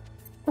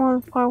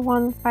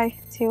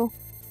 14152.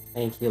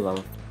 Thank you,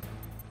 love.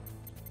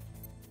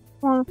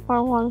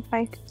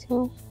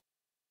 14152.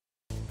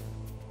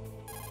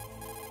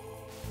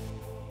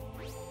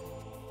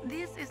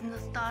 This is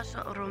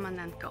Nastasha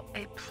Romanenko.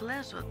 A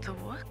pleasure to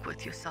work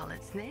with you,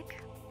 Solid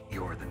Snake.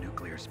 You're the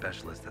nuclear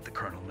specialist that the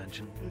Colonel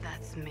mentioned?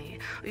 That's me.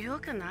 You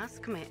can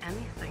ask me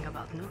anything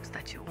about nukes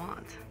that you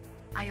want.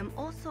 I am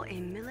also a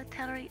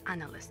military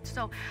analyst,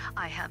 so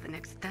I have an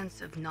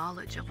extensive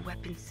knowledge of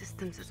weapon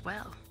systems as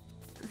well.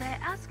 They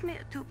asked me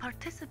to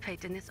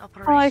participate in this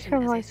operation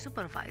as a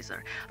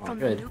supervisor from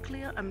the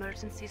Nuclear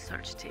Emergency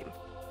Search Team.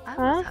 I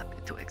was happy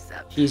to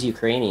accept. She's We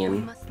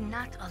Ukrainian. must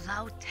not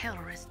allow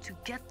terrorists to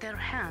get their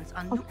hands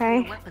on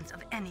nuclear weapons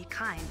of any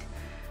kind.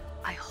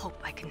 I hope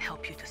I can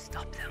help you to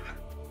stop them.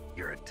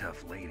 You're a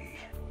tough lady.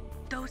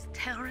 Those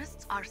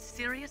terrorists are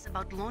serious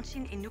about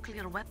launching a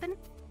nuclear weapon?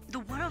 The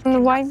world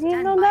And why cannot do you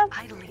stand know by that?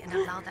 idly and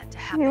allow that to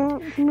happen.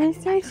 You And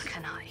research? neither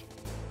can I.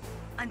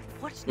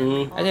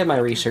 Unfortunately, I did my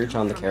research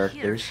on the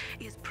characters.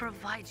 is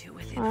provide you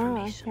with Oh,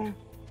 information. okay.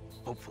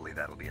 Hopefully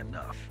that'll be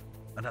enough.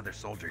 Another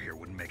soldier here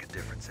wouldn't make a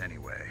difference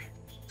anyway.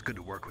 It's good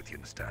to work with you,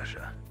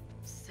 Nastasha.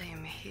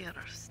 Same here,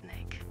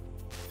 Snake.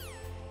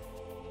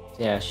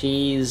 Yeah,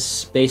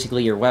 she's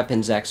basically your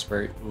weapons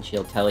expert, and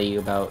she'll tell you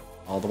about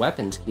all the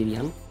weapons, cutie,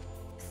 hun.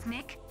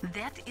 Snake,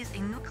 that is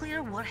a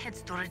nuclear warhead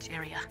storage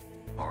area.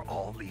 Are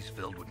all these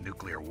filled with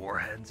nuclear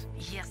warheads?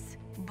 Yes,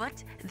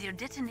 but their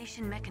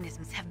detonation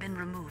mechanisms have been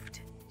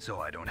removed. So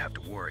I don't have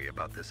to worry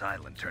about this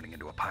island turning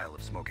into a pile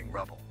of smoking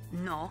rubble.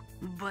 No,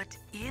 but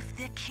if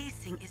the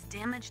casing is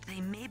damaged,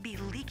 they may be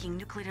leaking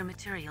nuclear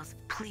materials.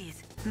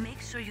 Please, make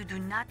sure you do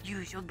not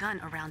use your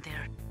gun around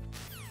there.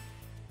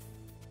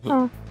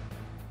 Oh.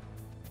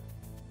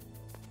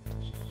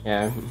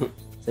 Yeah.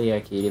 So yeah,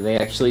 Katie, they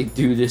actually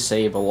do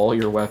disable all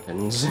your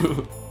weapons.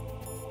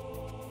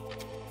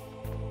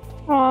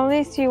 Well, at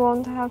least you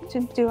won't have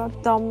to do a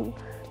dumb,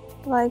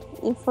 like,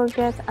 you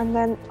forget and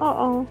then,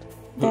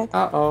 dead.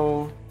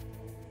 Uh-oh.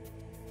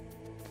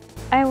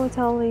 I would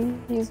totally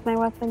use my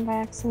weapon by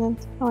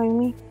accident, knowing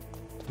me.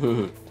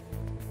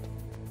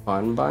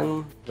 Fun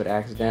Bun would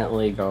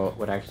accidentally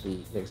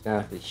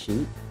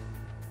shoot.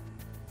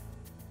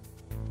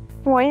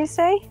 What do you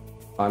say?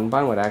 Fun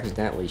Bun would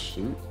accidentally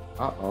shoot.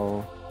 Uh-oh.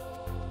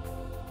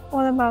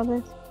 What about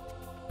it?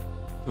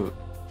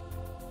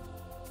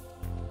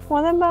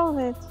 What about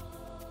it?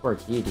 Poor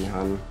Kitty,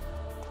 hun.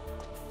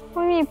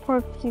 What do you mean,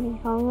 poor kitty,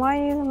 hon?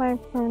 Why is my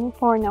friend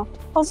porno?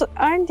 Also,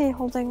 aren't they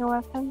holding a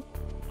weapon?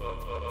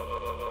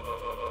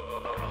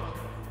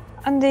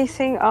 And they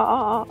sing,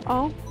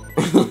 and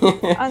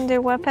the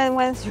weapon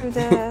went through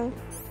the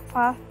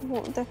path,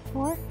 the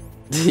floor?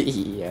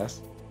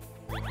 Yes.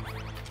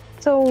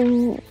 So,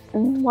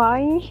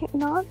 why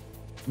not?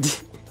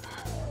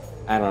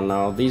 I don't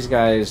know. These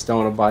guys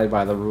don't abide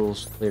by the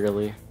rules,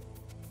 clearly.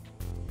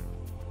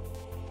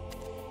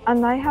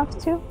 And I have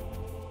to?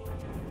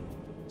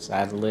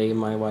 Sadly,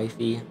 my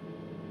wifey.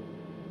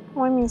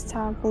 What do you mean,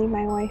 sadly,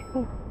 my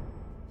wifey?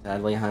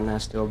 Sadly, hun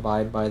has to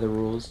abide by the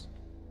rules.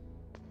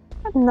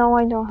 No,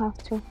 I don't have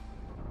to.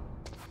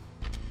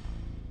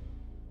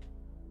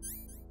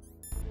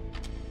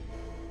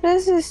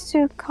 This is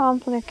too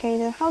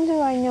complicated. How do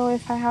I know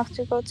if I have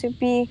to go to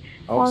B?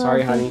 Oh,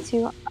 sorry, honey.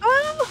 B2?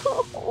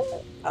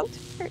 Oh, that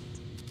hurt.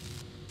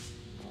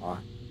 Aw.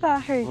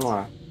 That hurt.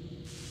 Mwah.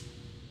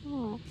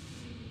 Oh.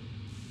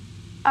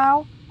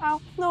 Ow,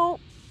 ow, no.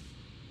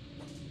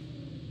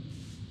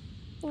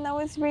 No,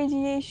 it's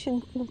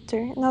radiation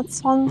filter, not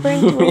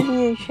sunburned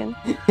radiation.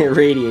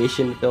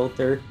 Radiation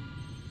filter.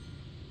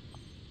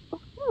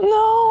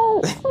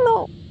 No,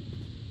 no.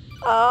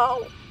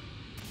 Oh.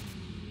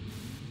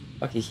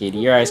 Okay, Katie,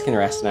 your eyes can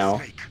rest now.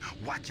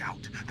 Watch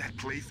out. That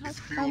place is I'm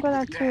filled gonna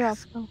with tear up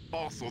gas. though.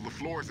 Also, the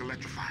floor is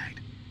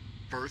electrified.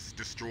 First,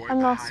 destroy I'm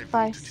the not high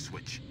surprised. voltage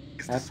switch.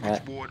 It's That's the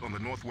switchboard on the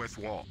northwest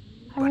wall.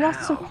 I'm not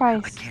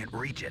surprised. I can't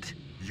reach it.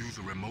 Use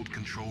a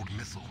remote-controlled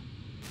missile.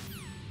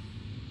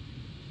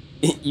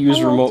 Use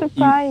I'm remote. not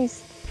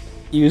surprised.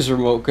 Use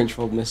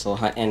remote-controlled missile,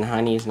 and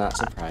Honey's not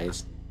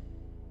surprised.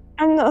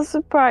 I'm not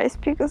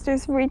surprised because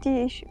there's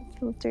radiation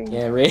filter.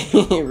 Yeah,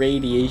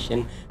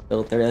 radiation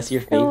filter. That's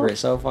your favorite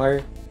so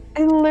far.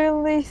 It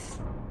literally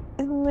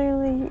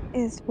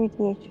is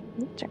radiation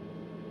filter.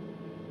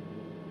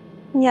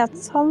 Yeah,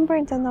 it's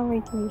sunburned and not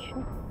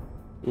radiation.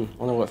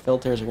 Wonder what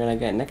filters we're gonna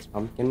get next,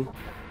 Pumpkin.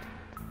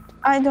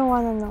 I don't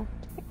want to know.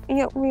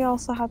 Yeah, we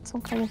also had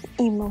some kind of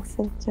emo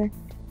filter.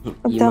 With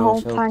the Emo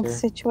whole filter. tank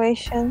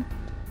situation.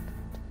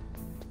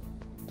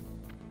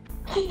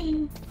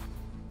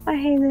 I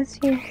hate this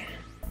here.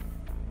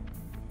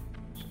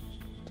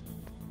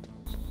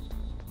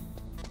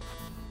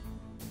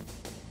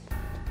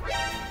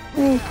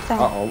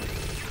 Uh-oh.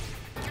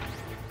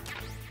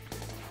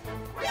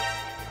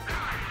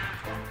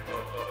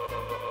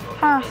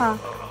 Haha.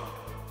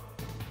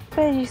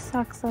 Veggie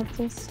sucks at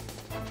this.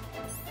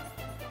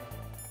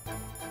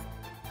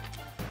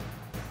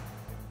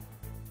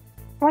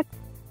 What?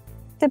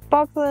 The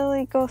bug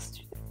literally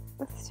goes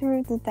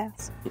through the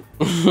desk.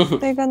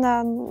 They're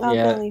gonna not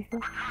believe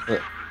you. Yeah,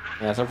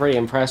 it's a pretty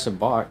impressive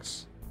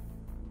box.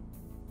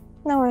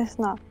 No, it's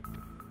not.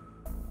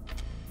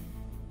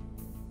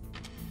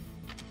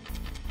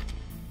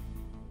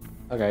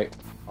 Okay,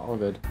 all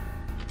good.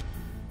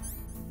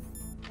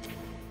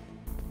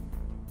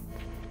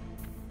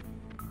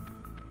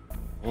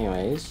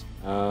 Anyways,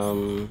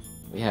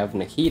 we have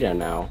Nikita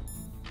now.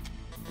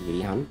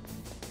 Kitty, hun.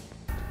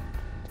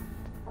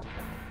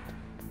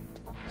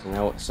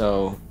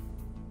 So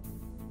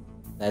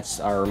that's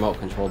our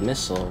remote-controlled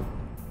missile.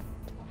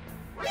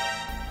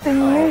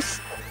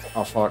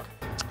 Oh fuck!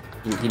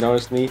 He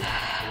noticed me.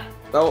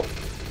 Oh.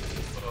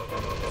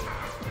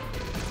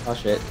 Oh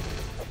shit.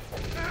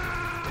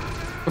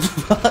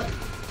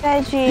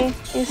 Veggie,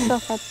 you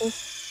suck at this.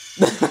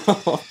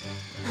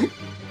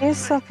 You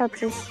suck at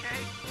this.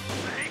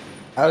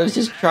 I was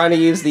just trying to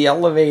use the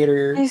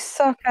elevator. You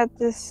suck at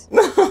this.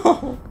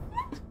 No.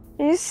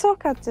 You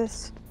suck at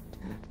this.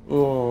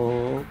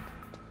 Oh.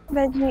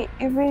 Veggie,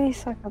 you really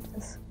suck at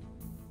this.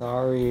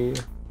 Sorry.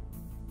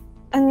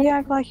 And you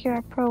act like you're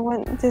a pro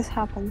when this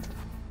happened.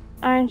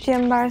 Aren't you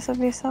embarrassed of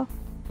yourself?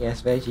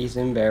 Yes, Veggie's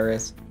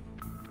embarrassed.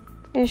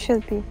 You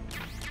should be.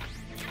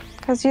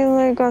 Cause you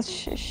literally got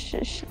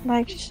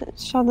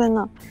shot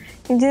up.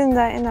 You didn't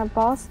die in a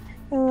bus.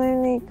 You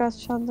literally got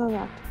shot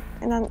up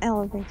in an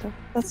elevator.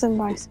 That's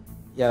embarrassing.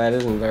 Yeah, that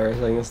is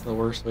embarrassing. It's the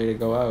worst way to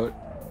go out.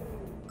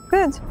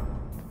 Good.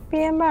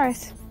 Be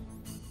embarrassed.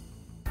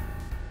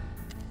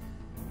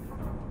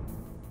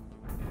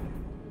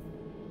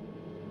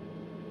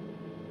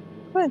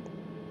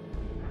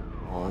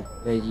 Oh,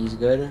 Veggie's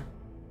good?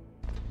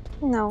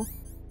 No.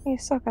 You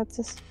suck at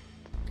this.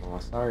 Oh,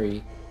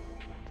 sorry.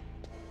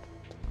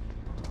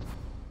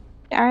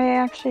 Are you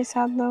actually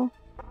sad though?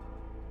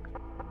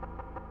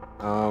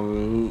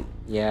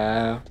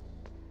 Yeah.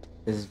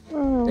 Because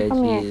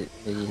come here.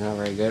 Veggie's not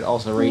very good.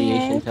 Also,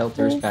 Radiation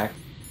Filter's back.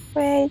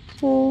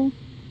 Veggie.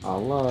 Oh,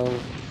 love.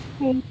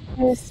 You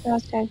did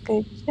such a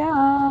good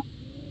job.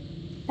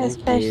 Thank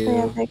Especially you.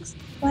 at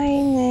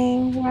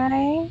explaining,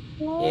 right?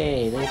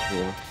 Yay, thank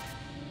you.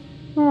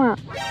 Mwah.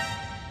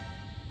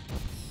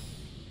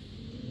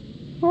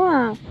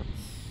 Mwah.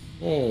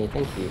 Yay,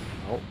 thank you.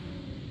 Oh,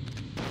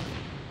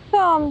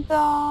 Dum.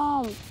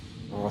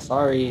 oh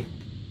sorry.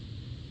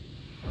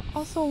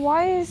 Also,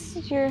 why is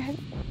your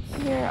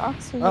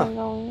oxygen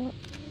going?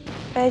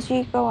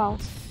 Veggie, go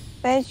out.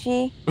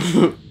 Veggie,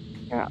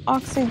 your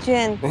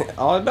oxygen.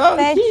 Oh no,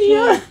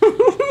 Veggie.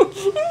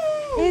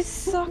 You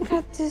suck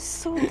at this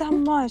so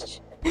damn much.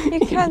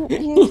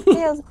 You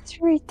failed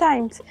 3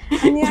 times,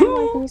 and you act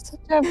like you're such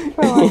a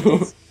pro at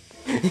this.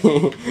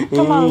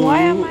 Come on,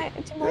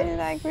 why did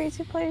I agree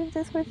to play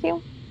this with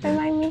you?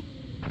 Remind me.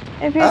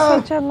 If you're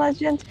such a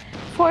legend,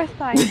 4th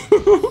time.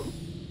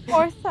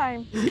 4th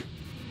time.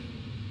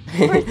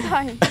 4th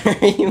time.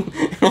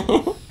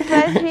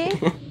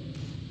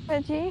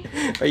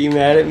 Veggie. Are you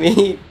mad at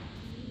me?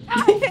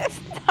 5th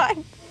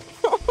time.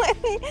 Let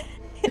me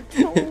hit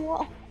the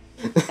wall.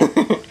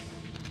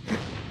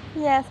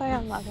 Yes, I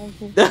am mad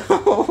at you.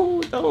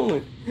 No,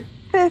 don't.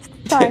 5th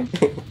time.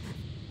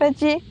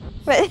 Veggie.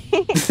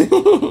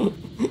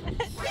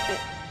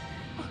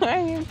 What are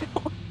you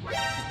doing?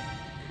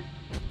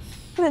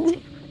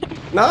 Veggie.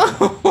 No.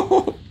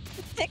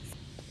 6th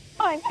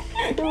time.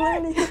 You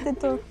literally hit the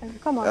door frame.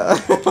 Come on.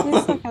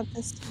 You suck at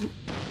this.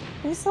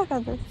 You suck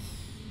at this.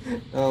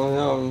 Oh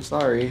no, I'm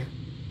sorry.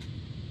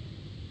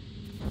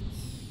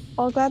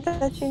 Well, glad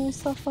that you knew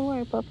stuff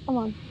somewhere, but come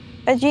on.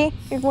 Veggie,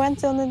 you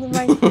went on the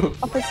right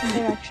opposite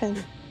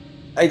direction.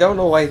 I don't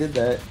know why I did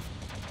that.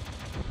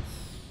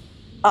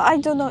 I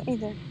don't know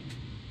either.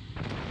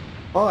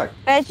 Fuck.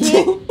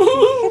 Veggie,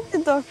 you hit the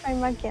door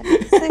frame again.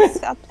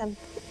 6th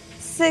attempt.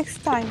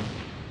 6th time.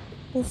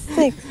 The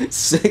 6th.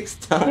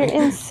 6th time.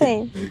 You're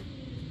insane.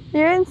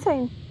 You're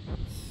insane.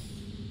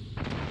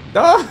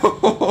 No.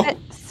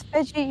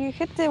 Veggie, you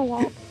hit the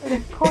wall, the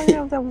corner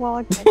of the wall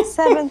again.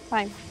 7th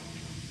time.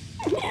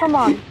 Come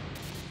on.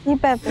 You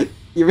better.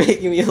 You're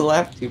making me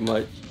laugh too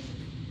much.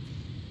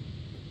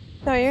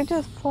 No, you're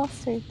just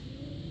flustered.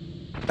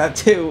 That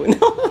too.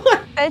 No.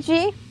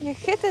 Veggie, you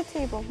hit the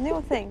table.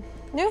 New thing.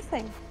 New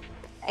thing.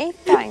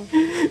 8th time.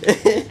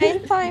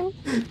 8th time.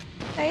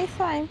 8th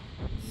time.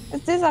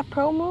 Is this a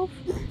pro move?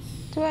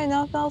 Do I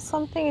not know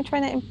something? You're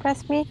trying to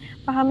impress me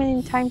by how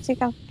many times you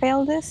can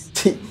fail this?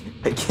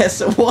 I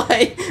guess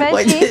why? Veggie.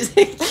 Why does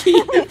it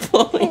keep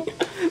blowing?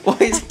 Why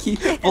does it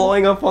keep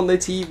blowing up on the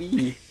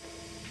TV?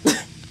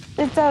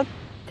 It's a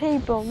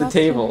table, The not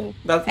table.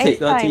 TV. Not Eighth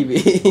not time.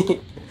 TV.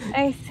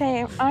 8th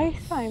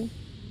time.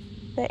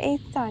 The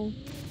 8th time.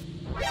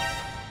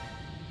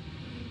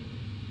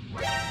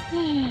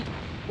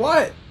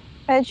 What?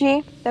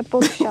 Veggie, the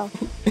bookshelf.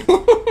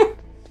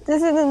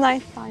 This is the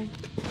 9th time.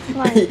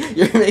 9th.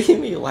 You're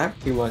making me laugh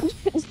too much.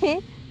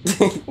 Veggie,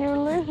 you're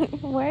literally,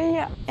 where are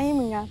you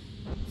aiming at?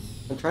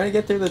 I'm trying to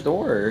get through the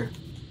door.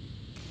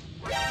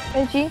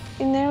 Veggie,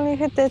 you nearly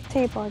hit the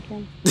table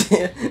again.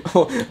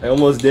 Oh, I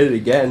almost did it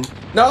again.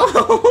 No!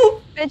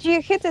 Veggie,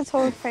 you hit the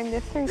door frame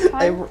the 3rd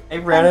time. I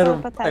ran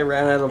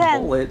out of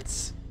Ten.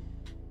 bullets.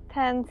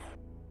 10th.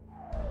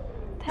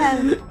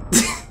 10.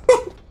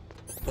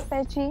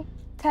 Veggie,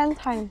 10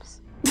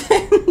 times.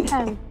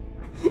 10.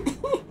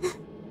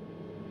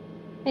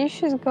 You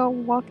should go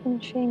walk in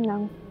shame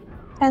now.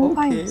 10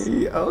 times.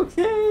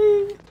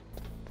 Okay.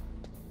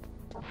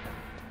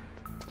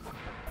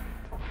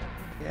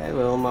 Yeah, I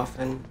will,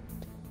 Muffin.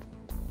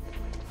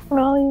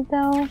 Will you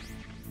though?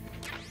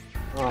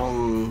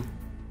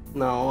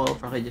 No, I'll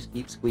probably just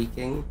keep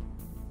squeaking.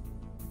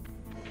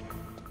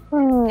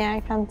 Yeah,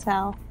 I can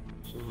tell.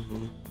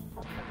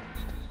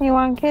 You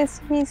want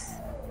kisses?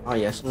 Oh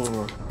yes,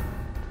 more.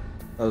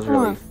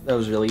 That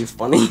was really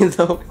funny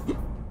though.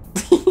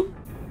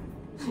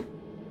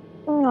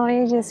 No,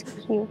 you're just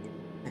cute.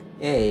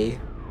 Yay.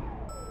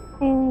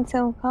 You need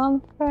some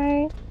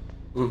comfort.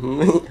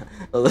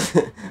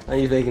 Are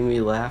you making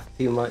me laugh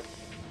too much?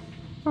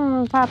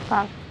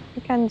 Papa,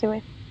 you can do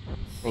it.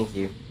 Thank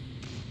you.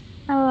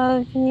 I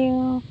love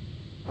you.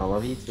 I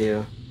love you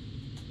too.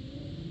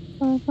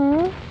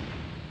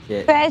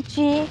 Shit.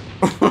 Veggie,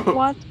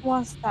 what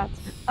was that?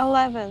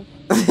 11.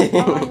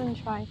 11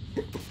 try.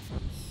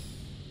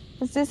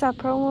 Is this a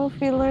pro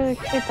move? You literally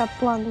hit a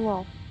blunt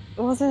wall.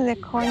 It wasn't a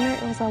corner,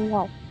 it was a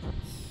wall.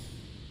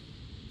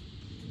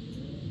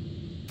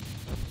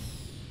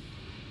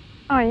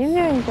 Oh, you're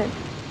doing good.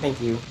 Thank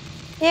you.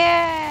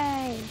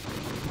 Yay!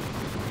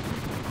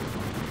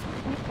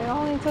 It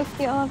only took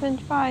you 11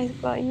 tries,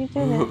 but you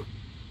did it.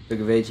 Took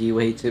Veggie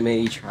way too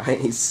many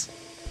tries.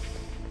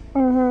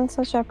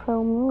 Such a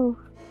pro move.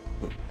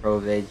 Pro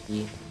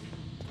Veggie.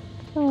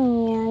 Yeah,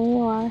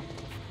 you are.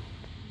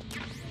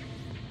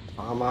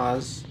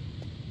 Mama's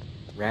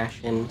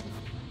ration.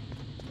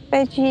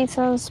 Veggies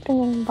on a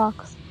spinning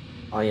box.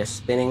 Oh yeah,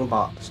 spinning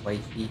box,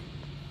 wifey.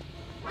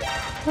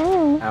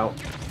 Out.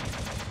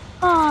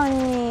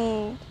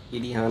 Honey.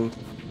 Kitty hun.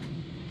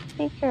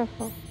 Be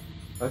careful.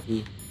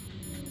 Okay.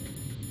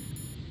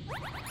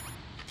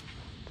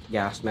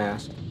 Gas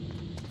mask.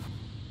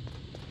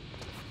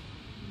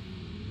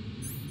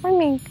 I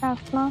mean gas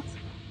mask.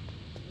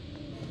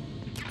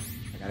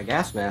 I got a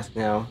gas mask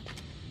now.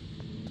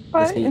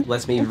 But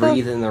Lets me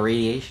breathe in the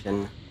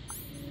radiation.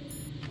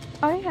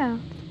 Oh yeah.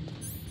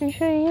 You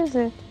should use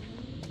it.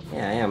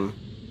 Yeah, I am.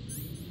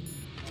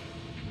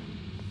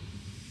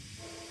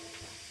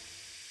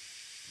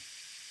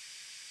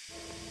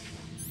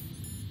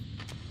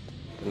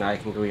 Now I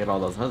can go get all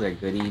those other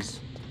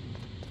goodies.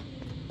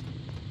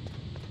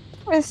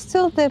 It's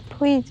still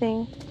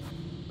depleting,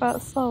 but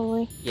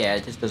slowly. Yeah,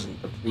 it just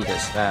doesn't deplete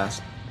as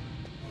fast.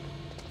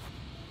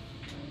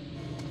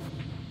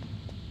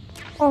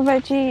 Well,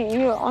 Veggie,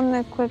 you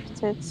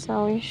unequipped it,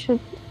 so you should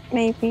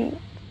maybe...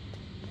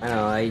 I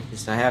know, I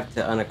have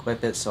to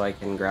unequip it so I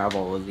can grab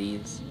all of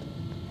these.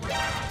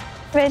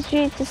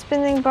 Veggie, the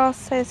spinning box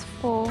says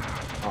full.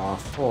 Aw,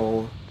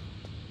 full.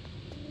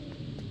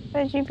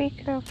 Veggie, be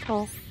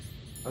careful.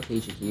 Okay,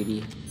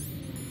 Cutie.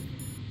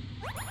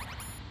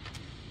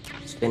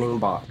 Spinning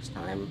box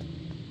time.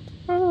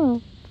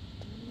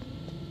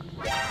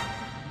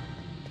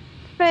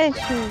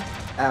 Veggie.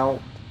 Ow.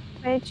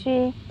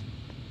 Veggie.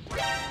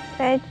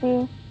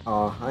 Veggie.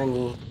 Aw,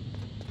 honey.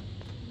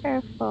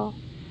 Careful.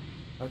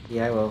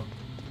 Okay, I will.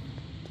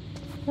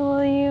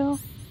 Will you?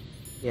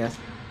 Yes.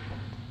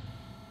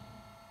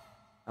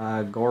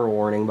 Gore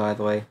warning, by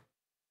the way.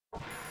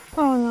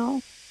 Oh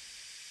no.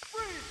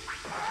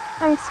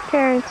 I'm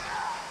scared.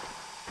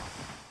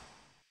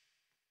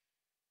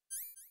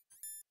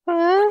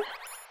 Huh?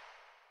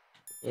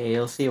 Yeah,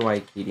 you'll see why,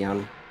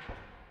 Kidion.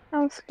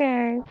 I'm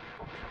scared.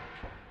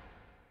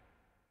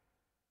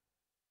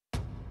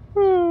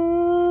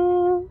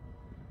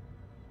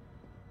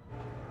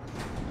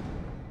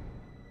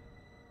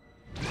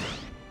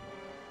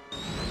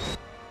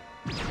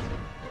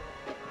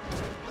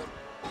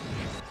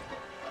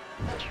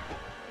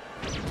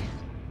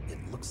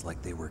 It looks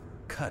like they were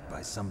cut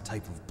by some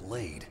type of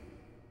blade.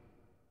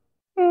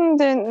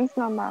 Then it's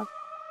not bad.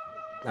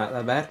 Not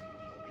that bad?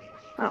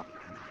 Oh.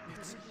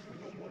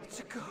 It's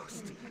a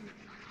ghost.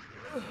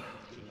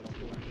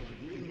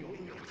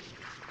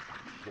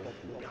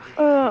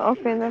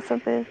 Okay, that's a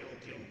bit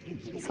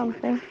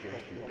something.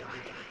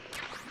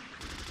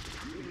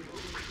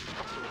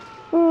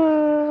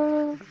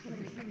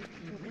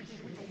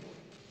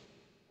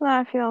 Now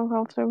I feel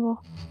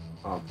uncomfortable.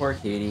 Oh, poor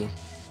Katie.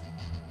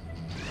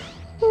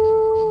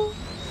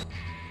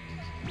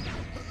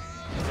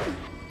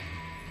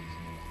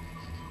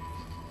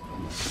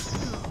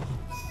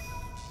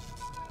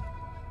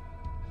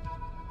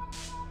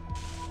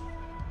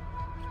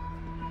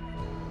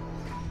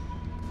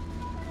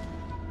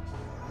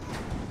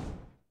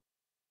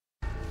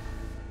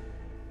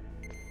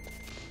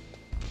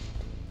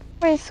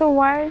 Wait, so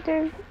why are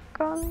there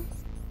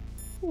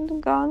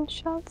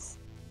gunshots?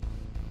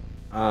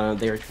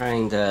 They were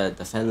trying to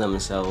defend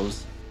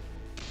themselves.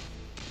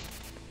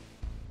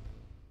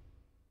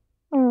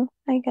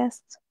 I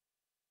guess.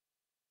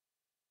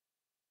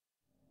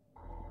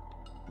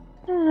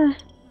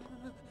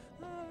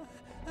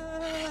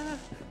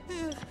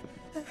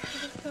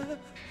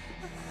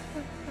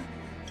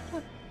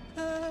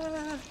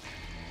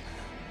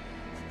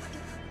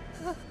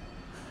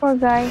 Poor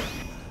guy.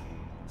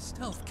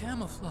 Stealth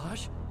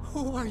camouflage?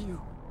 Who are you?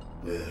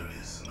 Where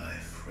is my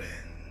friend?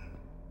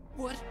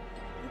 What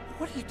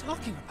are you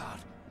talking about?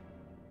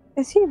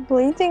 Is he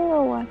bleeding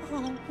or what?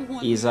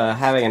 He's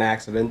having an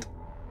accident.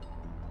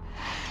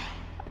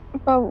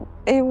 But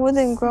it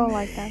wouldn't grow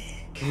like that.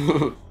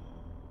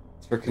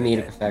 It's for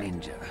comedic effect.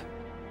 Ninja.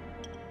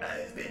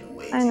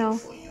 I know,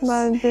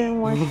 but it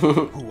didn't work.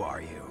 Who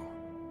are you?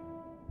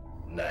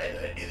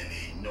 Neither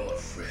enemy nor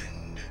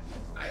friend.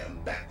 I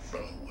am back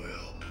from a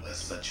world where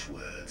such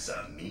words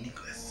are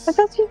meaningless. I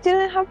thought you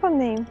didn't have a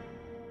name.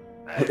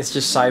 It's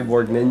just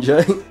Cyborg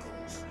Ninja.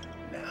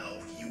 Now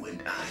you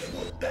and I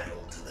will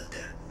battle to the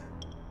death.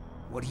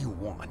 What do you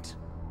want?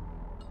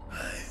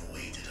 I've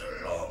waited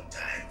a long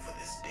time for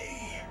this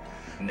day.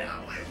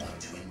 Now I want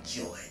to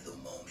enjoy the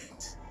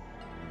moment.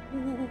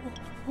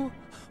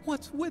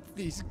 What's with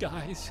these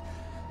guys?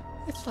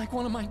 It's like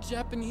one of my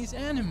Japanese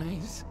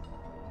animes.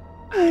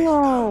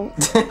 No.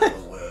 The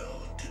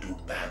world to do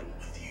battle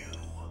with you.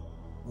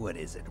 What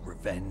is it,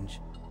 revenge?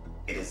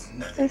 It is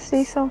nothing. Is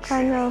he some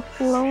kind of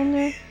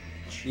loner?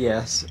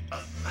 Yes. A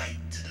fight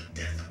to the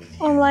death with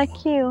you. Or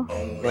like you?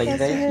 Like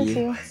yes, it is Veggie.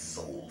 you.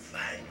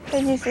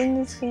 Veggie's in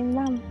this game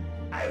now.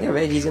 Yeah,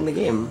 Veggie's in the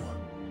game.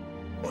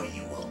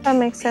 That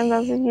makes sense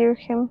as you're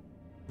him.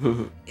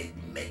 It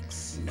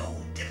makes no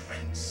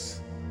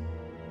difference.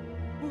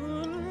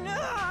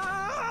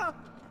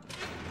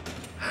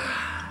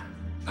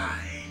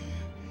 Fine.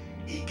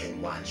 He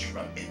can watch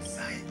from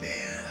inside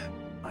there.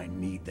 I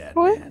need that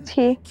Who man. is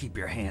he? Keep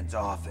your hands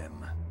off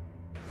him.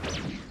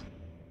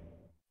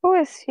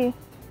 is he?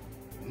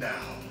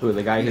 Who,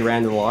 the guy who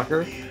ran to the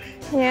locker?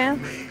 Yeah.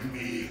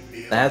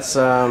 That's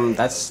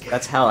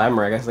Hal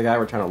Emmerich. That's the guy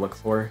we're trying to look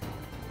for.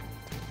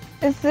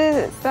 Is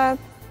it that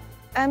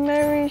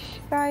Emmerich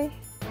guy?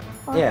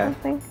 Or Yeah.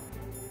 something?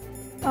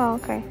 Oh,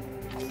 okay.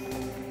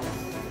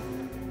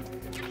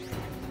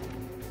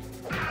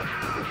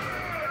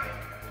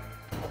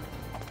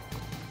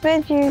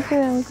 But you're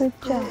doing a good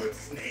job.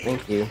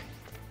 Thank you.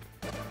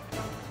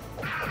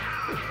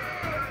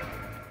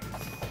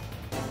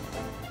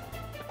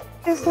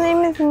 His name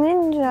is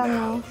Ninja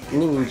now.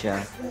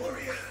 Ninja.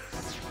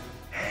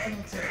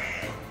 Hand to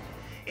hand.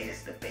 It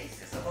is the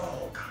basis of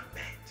all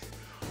combat.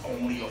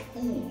 Only a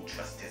fool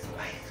trusts his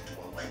life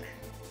to a weapon.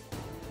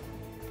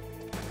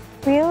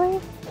 Really?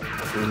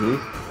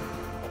 Mm-hmm.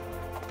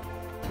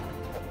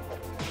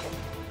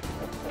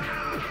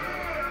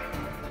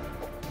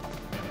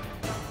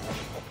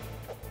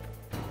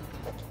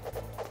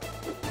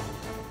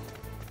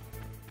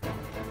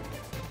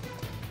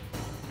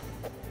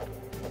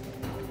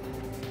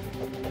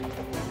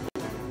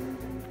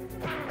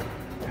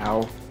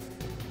 Ow.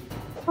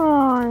 Come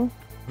on.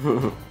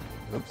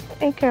 Oops.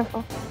 Be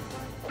careful.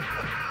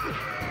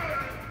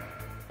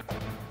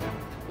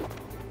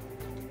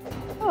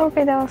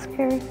 Okay, that was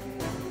scary.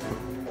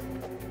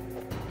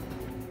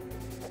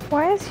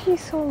 Why is he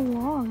so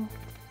long?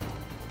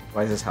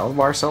 Why is his health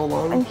bar so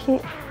long? And he...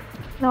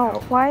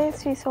 No, why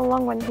is he so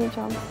long when he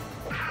jumps?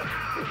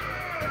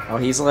 Oh,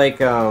 he's like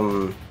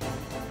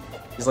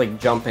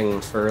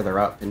jumping further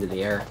up into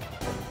the air.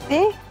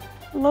 See?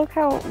 Look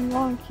how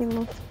long he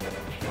looks.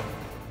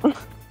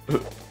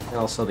 And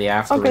also the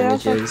after Okay,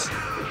 that's images.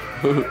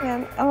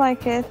 Yeah, I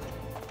like it.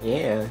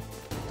 Yeah.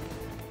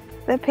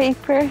 The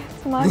paper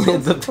smack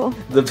was cool.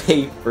 The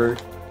paper.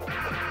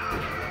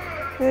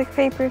 The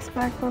paper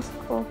smack was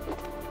cool.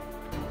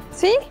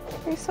 See?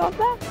 You saw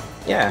that?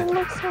 Yeah. It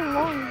looks so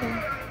long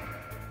there.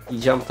 He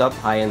jumped up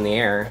high in the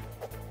air.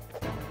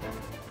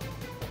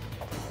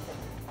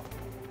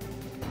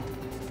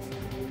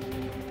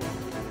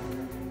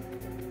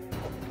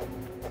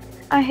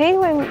 I hate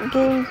when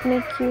games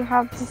make you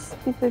have this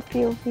stupid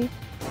POV.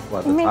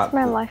 What, It the makes top,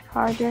 my life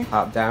harder.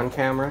 top-down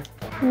camera?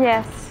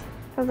 Yes,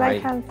 because I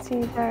Right. can't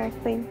see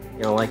directly.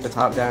 You don't like the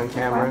top-down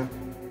camera?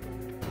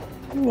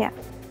 Yeah.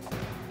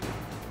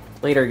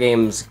 Later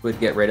games would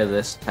get rid of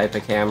this type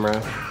of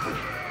camera.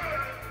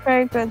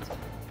 Very good.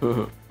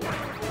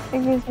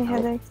 It gives me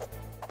headaches.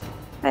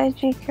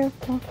 Be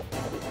careful.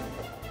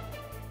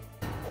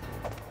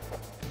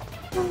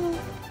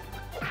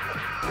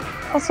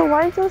 Also,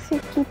 why does he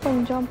keep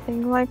on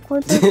jumping? Like,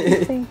 what does he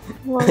think?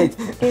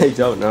 I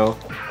don't know.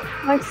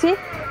 Like, see?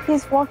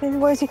 He's walking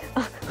towards you.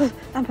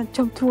 I'm gonna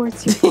jump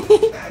towards you.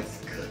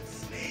 That's good,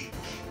 Snake.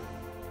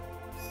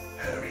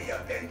 Hurry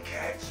up and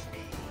catch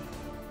me.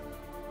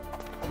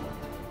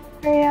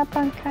 Hurry up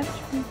and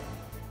catch me.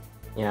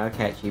 Yeah, I'll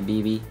catch you,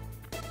 BB.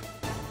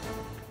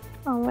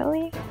 Oh,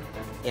 really?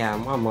 Yeah,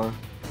 mama.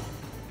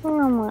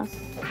 Mama.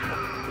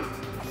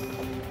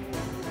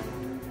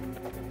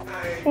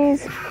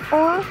 He's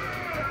four.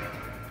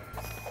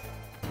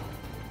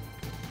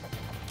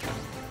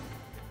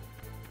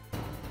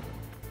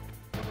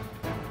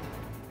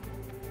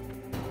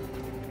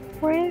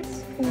 Where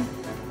is he?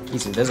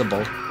 He's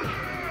invisible.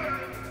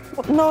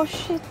 No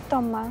shit,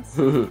 dumbass.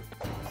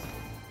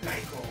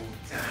 Like old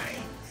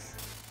times.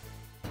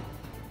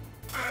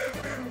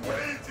 I've been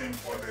waiting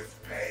for this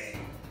pain.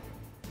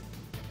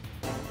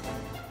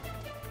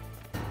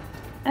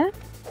 Huh?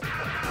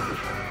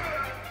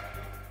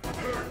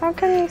 How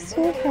can you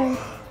see him?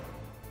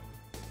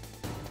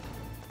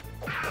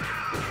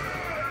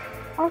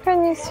 How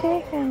can you see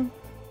him?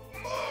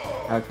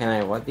 How can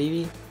I what,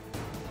 BB?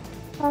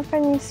 How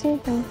can you see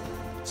him?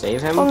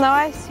 Save him? Oh, now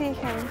I see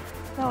him.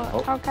 No,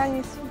 Oh. how can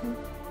you see him?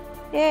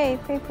 Yay,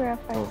 paper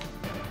effect. Oh.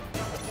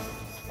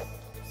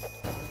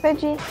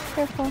 Veggie,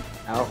 careful.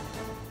 Ow.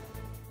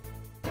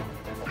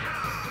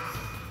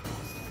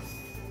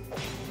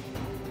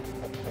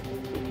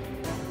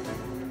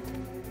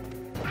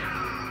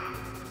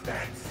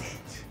 That's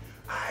it.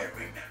 I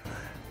remember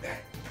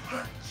that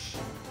punch.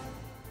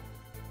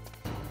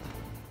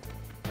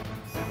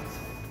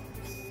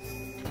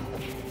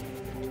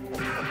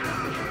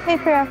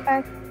 Paper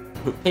effect.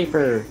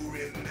 Paper.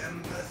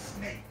 Remember,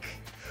 Snake?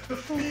 The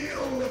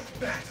feel of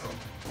battle.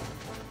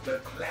 The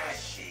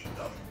clashing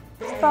of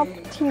Stop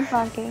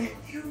teabagging.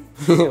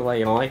 What,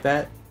 you don't like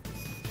that?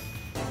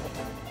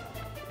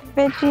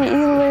 Veggie,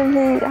 you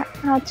literally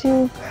had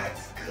to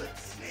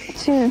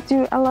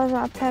do a lot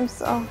of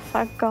attempts of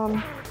a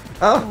gun.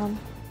 Oh.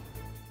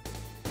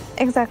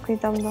 Exactly,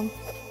 Dum Dum.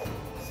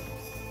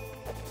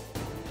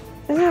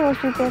 This is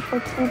what you get for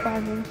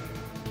teabagging.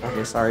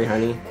 Okay, sorry,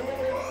 honey.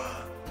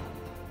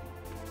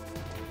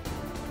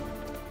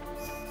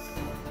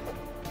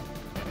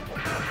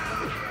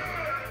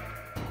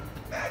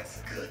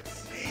 That's good,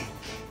 Snake.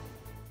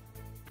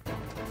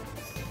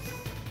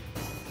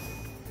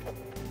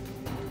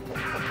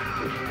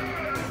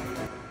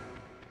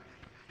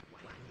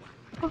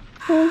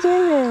 You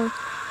did it.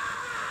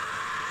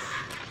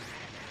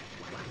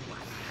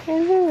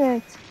 You did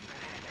it.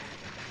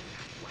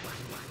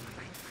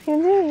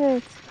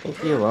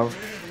 Thank you, love.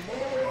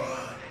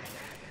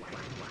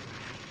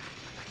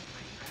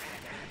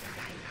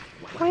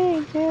 What are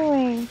you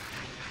doing?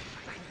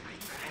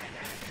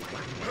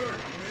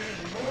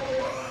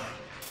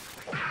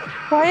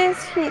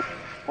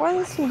 What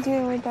is he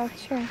doing with that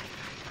chair?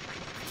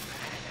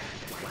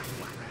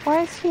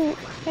 Why is he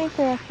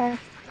making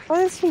effect?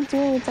 What is he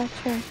doing with that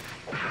chair?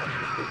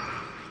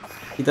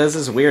 He does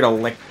this weird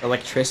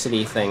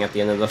electricity thing at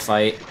the end of the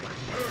fight.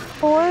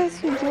 But what is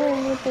he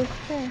doing with the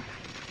chair?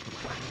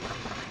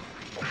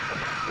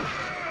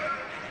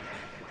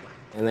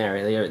 And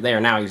there,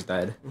 now he's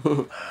dead.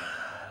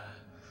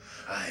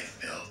 I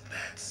felt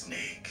that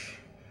snake.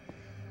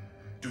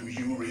 Do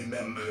you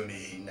remember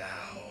me now?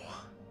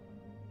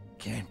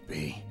 Can't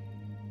be.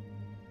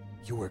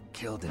 You were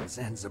killed in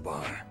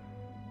Zanzibar.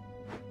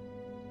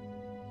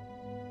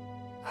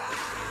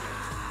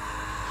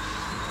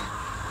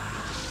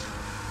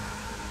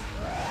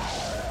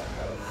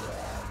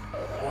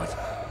 What?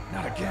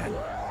 Not again.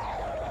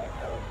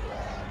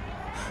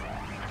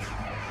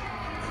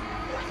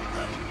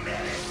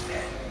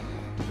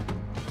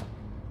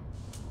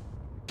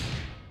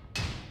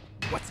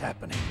 What's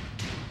happening?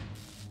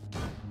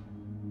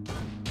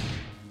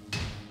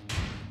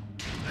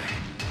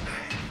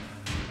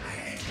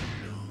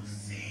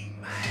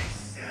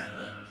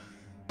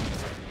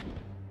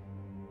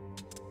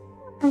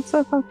 I'm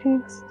so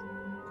confused.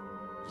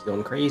 He's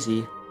going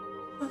crazy.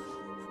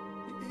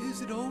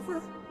 Is it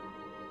over?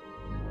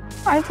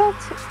 I thought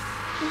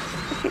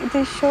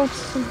they showed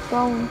his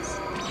bones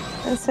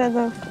instead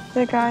of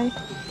the guy.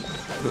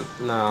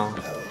 No.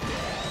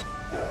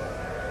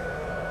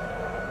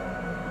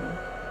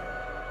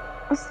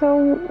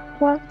 So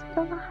what's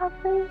gonna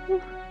happen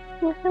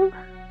with him?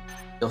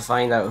 You'll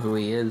find out who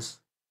he is.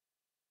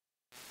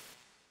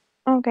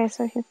 Okay,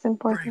 so he's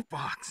important. Gray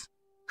Fox.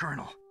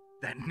 Colonel,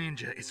 that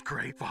ninja is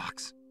Gray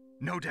Fox.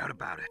 No doubt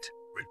about it.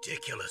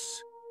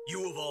 Ridiculous.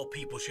 You of all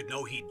people should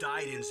know he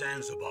died in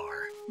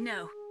Zanzibar.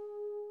 No.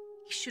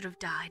 He should have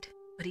died,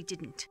 but he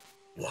didn't.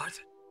 What?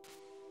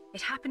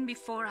 It happened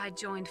before I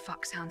joined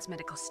Foxhound's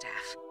medical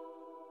staff.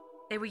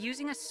 They were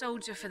using a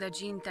soldier for their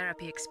gene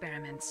therapy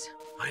experiments.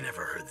 I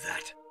never heard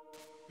that.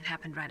 It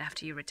happened right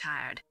after you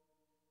retired.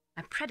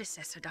 My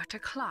predecessor, Dr.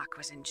 Clark,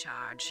 was in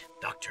charge.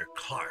 Dr.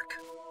 Clark?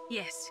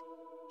 Yes.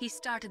 He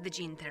started the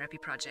gene therapy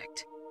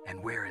project.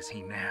 And where is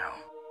he now?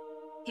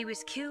 He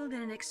was killed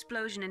in an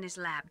explosion in his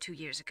lab 2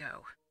 years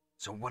ago.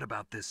 So what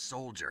about this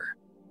soldier?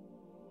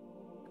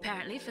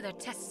 Apparently, for their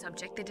test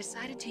subject, they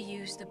decided to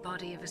use the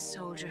body of a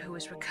soldier who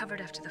was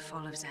recovered after the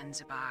fall of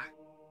Zanzibar.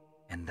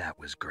 And that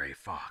was Gray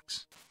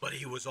Fox. But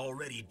he was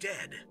already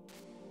dead.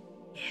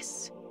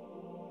 Yes.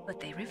 But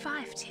they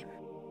revived him.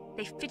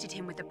 They fitted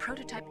him with a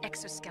prototype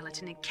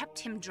exoskeleton and kept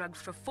him drugged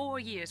for 4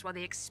 years while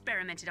they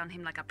experimented on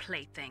him like a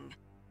plaything.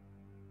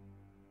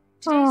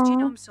 Today's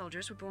genome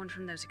soldiers were born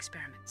from those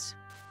experiments.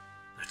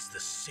 That's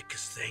the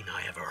sickest thing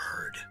I ever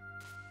heard.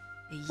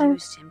 They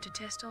used him to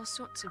test all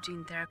sorts of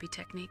gene therapy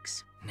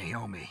techniques.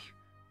 Naomi,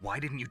 why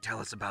didn't you tell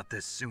us about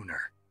this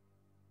sooner?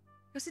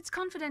 Because it's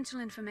confidential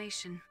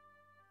information.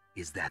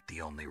 Is that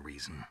the only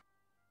reason?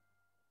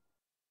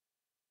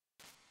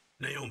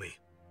 Naomi,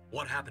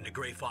 what happened to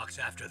Gray Fox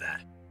after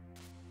that?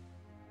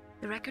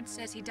 The record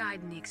says he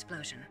died in the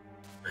explosion.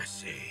 I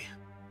see.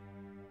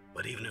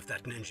 But even if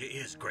that ninja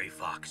is Gray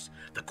Fox,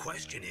 the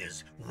question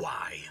is,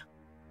 why?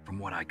 From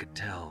what I could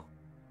tell,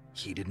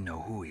 he didn't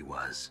know who he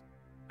was.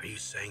 Are you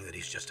saying that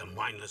he's just a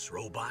mindless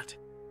robot?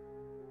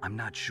 I'm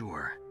not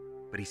sure,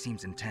 but he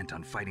seems intent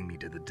on fighting me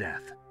to the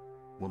death.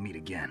 We'll meet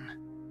again.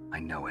 I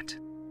know it.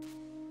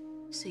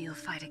 So you'll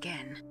fight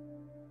again?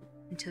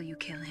 Until you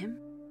kill him?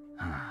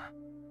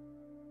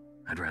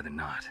 I'd rather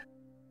not.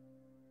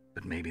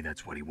 But maybe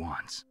that's what he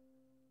wants.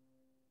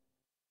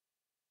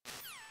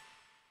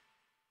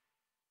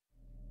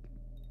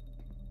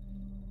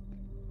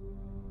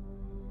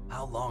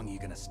 How long are you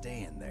gonna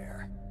stay in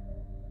there?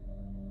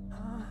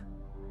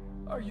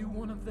 Are you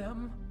one of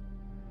them?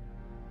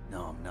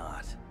 No, I'm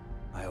not.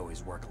 I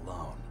always work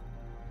alone.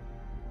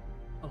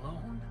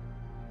 Alone?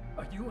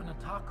 Are you an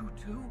otaku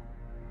too?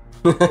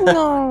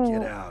 No.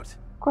 Get out.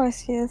 Of course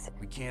he is.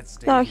 We can't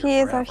stay No, here he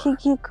is a forever.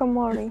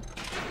 hikikomori.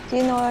 Do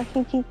you know what a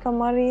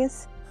hikikomori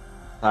is?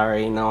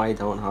 Sorry, no I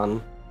don't,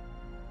 hon.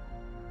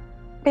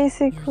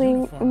 Basically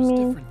Uniform's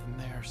means different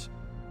than theirs.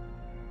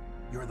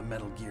 You're the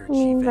Metal Gear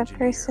means chief a engineer,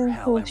 person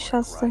Hal who Emmerich,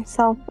 shuts right?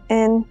 himself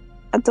in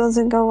and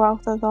doesn't go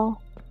out at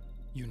all.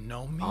 You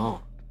know me? Oh.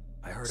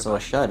 I heard So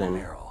about a shut-in. you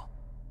from Meryl.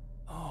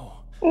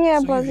 Oh. Yeah,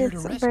 so but you're here to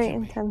it's rescue very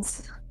me.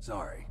 intense.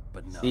 Sorry,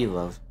 but no. See,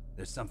 love.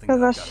 There's something Because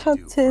that a I've gotta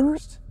do shut-in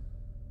first.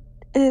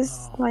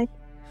 is Oh. like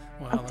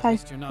Well, a at type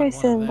least you're of not one of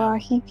person, but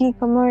a them.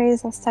 hikikomori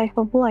is a type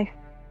of life.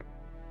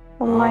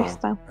 A Oh.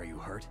 lifestyle. Are you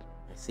hurt?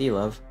 I see,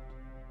 love.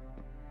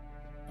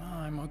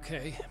 I'm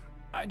okay.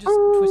 I just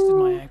twisted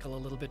my ankle a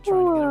little bit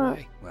trying to get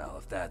away. Well,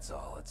 if that's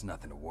all, it's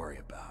nothing to worry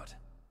about.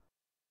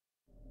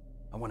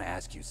 I want to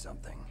ask you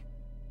something.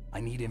 I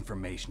need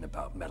information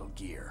about Metal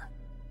Gear.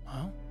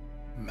 Huh?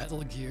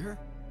 Metal Gear?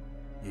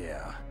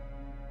 Yeah.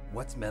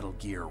 What's Metal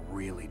Gear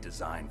really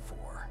designed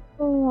for?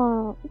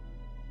 Oh,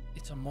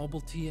 It's a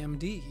mobile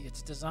TMD.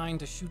 It's designed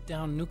to shoot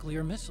down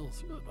nuclear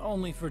missiles,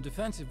 only for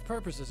defensive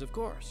purposes, of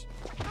course.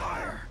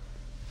 Liar.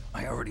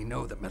 I already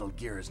know that Metal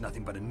Gear is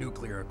nothing but a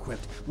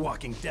nuclear-equipped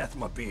walking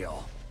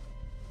deathmobile.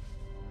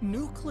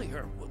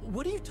 Nuclear?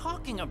 What are you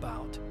talking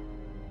about?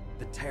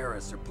 The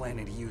terrorists are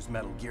planning to use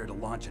Metal Gear to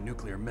launch a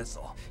nuclear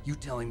missile. You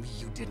telling me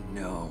you didn't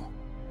know?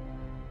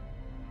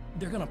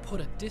 They're gonna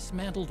put a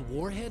dismantled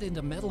warhead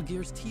into Metal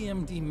Gear's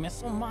TMD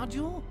missile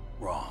module?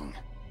 Wrong.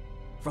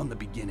 From the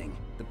beginning,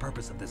 the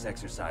purpose of this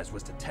exercise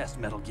was to test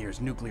Metal Gear's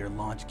nuclear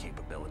launch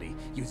capability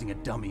using a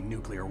dummy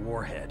nuclear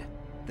warhead.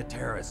 The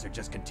terrorists are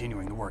just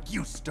continuing the work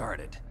you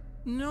started.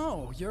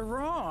 No, you're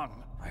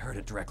wrong. I heard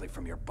it directly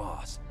from your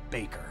boss,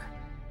 Baker.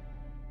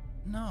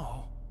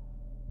 No.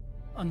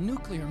 A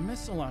nuclear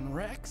missile on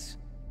Rex?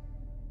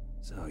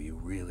 So you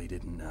really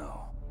didn't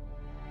know?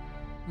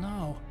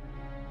 No.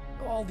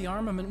 All the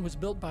armament was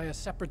built by a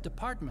separate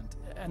department,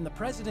 and the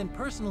President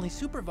personally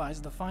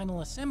supervised the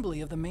final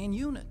assembly of the main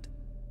unit.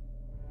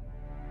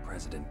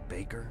 President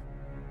Baker?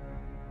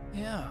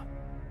 Yeah.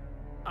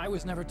 I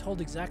was never told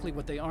exactly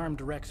what they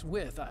armed Rex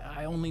with.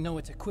 I only know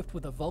it's equipped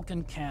with a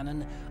Vulcan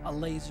cannon, a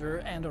laser,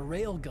 and a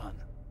railgun.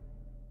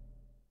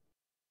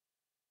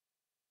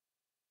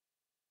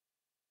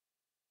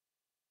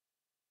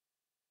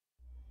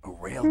 A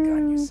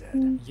railgun, you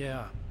said?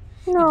 Yeah.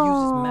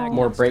 no.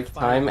 More break to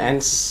fire time and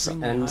bullets at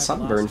extremely high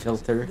sunburn velocities.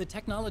 filter. The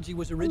technology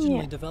was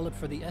originally Yeah. developed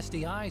for the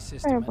SDI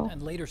system Terrible.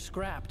 and later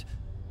scrapped.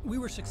 We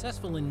were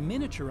successful in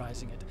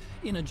miniaturizing it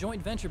in a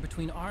joint venture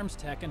between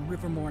ArmsTech and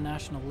Rivermore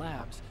National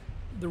Labs.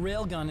 The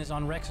railgun is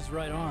on Rex's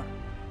right arm.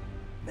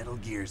 Metal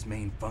Gear's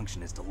main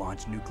function is to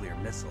launch nuclear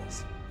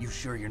missiles. You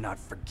sure you're not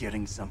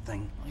forgetting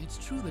something? It's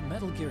true that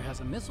Metal Gear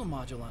has a missile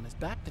module on his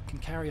back that can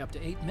carry up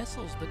to 8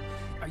 missiles, but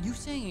are you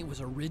saying it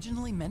was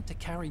originally meant to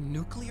carry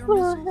nuclear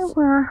missiles?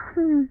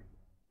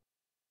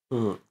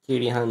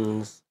 Cutie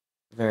Hun's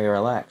very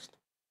relaxed.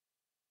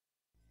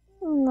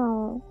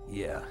 No.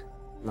 Yeah.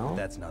 No?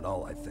 That's not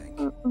all I think.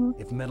 Mm-mm.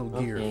 If Metal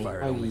Gear Okay,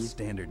 fired how only you-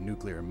 standard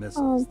nuclear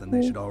missiles, then they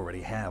Okay. should already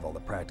have all the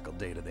practical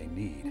data they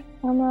need.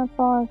 I'm gonna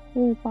fall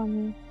asleep on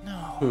you.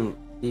 No.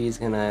 He's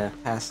gonna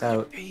pass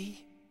out.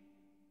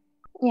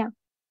 Yeah.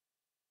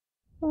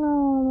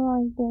 No,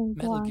 I'm getting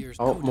Metal blind. Gear's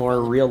Oh,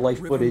 more real life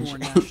footage.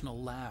 Rivermore National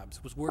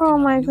Labs was working Oh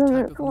on my a new type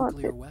goodness, of what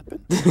nuclear the-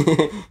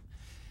 weapon.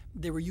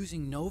 They were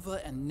using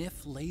NOVA and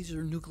NIF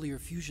laser nuclear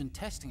fusion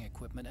testing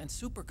equipment and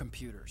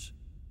supercomputers.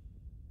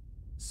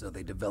 So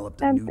they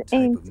developed a That's new type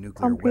aimed of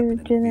nuclear computer weapon in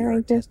a VR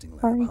generated, testing lab,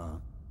 sorry.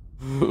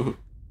 huh?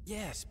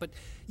 Yes, but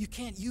you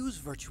can't use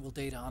virtual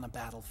data on a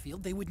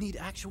battlefield. They would need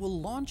actual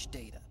launch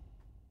data.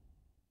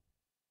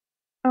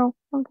 Oh,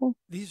 okay.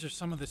 These are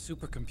some of the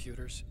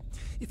supercomputers.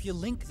 If you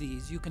link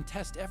these, you can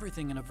test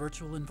everything in a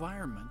virtual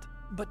environment.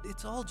 But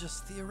it's all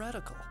just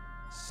theoretical.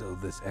 So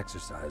this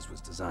exercise was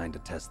designed to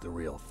test the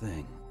real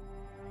thing.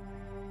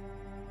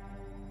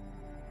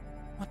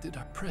 What did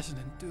our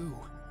president do?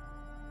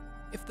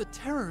 If the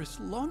terrorists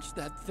launched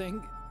that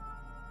thing...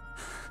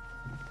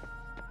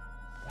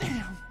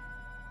 Damn.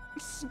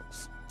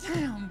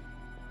 Damn.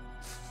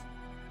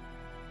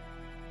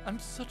 I'm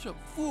such a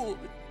fool.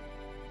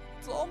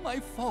 It's all my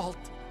fault.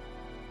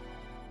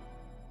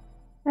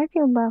 I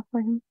feel bad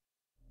for him.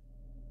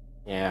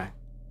 Yeah.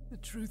 The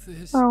truth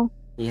is, Oh,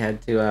 He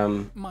had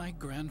to my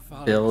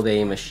grandfather build was a part of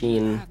the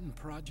machine Manhattan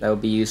Project. that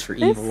would be used for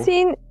this evil.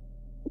 scene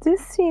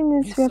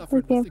is He suffered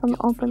with replicated the from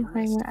guilt for the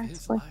rest Oppenheimer, of his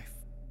actually. life.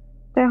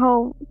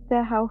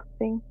 The house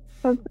thing.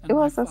 But And it my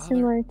was a father?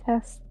 similar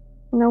test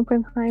in He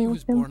Oppenheimer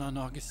was too. born on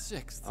August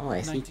 6th, Oh,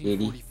 I see,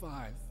 Katie.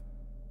 1945.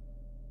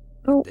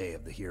 The Oh. day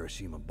of the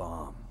Hiroshima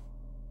bomb.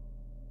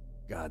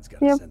 God's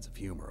got Yep. a sense of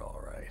humor,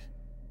 all right.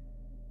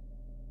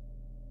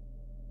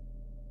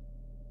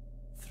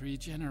 3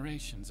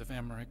 generations of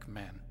Emmerich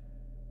men.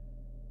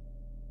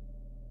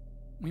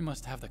 We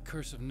must have the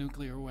curse of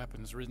nuclear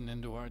weapons written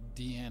into our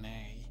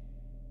DNA.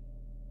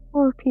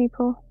 Poor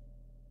people.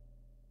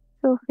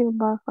 Still feel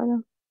bad for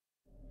them.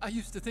 I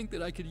used to think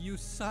that I could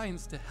use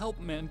science to help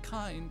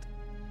mankind.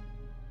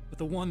 But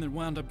the one that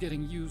wound up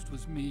getting used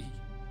was me.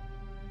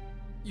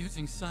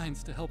 Using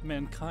science to help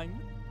mankind,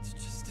 it's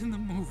just in the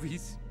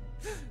movies.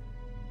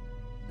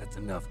 That's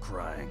enough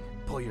crying.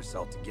 Pull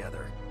yourself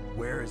together.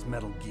 Where is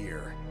Metal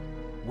Gear?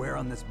 Where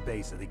on this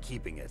base are they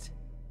keeping it?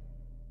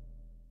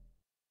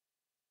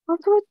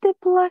 What's with the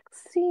black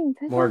scenes?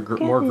 I More don't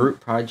get more it. group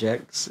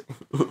projects.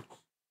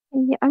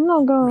 Yeah, I'm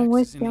not going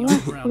Rex is with in you. the I'm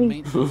underground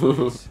asleep.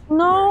 maintenance base.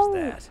 No!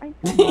 Where's that? I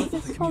Above think the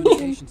it's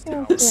communications something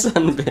tower. else.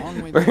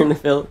 Sunburn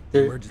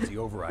filter. Emergency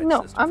override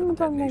No, system for I'm the not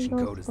gonna detonation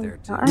go code is there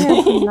with too. you. I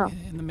have enough.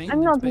 In the I'm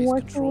maintenance not base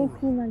working control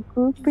with you room. like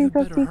group You because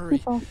better these hurry.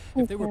 people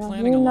If they were think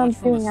planning a we're launch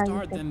not from the doing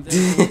start, anything.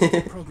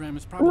 then the program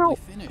is probably No,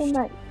 finished. good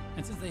night.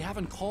 And since they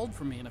haven't called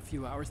for me in a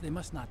few hours, they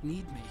must not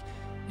need me.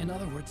 In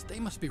other words, they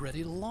must be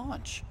ready to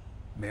launch.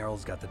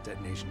 Meryl's got the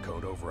detonation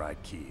code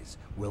override keys.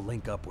 We'll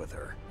link up with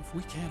her. If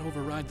we can't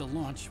override the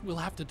launch, we'll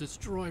have to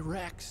destroy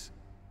Rex.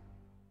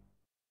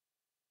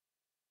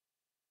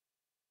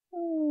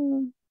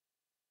 Hmm.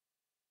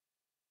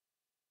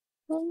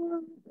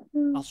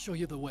 I'll show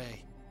you the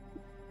way.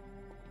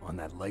 On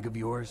that leg of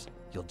yours,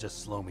 you'll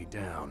just slow me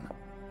down.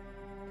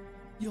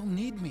 You'll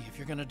need me if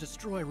you're gonna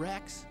destroy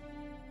Rex.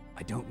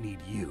 I don't need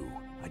you.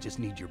 I just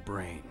need your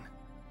brain.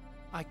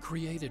 I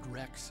created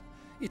Rex.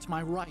 It's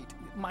my right,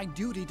 my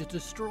duty to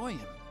destroy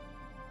him.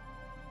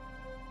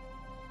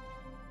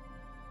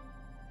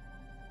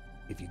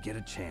 If you get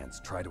a chance,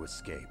 try to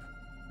escape.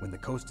 When the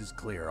coast is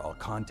clear, I'll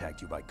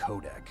contact you by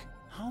codec.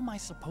 How am I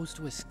supposed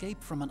to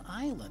escape from an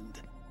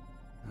island?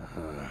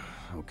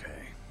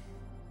 Okay.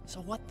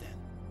 So what then?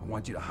 I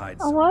want you to hide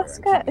somewhere.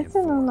 Alaska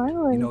isn't an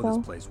island, You know though.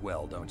 this place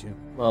well, don't you?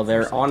 Well,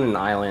 they're on an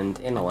island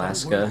in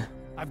Alaska.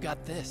 I've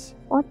got this.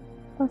 What?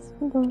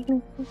 Doesn't make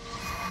sense.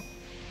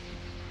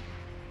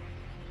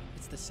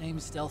 It's the same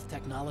stealth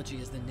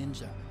technology as the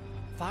Ninja.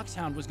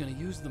 Foxhound was gonna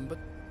use them, but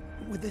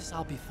with this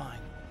I'll be fine.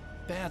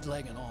 Bad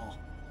leg and all.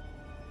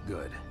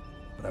 Good.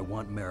 But I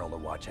want Meryl to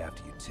watch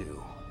after you,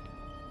 too.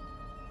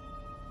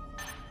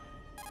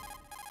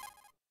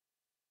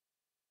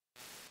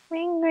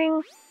 Ring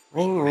ring.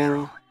 Ring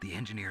ring. The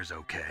engineer's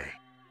okay.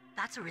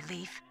 That's a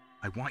relief.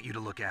 I want you to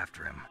look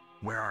after him.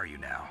 Where are you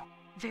now?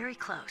 Very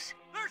close.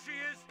 There she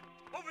is!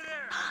 Over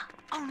there!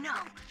 Oh no!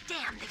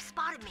 Damn, they've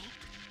spotted me.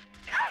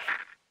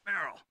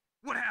 Meryl,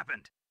 what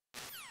happened?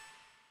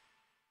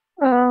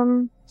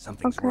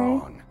 Something's okay.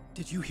 wrong.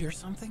 Did you hear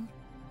something?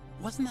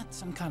 Wasn't that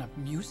some kind of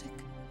music?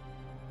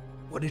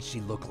 What did she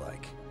look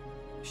like?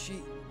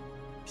 She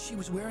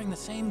was wearing the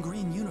same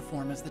green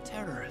uniform as the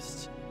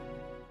terrorists.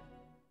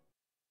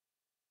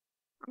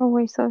 Oh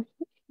wait, so.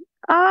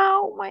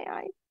 Ow, my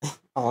eye.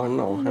 Oh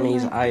no,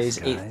 honey's eyes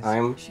ate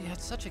time. She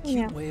had such a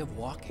cute way of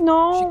walking.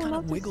 No, she kind not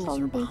of the wiggles her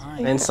sunburn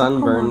behind. And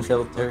sunburn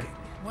filter.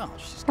 Well,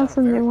 she's got That's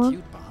a a very new one.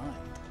 cute behind.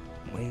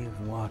 Way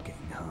of walking,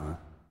 huh?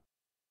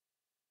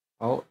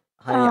 Oh,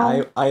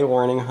 honey, eye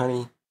warning,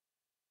 honey.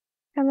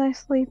 Can I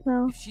sleep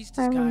now? If she's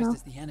I don't disguised know.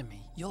 as the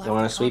enemy, you'll You have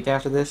want to to sleep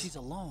after this? She's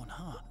alone,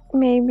 huh?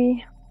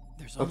 Maybe.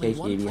 There's Okay, only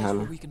one Phoebe, place hon.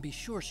 where we can be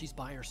sure she's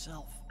by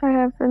herself. I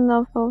have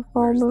enough of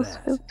all Where's those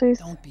that? filters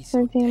Don't be so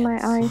hurting my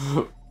tense.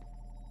 eyes.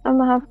 I'm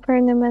gonna have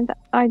permanent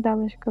eye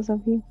damage because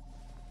of you.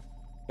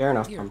 Fair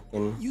enough, Here,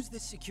 pumpkin. use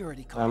this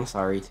security code. I'm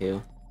sorry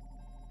too.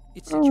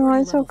 It's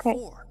security It's level okay.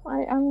 4.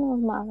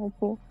 I'm not mad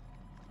at you.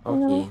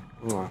 Okay.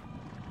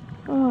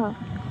 Mwah.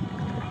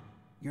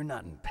 You're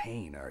not in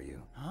pain, are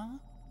you? Huh?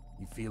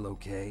 You feel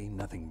okay?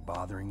 Nothing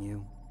bothering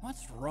you?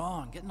 What's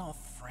wrong? Getting all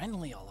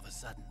friendly all of a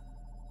sudden.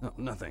 No,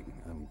 nothing.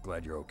 I'm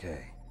glad you're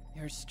okay.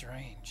 You're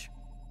strange.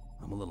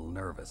 I'm a little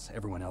nervous.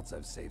 Everyone else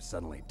I've saved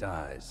suddenly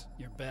dies.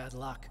 You're bad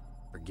luck.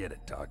 Forget it,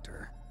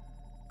 Doctor.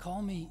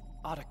 Call me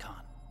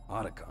Otacon.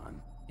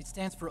 Otacon? It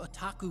stands for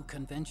Otaku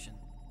Convention.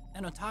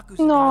 And otaku's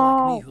a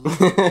guy like me who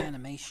loves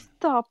animation.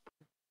 Stop.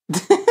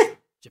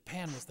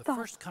 Japan was the Stop.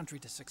 first country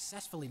to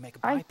successfully make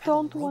I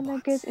bipedal don't want to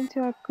robots. get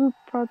into a group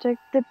project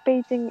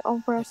debating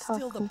over a They're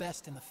still the taco.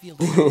 best in the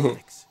field of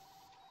robotics.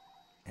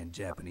 And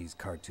Japanese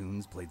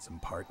cartoons played some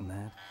part in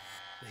that?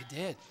 They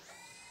did.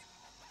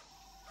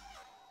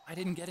 I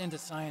didn't get into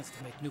science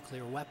to make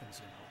nuclear weapons,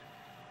 you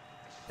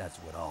know. That's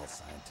what all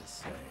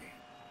scientists say.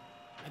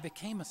 I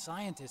became a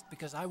scientist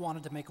because I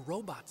wanted to make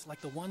robots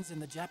like the ones in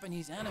the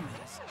Japanese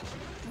animes.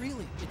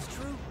 Really, it's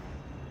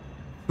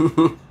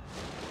true.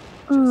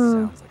 Just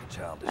sounds like a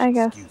childish I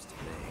guess. excuse to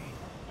me.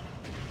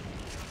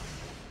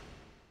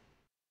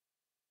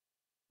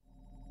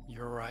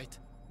 You're right.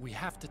 We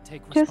have to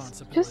take Just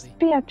responsibility.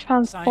 be a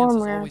Science has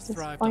transformer at always this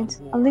thrived on point.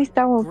 war. At least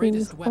that will be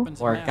Greatest useful.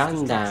 weapons Or of mass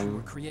destruction Gundam.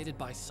 were created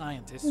by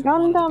scientists who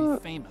wanted to Gundam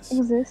be famous.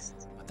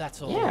 exists. But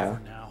that's all Yeah. over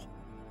now.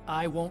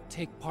 I won't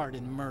take part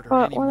in murder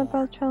But anymore. what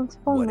about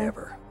Transformers?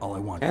 Whatever. All I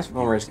want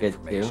Transformers is good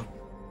information. too.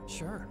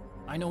 Sure.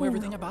 I know Yeah.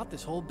 everything about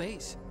this whole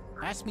base.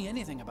 Ask me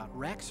anything about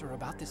Rex or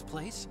about this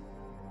place.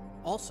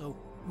 Also,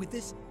 with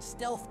this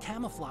stealth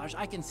camouflage,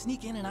 I can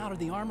sneak in and out of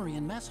the armory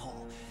and mess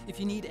hall. If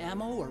you need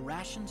ammo or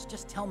rations,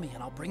 just tell me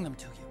and I'll bring them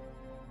to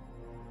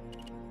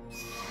you.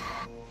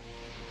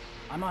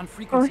 I'm on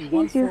frequency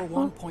he's your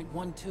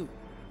 141.12.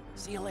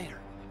 See you later.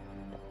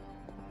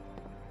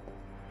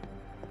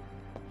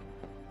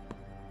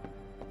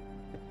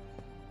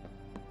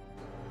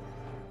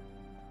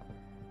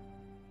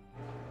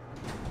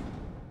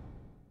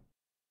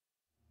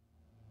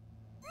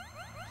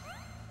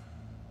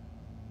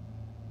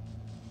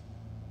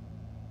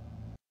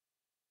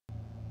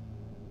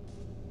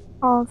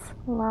 Off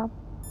lab.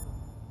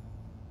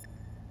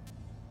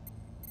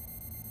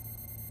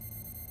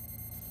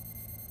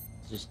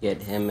 Just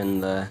get him in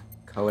the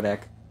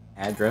codec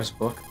address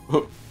book.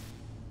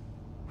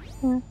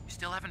 You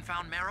still haven't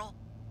found Meryl?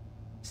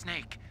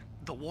 Snake,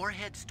 the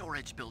warhead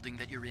storage building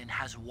that you're in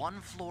has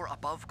 1 floor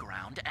above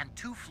ground and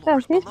 2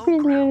 floors That is below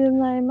prettier ground.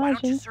 than I Why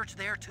don't you imagined. search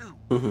there too?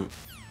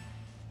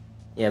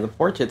 Yeah, the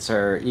portraits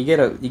are you get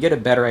a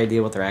better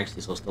idea what they're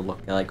actually supposed to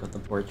look like with the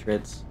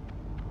portraits.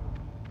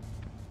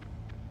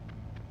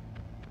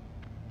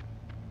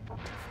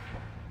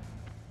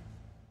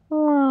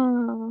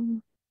 Hmm.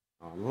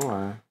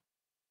 Oh,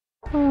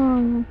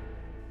 Hmm.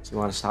 so you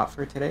want to stop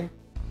for today?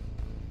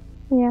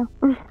 Yeah.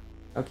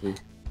 Okay.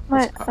 My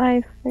Let's call,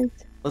 eye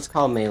hurts. let's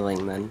call Mei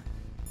Ling then.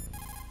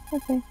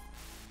 Okay.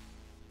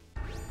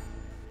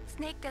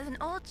 Snake, there's an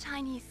old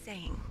Chinese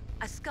saying,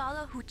 a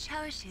scholar who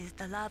cherishes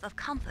the love of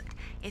comfort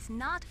is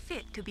not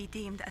fit to be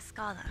deemed a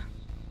scholar.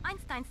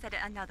 Einstein said it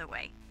another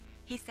way.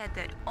 He said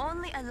that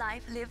only a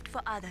life lived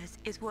for others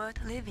is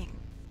worth living.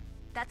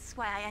 That's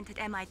why I entered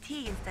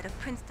MIT instead of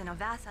Princeton or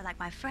Vassar like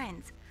my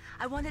friends.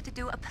 I wanted to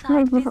do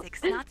applied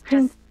physics, not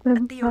just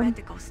the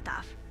theoretical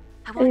stuff.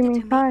 I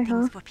wanted to make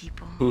things for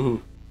people.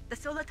 The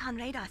Soliton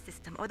radar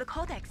system or the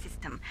Kodak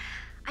system.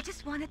 I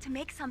just wanted to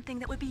make something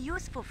that would be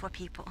useful for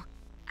people.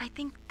 I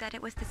think that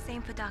it was the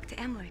same for Dr.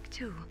 Emmerich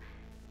too.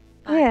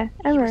 But yeah,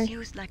 he was Emmerich.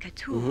 used like a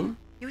tool,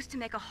 used to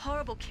make a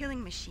horrible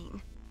killing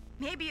machine.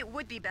 Maybe it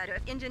would be better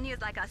if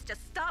engineers like us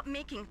just stop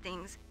making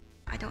things.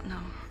 I don't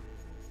know.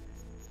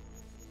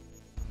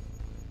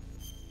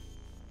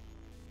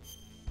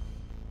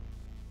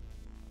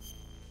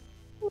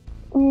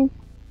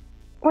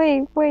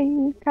 Wait,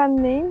 you can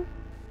name?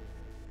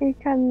 You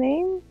can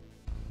name?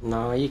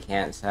 No, you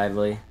can't,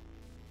 sadly.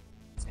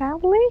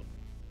 Sadly?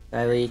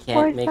 Sadly, you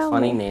can't make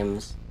funny sadly?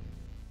 names.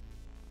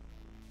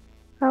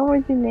 How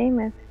would you name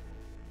it?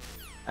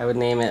 I would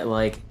name it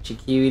like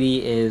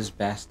Chicuity is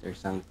best or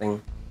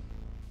something.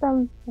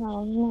 No,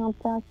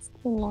 that's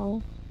too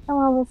long. Come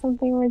on with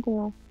something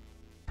original.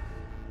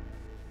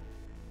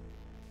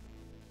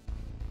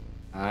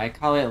 I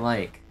call it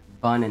like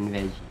Bun and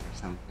Veggie or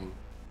something.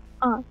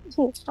 Ah,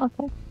 geez,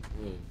 okay.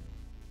 Yeah.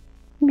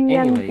 B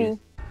and Anyways,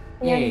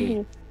 B.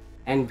 yay.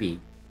 And B.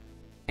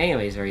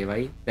 Anyways,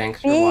 everybody,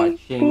 thanks for B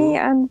watching.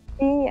 and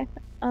B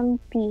and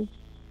B.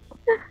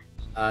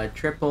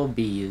 Triple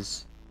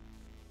B's.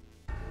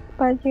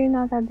 But you're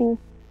not a B.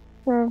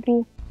 You're a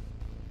V.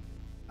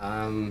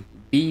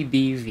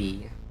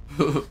 BBV.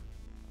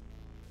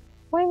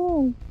 What do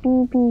you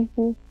mean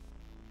BBV?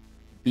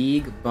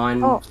 Big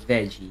Bun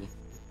Veggie.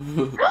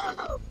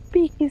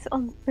 B is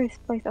on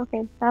first place.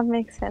 Okay, that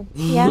makes sense.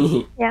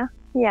 Yeah,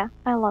 yeah,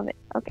 I love it.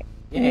 Okay.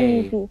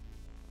 Yay. BBV.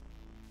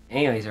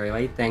 Anyways,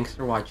 everybody, thanks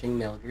for watching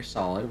Metal Gear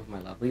Solid with my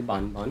lovely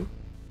Bun.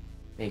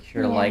 Make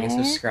sure to like and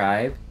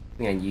subscribe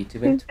to me on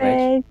YouTube and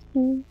Twitch.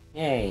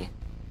 Yay.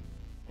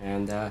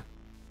 And,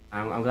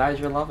 I'm glad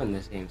you're loving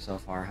this game so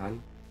far,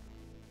 hon.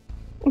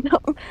 No,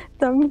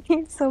 that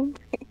means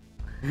something.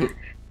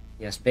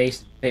 Yes,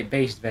 based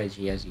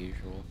veggie as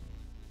usual.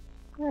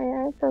 Oh,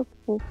 yeah, it's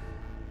okay.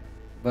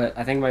 But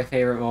I think my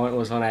favorite moment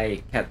was when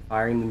I kept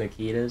firing the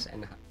Nikitas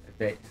and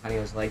Honey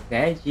was like,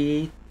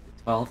 Veggie, the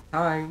 12th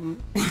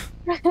time.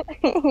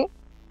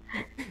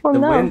 Well,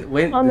 no,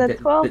 on the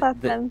 12th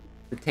attempt.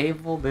 The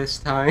table this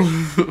time.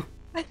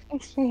 That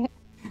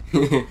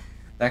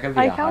could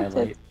be a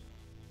highlight.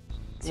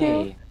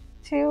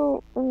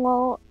 Two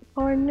wall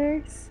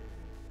corners,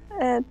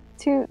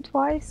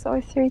 twice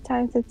or three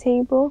times the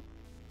table.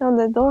 No,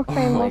 the door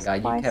frame was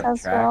twice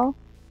as well.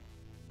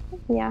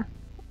 Yeah,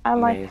 I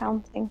like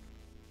counting.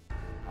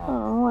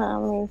 Oh,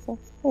 amazing!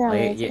 You're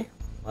amazing.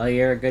 Well,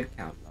 you're a good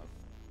count,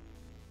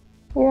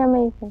 though. You're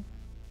amazing.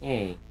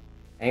 Yay.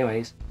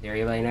 Anyways, see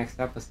everybody next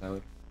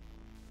episode.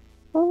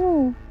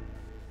 Ooh.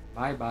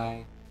 Bye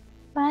bye.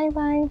 Bye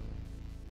bye.